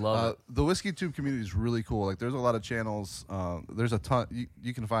 Love it. The Whiskey Tube community is really cool. Like there's a lot of channels. There's a ton.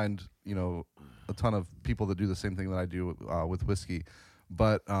 You can find a ton of people that do the same thing that I do with whiskey,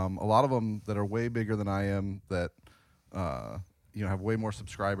 but a lot of them that are way bigger than I am that have way more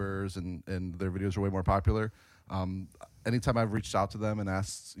subscribers and their videos are way more popular. Anytime I've reached out to them and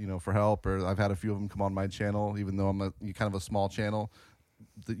asked, for help, or I've had a few of them come on my channel, even though I'm kind of a small channel,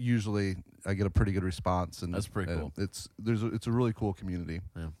 usually I get a pretty good response. And That's pretty cool. It's a really cool community.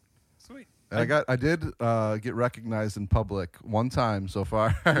 Yeah. Sweet. And I did get recognized in public one time so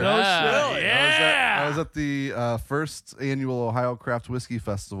far. No shit. I was at the first annual Ohio Craft Whiskey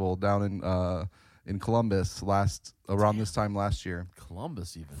Festival down in Columbus around this time last year.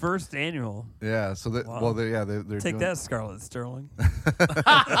 Columbus even. First annual. Yeah, so that Wow. they're Take doing, that, Scarlett Sterling.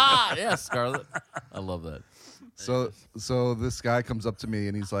 Yeah, Scarlett. I love that. So this guy comes up to me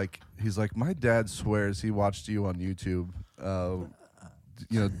and he's like, my dad swears he watched you on YouTube,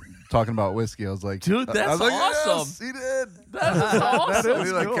 talking about whiskey. I was like, Dude, I that's was like, awesome. Yes, he did. That is awesome. That We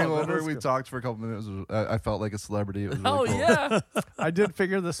is like cool. came That over, is we cool. talked for a couple minutes. I felt like a celebrity. It was really Oh cool. yeah. I did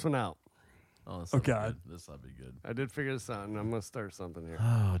figure this one out. Oh, this Oh, will be God. good. This will be good. I did figure this out, and I'm gonna start something here.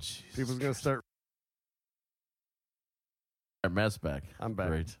 Oh jeez. People's gonna start. Matt's back. I'm back.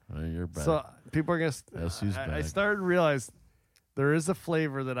 Great. You're back. So people are gonna. Yes, who's I back? started to realize there is a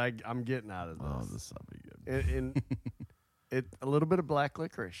flavor that I'm getting out of this. Oh, this will be good. in it a little bit of black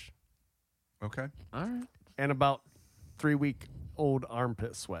licorice Okay. All right. and about 3-week old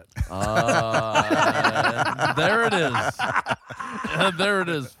armpit sweat. There it is. There it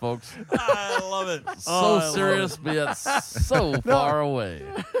is, folks. I love it. So serious, but yet so far away.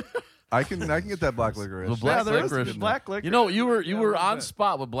 I can get that black licorice. The black there is licorice. black licorice. You know, you were Yeah, a on little bit.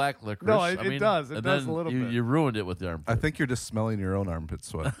 spot with black licorice. No, it does. It and does then a little bit. You ruined it with the armpit. I think you're just smelling your own armpit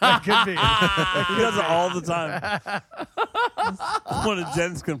sweat. That could be. He does it all the time. One of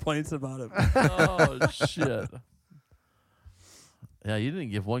Jen's complaints about it. Oh shit. Yeah, you didn't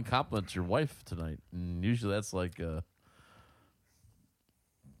give one compliment to your wife tonight. And usually that's like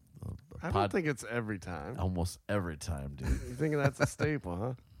I don't think it's every time. almost every time, dude. You think that's a staple,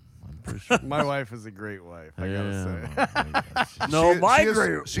 huh? I'm pretty sure. My wife is a great wife. I gotta say. No,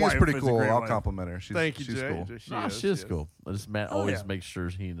 She is pretty cool. Great I'll wife. compliment her. Thank you, she's Jay. cool. She is cool. I just Matt always yeah. makes sure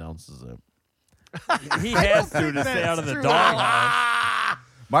he announces it. He has to stay out of the doghouse.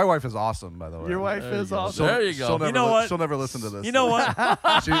 My wife is awesome, by the way. Your wife There you is go. awesome. There you go. She'll never, You know what? She'll never listen to this. You know what?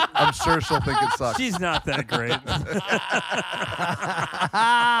 I'm sure she'll think it sucks. She's not that great.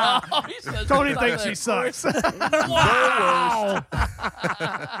 Tony thinks she sucks. Wow.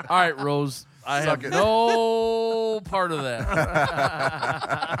 All right, Rose. I Suck have it. no part of that.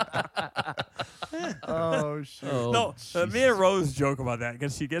 Oh shit. Oh, No, me Jesus. and Rose joke about that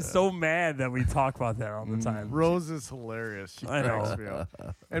because she gets so mad that we talk about that all the time. Rose is hilarious. She I cracks know. me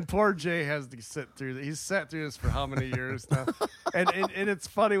up. And poor Jay has to sit through that. He's sat through this for how many years now? and it's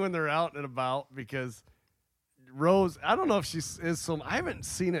funny when they're out and about because Rose, I don't know if she is so. I haven't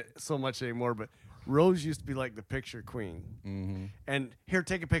seen it so much anymore, but Rose used to be like the picture queen. Mm-hmm. And here,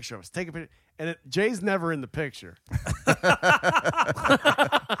 take a picture of us. Take a picture. And Jay's never in the picture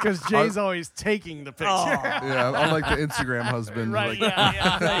because Jay's always taking the picture. Yeah, I'm like the Instagram husband. Right? Like,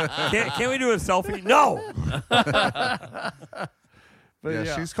 Yeah. Can we do a selfie? No. But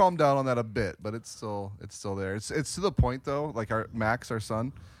yeah, she's calmed down on that a bit, but it's still there. It's to the point though. Like our Max, our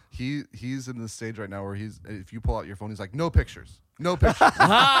son, he's in this stage right now where if you pull out your phone, he's like, no pictures, no pictures,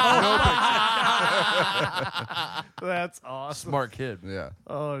 no That's awesome. Smart kid. pictures. Yeah.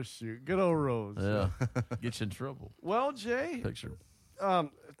 Oh shoot, good old Rose. Yeah. Get you in trouble. Well, Jay, Picture.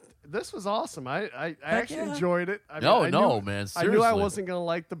 this was awesome. I actually yeah. enjoyed it. I No, I no, knew, man, I knew I seriously. wasn't gonna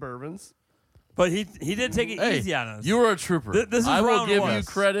like the bourbons. But he did take it Hey, easy on us. you were a trooper. This is I will round give one. you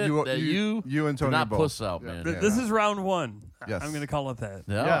credit You- that you and did Tony not both. puss out, Yeah. man. This is round one. Yes. I'm going to call it that.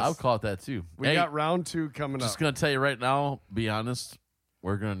 Yeah, Yes. I'll call it that too. We Hey, got round 2 coming just up. gonna tell you right now. Be honest,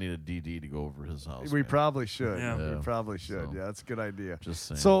 we're gonna need a DD to go over his house. We man. probably should. Yeah. Yeah. We probably should. So. Yeah, that's a good idea. Just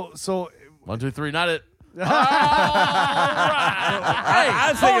saying. So 1, 2, 3, not it. Hey, I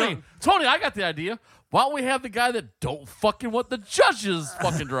was Tony, I got the idea. Why don't we have the guy that don't fucking want the judges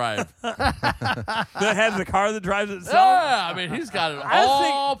fucking drive? That has the car that drives itself. Yeah, I mean he's got it I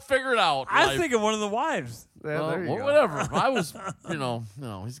was all figured out. I was Like, thinking one of the wives. yeah, there you go. whatever. I was,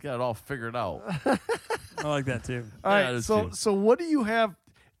 he's got it all figured out. I like that too. All Yeah, right. that's So true. so what do you have?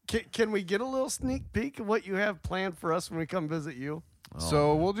 Can we get a little sneak peek of what you have planned for us when we come visit you?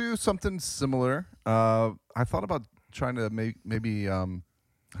 So we'll do something similar. I thought about trying to maybe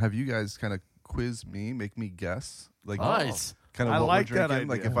have you guys kind of quiz me, make me guess, like Nice. kind of I what like we're that drinking.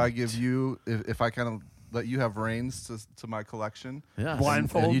 Like idea. if I give you, if I kind of let you have reins to my collection. Yeah,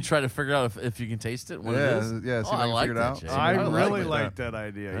 Blindfold. And you try to figure out if you can taste it. What it Yeah, is. yeah, see if I I can like figure it that, out. Jay. I really that. like that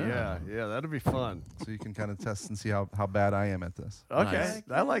idea. Yeah. Yeah, that'd be fun. So you can kind of test and see how bad I am at this. Okay, Nice.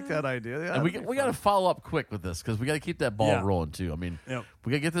 I like that idea. Yeah, And we that'd be got to fun. follow up quick with this because we got to keep that ball Yeah. rolling too. I mean, Yep.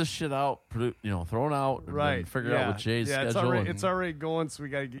 we got to get this shit out, thrown out, and right. then figure yeah. out with Jay's yeah, schedule. it's already going, so we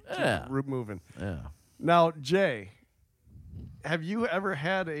got to keep Yeah. it moving. Yeah. Now, Jay, have you ever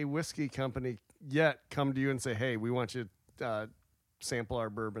had a whiskey company yet come to you and say, "Hey, we want you to sample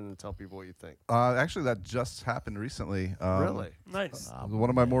our bourbon and tell people what you think"? Actually, that just happened recently. Really? Nice. One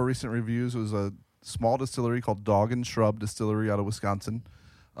of my more recent reviews was a small distillery called Dog and Shrub Distillery out of Wisconsin.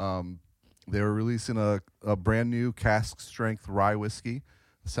 They were releasing a brand new cask strength rye whiskey.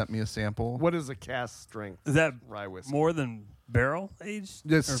 Sent me a sample. What is a cask strength Is that rye whiskey? more than barrel aged?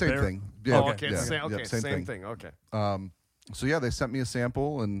 Yeah, it's the Or same barrel- thing. Yeah, Oh, okay, yeah, same, yeah, same thing. Okay. So yeah, they sent me a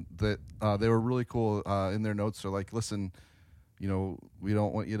sample, and that they were really cool. In their notes, they're like, "Listen, we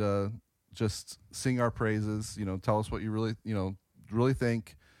don't want you to just sing our praises. Tell us what you really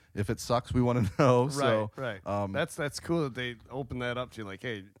think. If it sucks, we want to know." Right, So right. um, That's cool that they open that up to you. Like,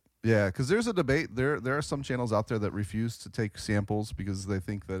 hey, yeah, because there's a debate. There are some channels out there that refuse to take samples because they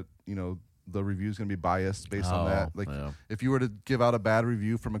think that the review is going to be biased based on that. Like, yeah. if you were to give out a bad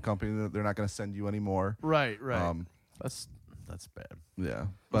review from a company, they're not going to send you anymore. right. That's bad. Yeah,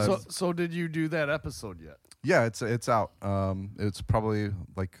 but So did you do that episode yet? yeah, it's out. It's probably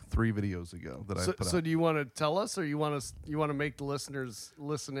like 3 videos ago that I put So out. do you want to tell us, or you want to make the listeners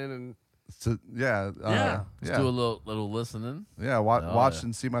listen in and? So, yeah, Yeah. Let's do a little listening. yeah. Oh, Watch yeah.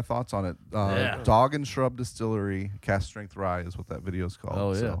 and see my thoughts on it. Yeah. Dog and Shrub Distillery Cast Strength Rye is what that video is called.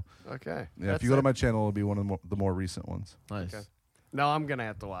 Oh, yeah. So, Okay. yeah. If you go to my channel, it'll be one of the more recent ones. Nice. Okay. No, I'm gonna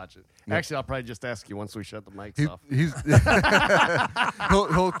have to watch it. Yep. Actually, I'll probably just ask you once we shut the mics off. He's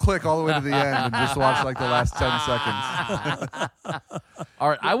he'll click all the way to the end and just watch like the last 10 seconds. All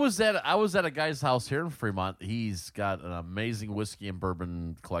right, I was at a guy's house here in Fremont. He's got an amazing whiskey and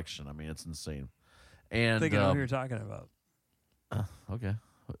bourbon collection. I mean, it's insane. I And think I know who you're talking about. okay,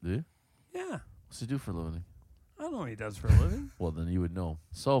 what, do you? Yeah. What's he do for a living? I don't know what he does for a living. Well, then you would know.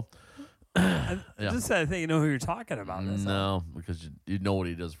 So I Yeah. just said I think you know who you're talking about. That's all. no, because you know what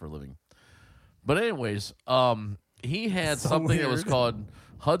he does for a living. But anyways, he had So something that was weird. called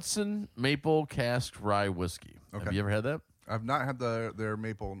Hudson Maple Cask Rye Whiskey. Have Okay. you ever had that? I've not had their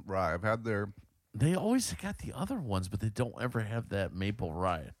maple rye. I've had their They always got the other ones, but they don't ever have that maple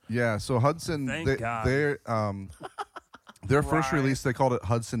rye. yeah. So Hudson, Thank God. their first Rye. release they called it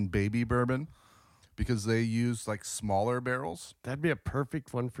Hudson Baby Bourbon because they used like smaller barrels. That'd be a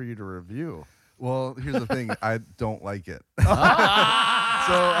perfect one for you to review. Well, here's the thing. I don't like it. So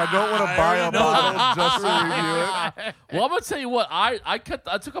I don't want to buy a bottle just to review it. Well, I'm gonna tell you what. I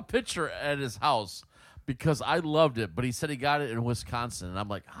took a picture at his house because I loved it, but he said he got it in Wisconsin, and I'm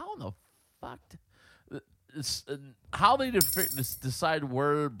like, how in the fuck? How they decide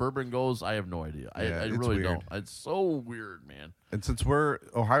where bourbon goes, I have no idea. I it's really weird. don't. It's so weird, man. And since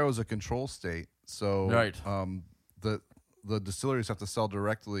Ohio is a control state, so Right. The distilleries have to sell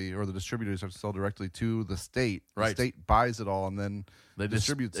directly, or the distributors have to sell directly to the state. Right. The state buys it all and then They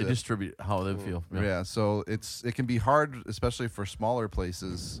distributes They it. distribute how they feel. Yeah, so it can be hard, especially for smaller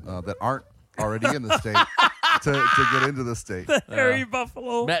places that aren't already in the state, to get into the state. Harry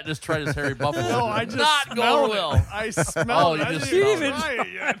Buffalo. Matt just tried his Harry Buffalo. No, I just not smelled going it. well. I smelled you it. I just didn't smelled even it. try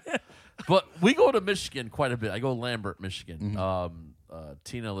it yet. But we go to Michigan quite a bit. I go to Lambert, Michigan. Mm-hmm.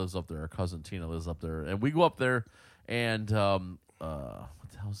 Tina lives up there. Our cousin Tina lives up there, and we go up there. And what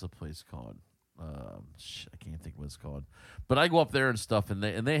the hell's the place called? I can't think what it's called. But I go up there and stuff, and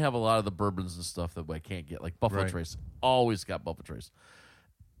they have a lot of the bourbons and stuff that I can't get, like Buffalo Right. Trace. Always got Buffalo Trace,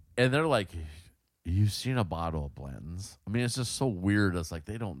 and they're like, "You've seen a bottle of Blanton's?" I mean, it's just so weird. It's like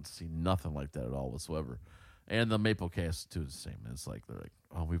they don't see nothing like that at all whatsoever. And the Maple Cast too is the same. It's like they're like,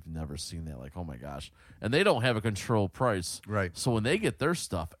 "Oh, we've never seen that." Like, oh my gosh, and they don't have a control price, Right. So when they get their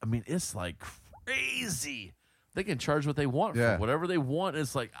stuff, I mean, it's like crazy. They can charge what they want Yeah. for whatever they want.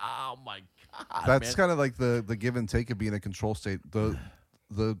 It's like, oh my god, That's man. kind of like the give and take of being a control state.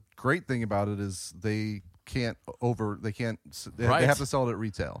 The great thing about it is they Right. have to sell it at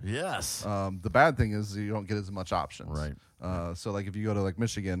retail. Yes, The bad thing is you don't get as much options. Right. So like if you go to like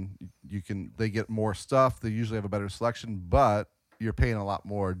Michigan, they get more stuff. They usually have a better selection, but you're paying a lot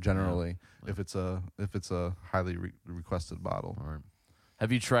more generally if it's a highly requested bottle. all right.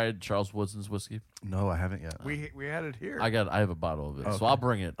 Have you tried Charles Woodson's whiskey? No, I haven't yet. We had it here. I have a bottle of it, so Okay. I'll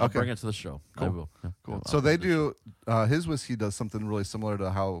bring it. I'll Okay. bring it to the show. I Cool. will. Yeah. Cool. I'll So bring they it to the show. do. His whiskey does something really similar to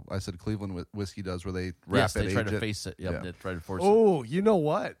how I said Cleveland whiskey does, where they wrap Yes, it, they try age to it. face it. Yep, Yeah. they try to force it. Oh, you know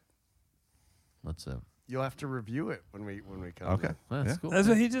what? That's it. You'll have to review it when we come. Okay. That's Yeah. cool. That's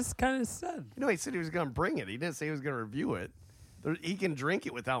what he just kind of said. You know, he said he was going to bring it. He didn't say he was going to review it. He can drink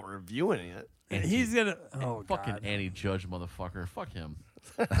it without reviewing it. And he's gonna. Oh, Fucking God. Annie Judge motherfucker. Fuck him.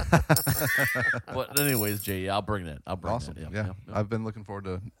 But anyways, Jay, I'll bring it. I'll bring Awesome. it. Yeah. I've been looking forward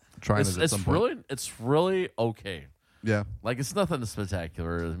to trying it at some point. It's really okay. Yeah. Like it's nothing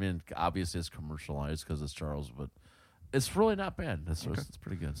spectacular. I mean, obviously it's commercialized because it's Charles, but it's really not bad. It's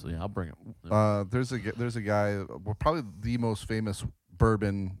pretty good. So yeah, I'll bring it. There's a guy, well, probably the most famous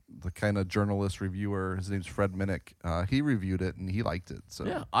bourbon, the kind of journalist reviewer. His name's Fred Minnick. He reviewed it and he liked it. So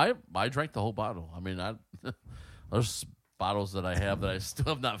Yeah, I drank the whole bottle. I mean, there's bottles that I have that I still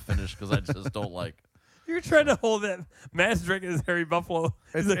have not finished because I just don't like. You're trying to hold that. Matt's drinking his Harry Buffalo.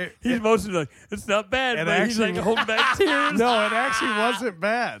 He's, It- he's emotionally like, it's not bad, It but he's like actually- holding back tears. No, it actually wasn't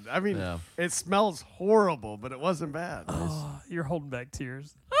bad. I mean, Yeah. it smells horrible, but it wasn't bad. Oh, you're holding back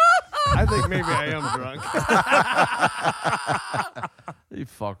tears. I think maybe I am drunk. You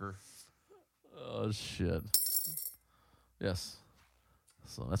fucker. Oh shit. Yes.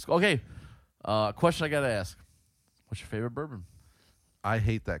 So that's okay. Question I gotta ask: what's your favorite bourbon? I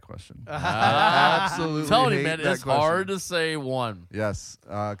hate that question. Absolutely. I'm telling you, hate man, that it's question. hard to say one. Yes,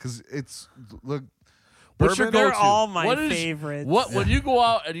 because it's look. What's your bourbon- go-to? They're all my What is- favorites. What when you go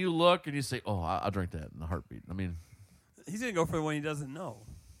out and you look and you say, "Oh, I'll drink that in a heartbeat." I mean, He's gonna go for the one he doesn't know.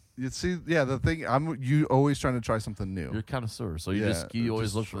 You see, yeah, the thing you always trying to try something new. you're a connoisseur, so you Yeah, you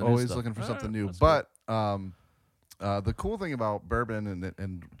always look for the new always stuff. looking for All something right, new. that's But the cool thing about bourbon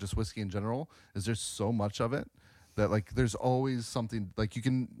and just whiskey in general is there's so much of it that like there's always something like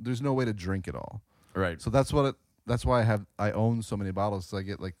there's no way to drink it all. good. Right. So that's why I own so many bottles. So I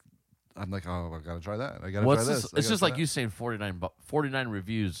get like I'm like, oh, I gotta try that. I gotta What's try this? this. It's just like you saying 49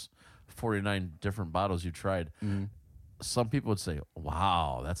 reviews, 49 different bottles you tried. Mm-hmm. Some people would say,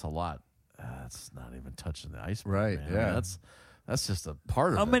 "Wow, that's a lot." That's not even touching the iceberg, Right, man. yeah. That's just a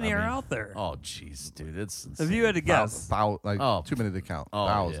part of How it. many I are mean, out there? Oh, jeez, dude, it's If insane. you had to guess, Oh. too many to count. Oh,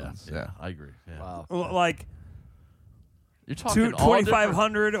 Thousands. yeah, I agree. Yeah. Wow. like You're talking all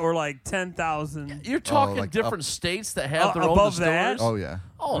 2,500 or like 10,000. different- You're talking like different states that have their own above that? distilleries. Oh yeah.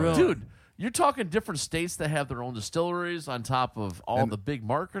 Oh, Really? dude, you're talking different states that have their own distilleries on top of all the big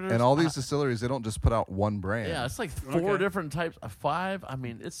marketers. And all these distilleries, they don't just put out one brand. yeah, it's like 4 Okay. different types. 5. I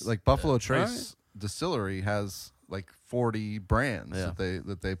mean, it's Like Buffalo Trace Distillery has like 40 brands Yeah.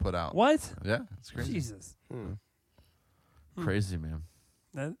 that they put out. What? Yeah, it's crazy, Jesus. crazy, man.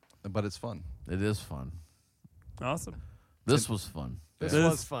 That, but it's fun. It is fun. awesome. This was fun. This This-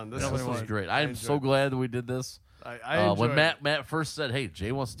 was fun. This definitely This was was. great. I am so glad that we did this. I enjoyed When it. Matt first said, "Hey,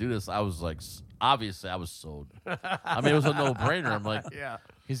 Jay wants to do this," I was like, obviously I was sold. I mean, it was a no-brainer. I'm like, Yeah.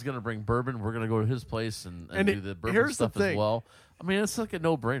 he's gonna bring bourbon. We're gonna go to his place and And do the bourbon here's the stuff as thing. well. I mean, it's like a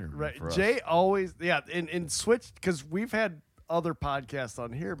no-brainer, Right. for us. Jay always, and switched because we've had other podcasts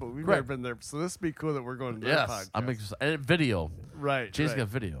on here, but we've never Right. been there. So this would be cool that we're going to their Yes, podcast. I'm and video. right. Jay's right. got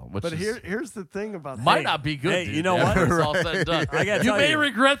video, which But is, here's the thing about might that. not be good. Hey, dude, you know what? after it's all said and done. I gotta you tell may you.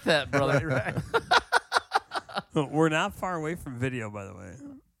 regret that, brother. Right. We're not far away from video, by the way.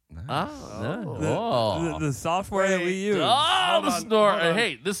 Oh, The software that we Wait. use. Oh, Hold the on, snore. hold on.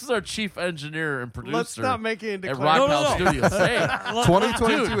 Hey, this is our chief engineer and producer Let's not make any at Rock declarations. House No. Studios. Hey,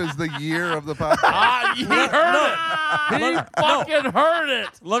 2022 is the year of the podcast. he heard it. He fucking heard it.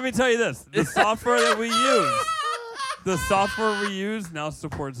 Let me tell you this: the software that we use, the software we use now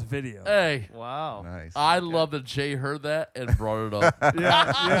supports video. Hey, Wow. Nice. I love that Jay heard that and brought it up.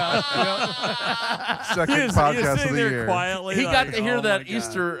 Yeah. Second He was podcast of sitting the there year. quietly. He got like, to hear oh that my God.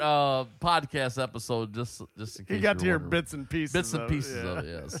 Easter podcast episode just in case He got to you're hear wondering. bits and pieces. bits and of pieces it, yeah. of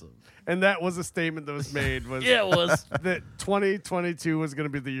it. Yeah, so. And that was a statement that was made. Was Yeah, it was. that 2022 was going to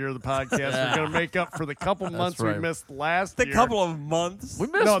be the year of the podcast. We're going to make up for the couple months we right. missed last The year. couple of months. We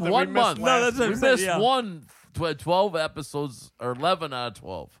missed No, that we one missed month. last No, that's what we I'm saying, missed yeah. one 12 episodes or 11 out of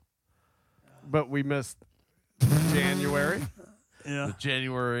 12. But we missed January. Yeah,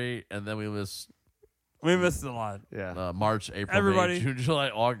 January, and then we missed we missed a lot. Yeah. March, April, Everybody. May, June, July,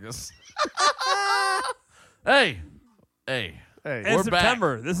 August. Hey. Hey, And We're back.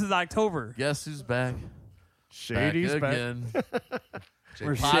 September. This is October. Guess who's back? Shady's back. again.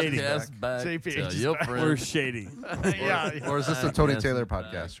 We're shady. Podcast back. JPH Tell is your back. friends. We're shady. Yeah. Or is this the Tony Taylor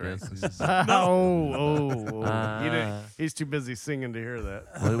podcast, right? Oh. He's too busy singing to hear that.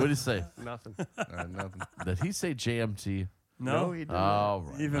 What did he say? Nothing. Nothing. Did he say JMT? No, he didn't. Oh,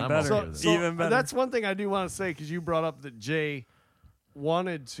 right. Even I'm better. okay with So it. Even better. That's one thing I do want to say because you brought up that Jay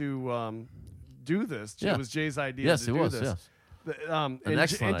wanted to do this. It Yeah. was Jay's idea Yes, to it do was. this. Yes. And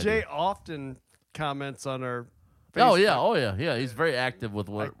excellent Jay idea. often comments on our Oh Facebook. yeah. Oh yeah. Yeah. He's very active with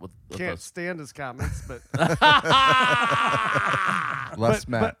I with can't us. stand his comments, but Less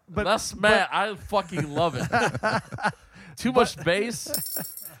Matt. but That's Matt. I fucking love it. Too much bass.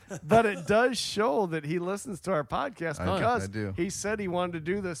 but it does show that he listens to our podcast I do, because I do. he said he wanted to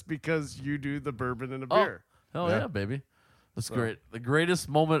do this because you do the bourbon and a Oh, beer. hell Yeah. yeah, baby. That's great. The greatest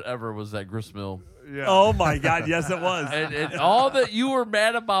moment ever was that gristmill. Yeah. Oh my God! Yes, it was. And all that you were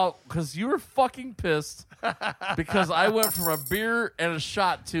mad about because you were fucking pissed because I went from a beer and a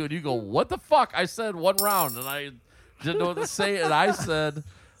shot to, and you go, what the fuck? I said 1 round, and I didn't know what to say, and I said,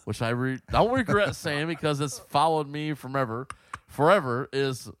 which I don't regret saying because it's followed me forever,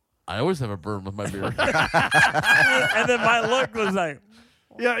 is I always have a burn with my beer. And then my look was like,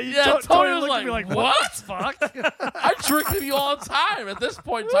 Yeah, Yeah, Tony Tony was looked at me like, like, "What? Fuck. I drink with you all the time. At this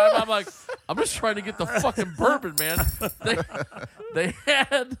point in time, I'm like, I'm just trying to get the fucking bourbon, man.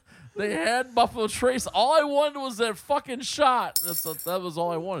 They had Buffalo Trace. All I wanted was that fucking shot. That was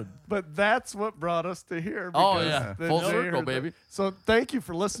all I wanted. But that's what brought us to here. Oh, because yeah. then Full Jay circle, heard that. baby. So thank you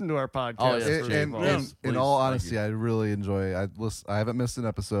for listening to our podcast. Oh, yes, first Jay. of all. Yes, in please. all Thank honesty, you. I really enjoy. I haven't missed an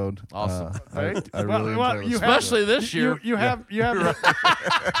episode. Awesome. I really enjoy you listening. Especially this year. You have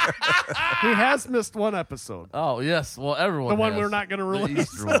he has missed one episode. Oh, yes. Well, everyone The one has. we're not going to The release.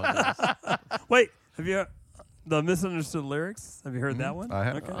 Easter one. Yes. "Wait, have you the misunderstood lyrics? Have you heard that one?" I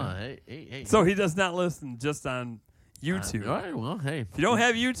have. Okay. Hey. So he does not listen just on YouTube. All right, well, hey. If you don't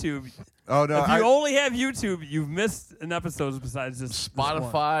have YouTube, Oh no, if you only have YouTube, you've missed an episode besides just one.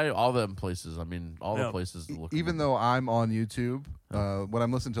 Spotify, all them places. I mean, all the Yeah. places. To look even though I'm on YouTube, when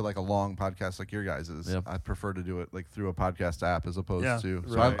I'm listening to like a long podcast like your guys's, Yeah. I prefer to do it like through a podcast app as opposed Yeah. to.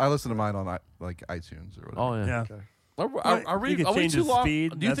 So Right. I listen to mine on like iTunes or whatever. Oh yeah. Yeah. Okay. Are we, You can are we change too the long?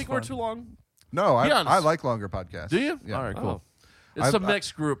 speed, Do you that's think we're fun. too long? No, Be I honest. like longer podcasts. Do you? Yeah. All right, cool. Oh. It's I've- a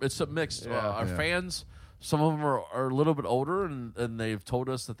mixed group. It's a mixed. Yeah. Our Yeah. fans, some of them are a little bit older, and they've told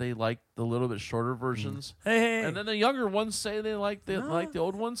us that they like the little bit shorter versions. Hey. And then the younger ones say they like the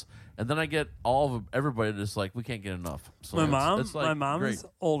old ones, and then I get all of everybody just like we can't get enough. So my it's- mom, it's like, my mom great. is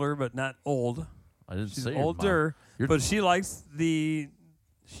older, but not old. I didn't She's say your mom. older, You're- but she likes the.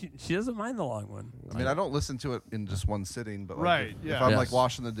 She doesn't mind the long one. I mean, I don't listen to it in just one sitting, but like Right, if yeah. I'm Yes. like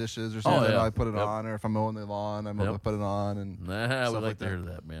washing the dishes or something, yeah. I put it Yep. on, or if I'm mowing the lawn, I'm gonna Yep. put it on, and Nah, we stuff like like to that. hear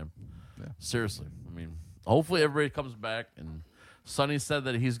that, man. Yeah. Seriously, I mean, hopefully everybody comes back. And Sonny said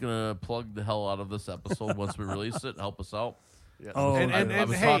that he's gonna plug the hell out of this episode once we release it and help us out. Yes. Oh, I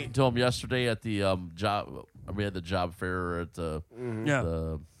was hey, talking to him yesterday at the job. We had the job fair at Yeah.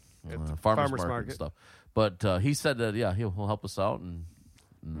 the At the farmers farmers market market. and stuff. But he said that he'll help us out, and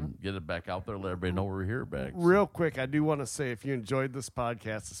and get it back out there. Let everybody know we're here back. Real quick, I do want to say if you enjoyed this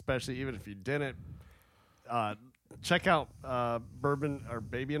podcast, especially even if you didn't, check out Bourbon or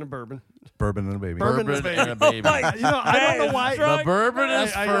Baby and a Bourbon. Bourbon and a baby. Bourbon Bourbon and a and a baby. You know, I don't know why. The bourbon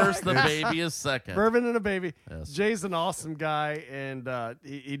is I- first, the baby is second. Bourbon and a Baby. Yes. Jay's an awesome guy, and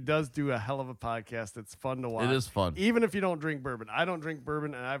he does do a hell of a podcast. It's fun to watch. It is fun. Even if you don't drink bourbon. I don't drink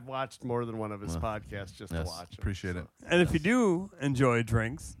bourbon, and I've watched more than one of his podcasts just to Yes. watch him. Appreciate it. And if you do enjoy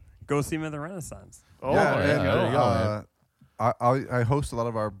drinks, go see him at the Renaissance. Oh, Yeah, there and, you go. you go, I host a lot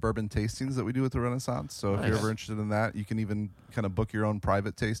of our bourbon tastings that we do at the Renaissance. So if you're Nice. ever interested in that, you can even kind of book your own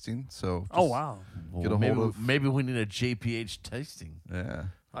private tasting. So Oh, just- wow. Well, Get a maybe, hold of- maybe we need a JPH tasting. yeah.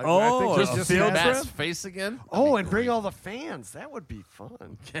 I Oh, we a just field had- trip? Matt's face again. Oh, and bring all the fans. That would be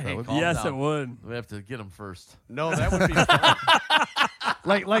fun. Okay, would- calm Yes, down. it would. We have to get them first. No, that would be fun.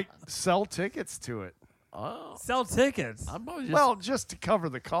 like sell tickets to it. Oh, Sell tickets. I'm always just, Well, just to cover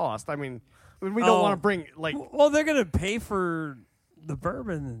the cost. I mean, we don't Oh. want to bring like Well, they're going to pay for the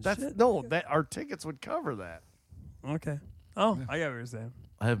bourbon and that's shit. no that our tickets would cover that. Okay. Oh, I get what you're saying.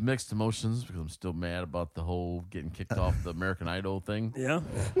 I have mixed emotions because I'm still mad about the whole getting kicked off the American Idol thing Yeah.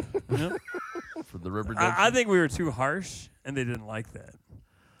 Yeah. for the River. I think we were too harsh, and they didn't like that.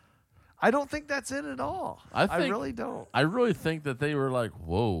 I don't think that's it at all. I I think- really don't. I really think that they were like,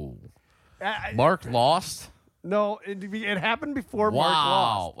 "Whoa, I- Mark lost." No, it happened before Mark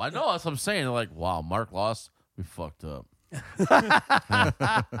lost. Wow, I know that's what I'm saying. They're like, "Wow, Mark lost. We fucked up."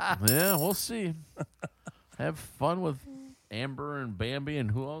 Yeah, we'll see. Have fun with Amber and Bambi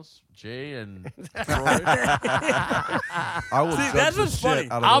and who else? Jay and Troy. I will See, judge that's the what's shit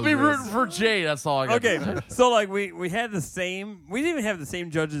funny. out of I'll those be races. rooting for Jay. That's all I got. Okay, to say. so like we had the same. We didn't even have the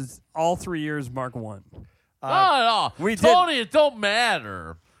same judges all 3 years. Mark won. No, we did- Tony, it don't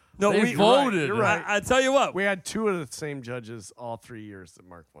matter. No, They we voted. You're right. I tell you what. We had two of the same judges all 3 years that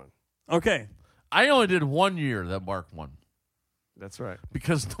Mark won. Okay. I only did 1 year that Mark won That's right.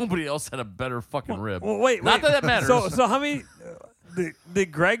 because nobody else had a better fucking rib. Well, wait. Not that matters. So how many?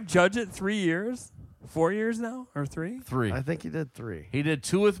 Did Greg judge it 3 years? 4 years now or 3? 3. I think he did 3. He did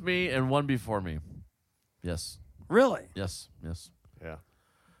 2 with me and 1 before me. Yes, Really? yes, yes. Yeah.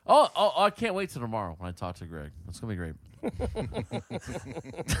 Oh, I can't wait till tomorrow when I talk to Greg. It's gonna be great.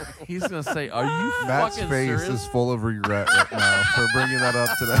 He's gonna say, "Are you Matt's fucking face serious?" is full of regret right now for bringing that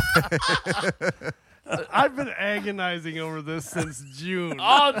up today. I've been agonizing over this since June.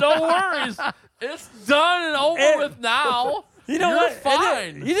 Oh, no worries. It's done and over And- with now. You know You're what?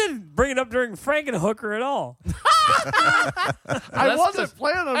 fine. You didn't bring it up during Frankenhooker at all. I That's wasn't 'cause-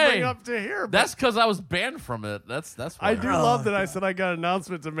 planning on hey, bringing it up to here. But That's because I was banned from it. That's why. I do Oh, love that I said I got an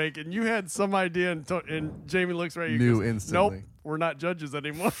announcement to make, and you had some idea, and Jamie looks right at you. Knew goes, instantly. Nope, we're not judges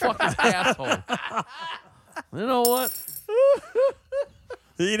anymore. fucking asshole. You know what?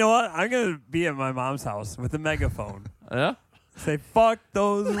 You know what? I'm gonna be at my mom's house with a megaphone. Yeah. Say, "Fuck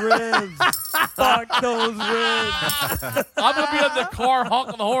those ribs! Fuck those ribs!" I'm gonna be in the car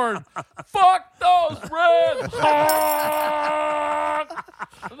honking the horn. Fuck those ribs! Honk!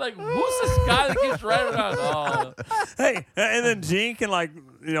 I'm like, who's this guy that keeps driving around? Oh, Hey, and then Gene can light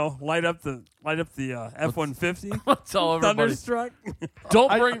up the F-150. tell everybody. Thunderstruck.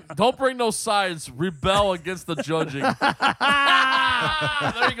 Don't bring no sides. Rebel against the judging. There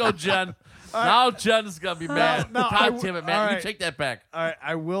you go, Jen. Now Jen's gonna be mad. no, God damn it, man! all You right. take that back. All right,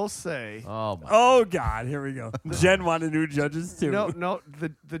 I will say, Oh my! Oh God, here we go. Jen wanted new judges too. no,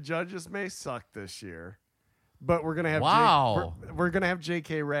 the judges may suck this year, but we're gonna have Wow. we're gonna have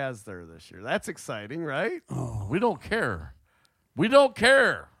J.K. Raz there this year. That's exciting, right? We don't care. We don't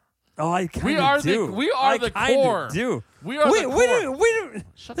care. Oh, I We kinda are do. the- we are I the kinda core. Do. We are Wait, the wait, core. wait.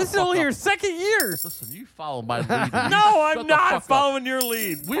 Shut This the is fuck only up. your second year. Listen, you follow my lead. You No, shut I'm the fuck not up. following your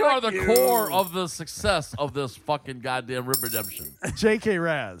lead. We Fuck are the you. core of the success of this fucking goddamn Rib Redemption. J.K.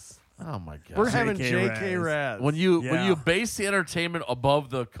 Raz. Oh my god! We're having J.K. J.K. Raz. when you Yeah. base the entertainment above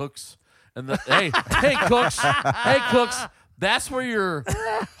the cooks and the hey cooks, that's where your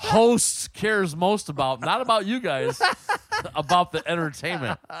host cares most about, not about you guys, about the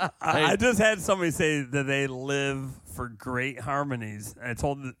entertainment. I just had somebody say that they live for great harmonies. I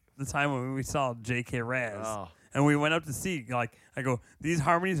told the time when we saw J.K. Raz. Oh. And we went up to see, I go, these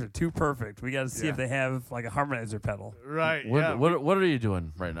harmonies are too perfect. We got to see Yeah. if they have like a harmonizer pedal. right? What, yeah. what are you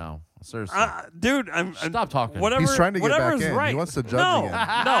doing right now? Seriously, Dude, I'm stop talking. Whatever, He's trying to get back whatever's in. He Right. wants to judge no,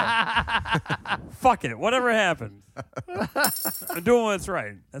 again. No, fuck it. Whatever happened, I'm doing what's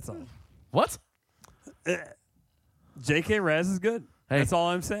right. That's all. What? J.K. Raz is good. Hey. That's all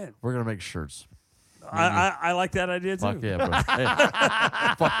I'm saying. We're gonna make shirts. I like that idea too. Fuck yeah, bro. Hey,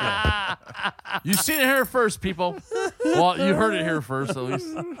 fuck yeah. You seen it here first, people. Well, you heard it here first. At least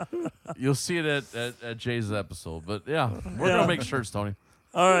you'll see it at Jay's episode. But yeah, we're Yeah. gonna make shirts, Tony.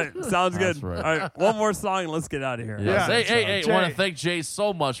 All right, sounds That's good. right. All right, one more song and let's get out of here. Yes. Yeah, Hey, Jay. want to thank Jay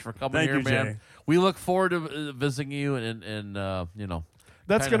so much for coming Thank here, you, man. Jay. We look forward to visiting you and you know.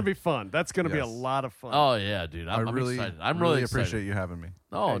 That's Kinda- going to be fun. That's going to be a Yes. lot of fun. Oh yeah, dude. I'm really, excited. I'm really excited. appreciate you having me.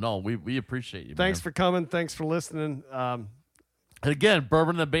 No, we appreciate you. Thanks man. for coming. Thanks for listening. And again,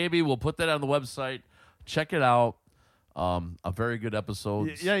 Bourbon and the Baby. We'll put that on the website. Check it out. A very good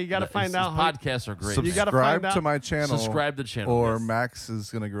episode. Yeah, you gotta find out how- Podcasts are great. You man. gotta Subscribe find out- to my channel. Subscribe to the channel. Or Yes. Max is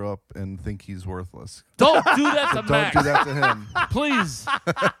gonna grow up and think he's worthless. Don't do that to Don't Max. do that to him. Please.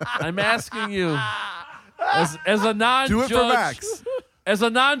 I'm asking you, as a non-judge, Do it for Max. as a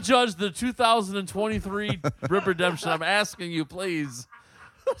non-judge, the 2023 Rip Redemption. I'm asking you, please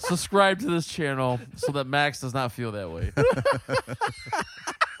subscribe to this channel so that Max does not feel that way.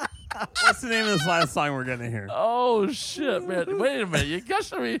 What's the name of this last song we're gonna hear? Oh shit, man! Wait a minute, you guys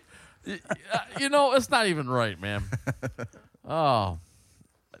should be. You know, it's not even right, man. Oh,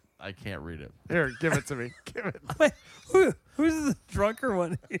 I can't read it. Here, give it to me. Give it. Wait, who's the drunker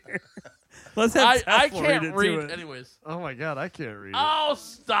one here? Let's have I Tesla can't it read. to it. Anyways. Oh my God, I can't read it. Oh,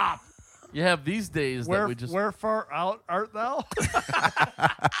 stop! You have these days that Where, we just. where far out art thou?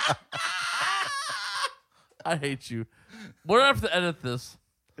 I hate you. We're gonna have to edit this.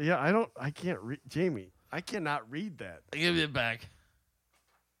 Yeah, I can't read. Jamie, I cannot read that. Give it back.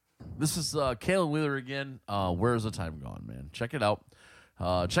 This is Kalen Wheeler again. Where's the time gone, man? Check it out.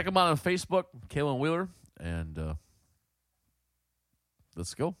 Check him out on Facebook, Kalen Wheeler, and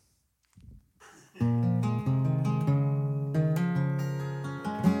let's go.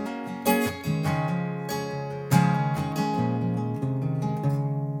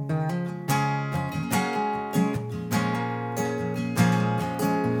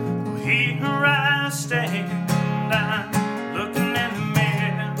 Here I stand, I'm looking in the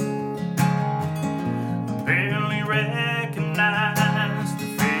mirror. I barely recognize the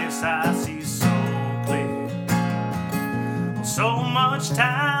face I see so clear. Well, so much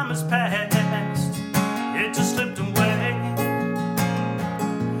time has passed, it just slipped away.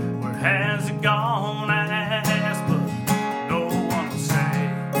 Where has it gone? I ask, but no one will say.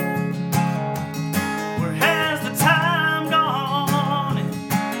 Where has the time gone?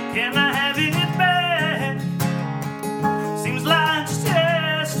 Can I have it back? Seems like just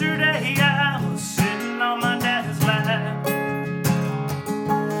yesterday I was sitting on my dad's lap, and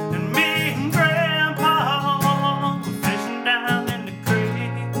me and Grandpa were fishing down in the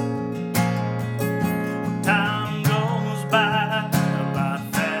creek. Well, time goes by a lot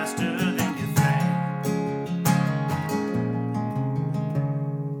faster than you think.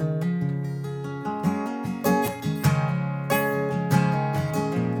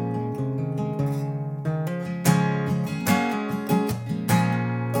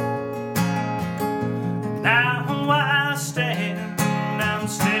 Now I stand, I'm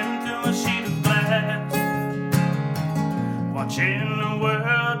staring through a sheet of glass, watching the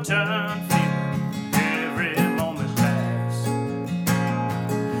world turn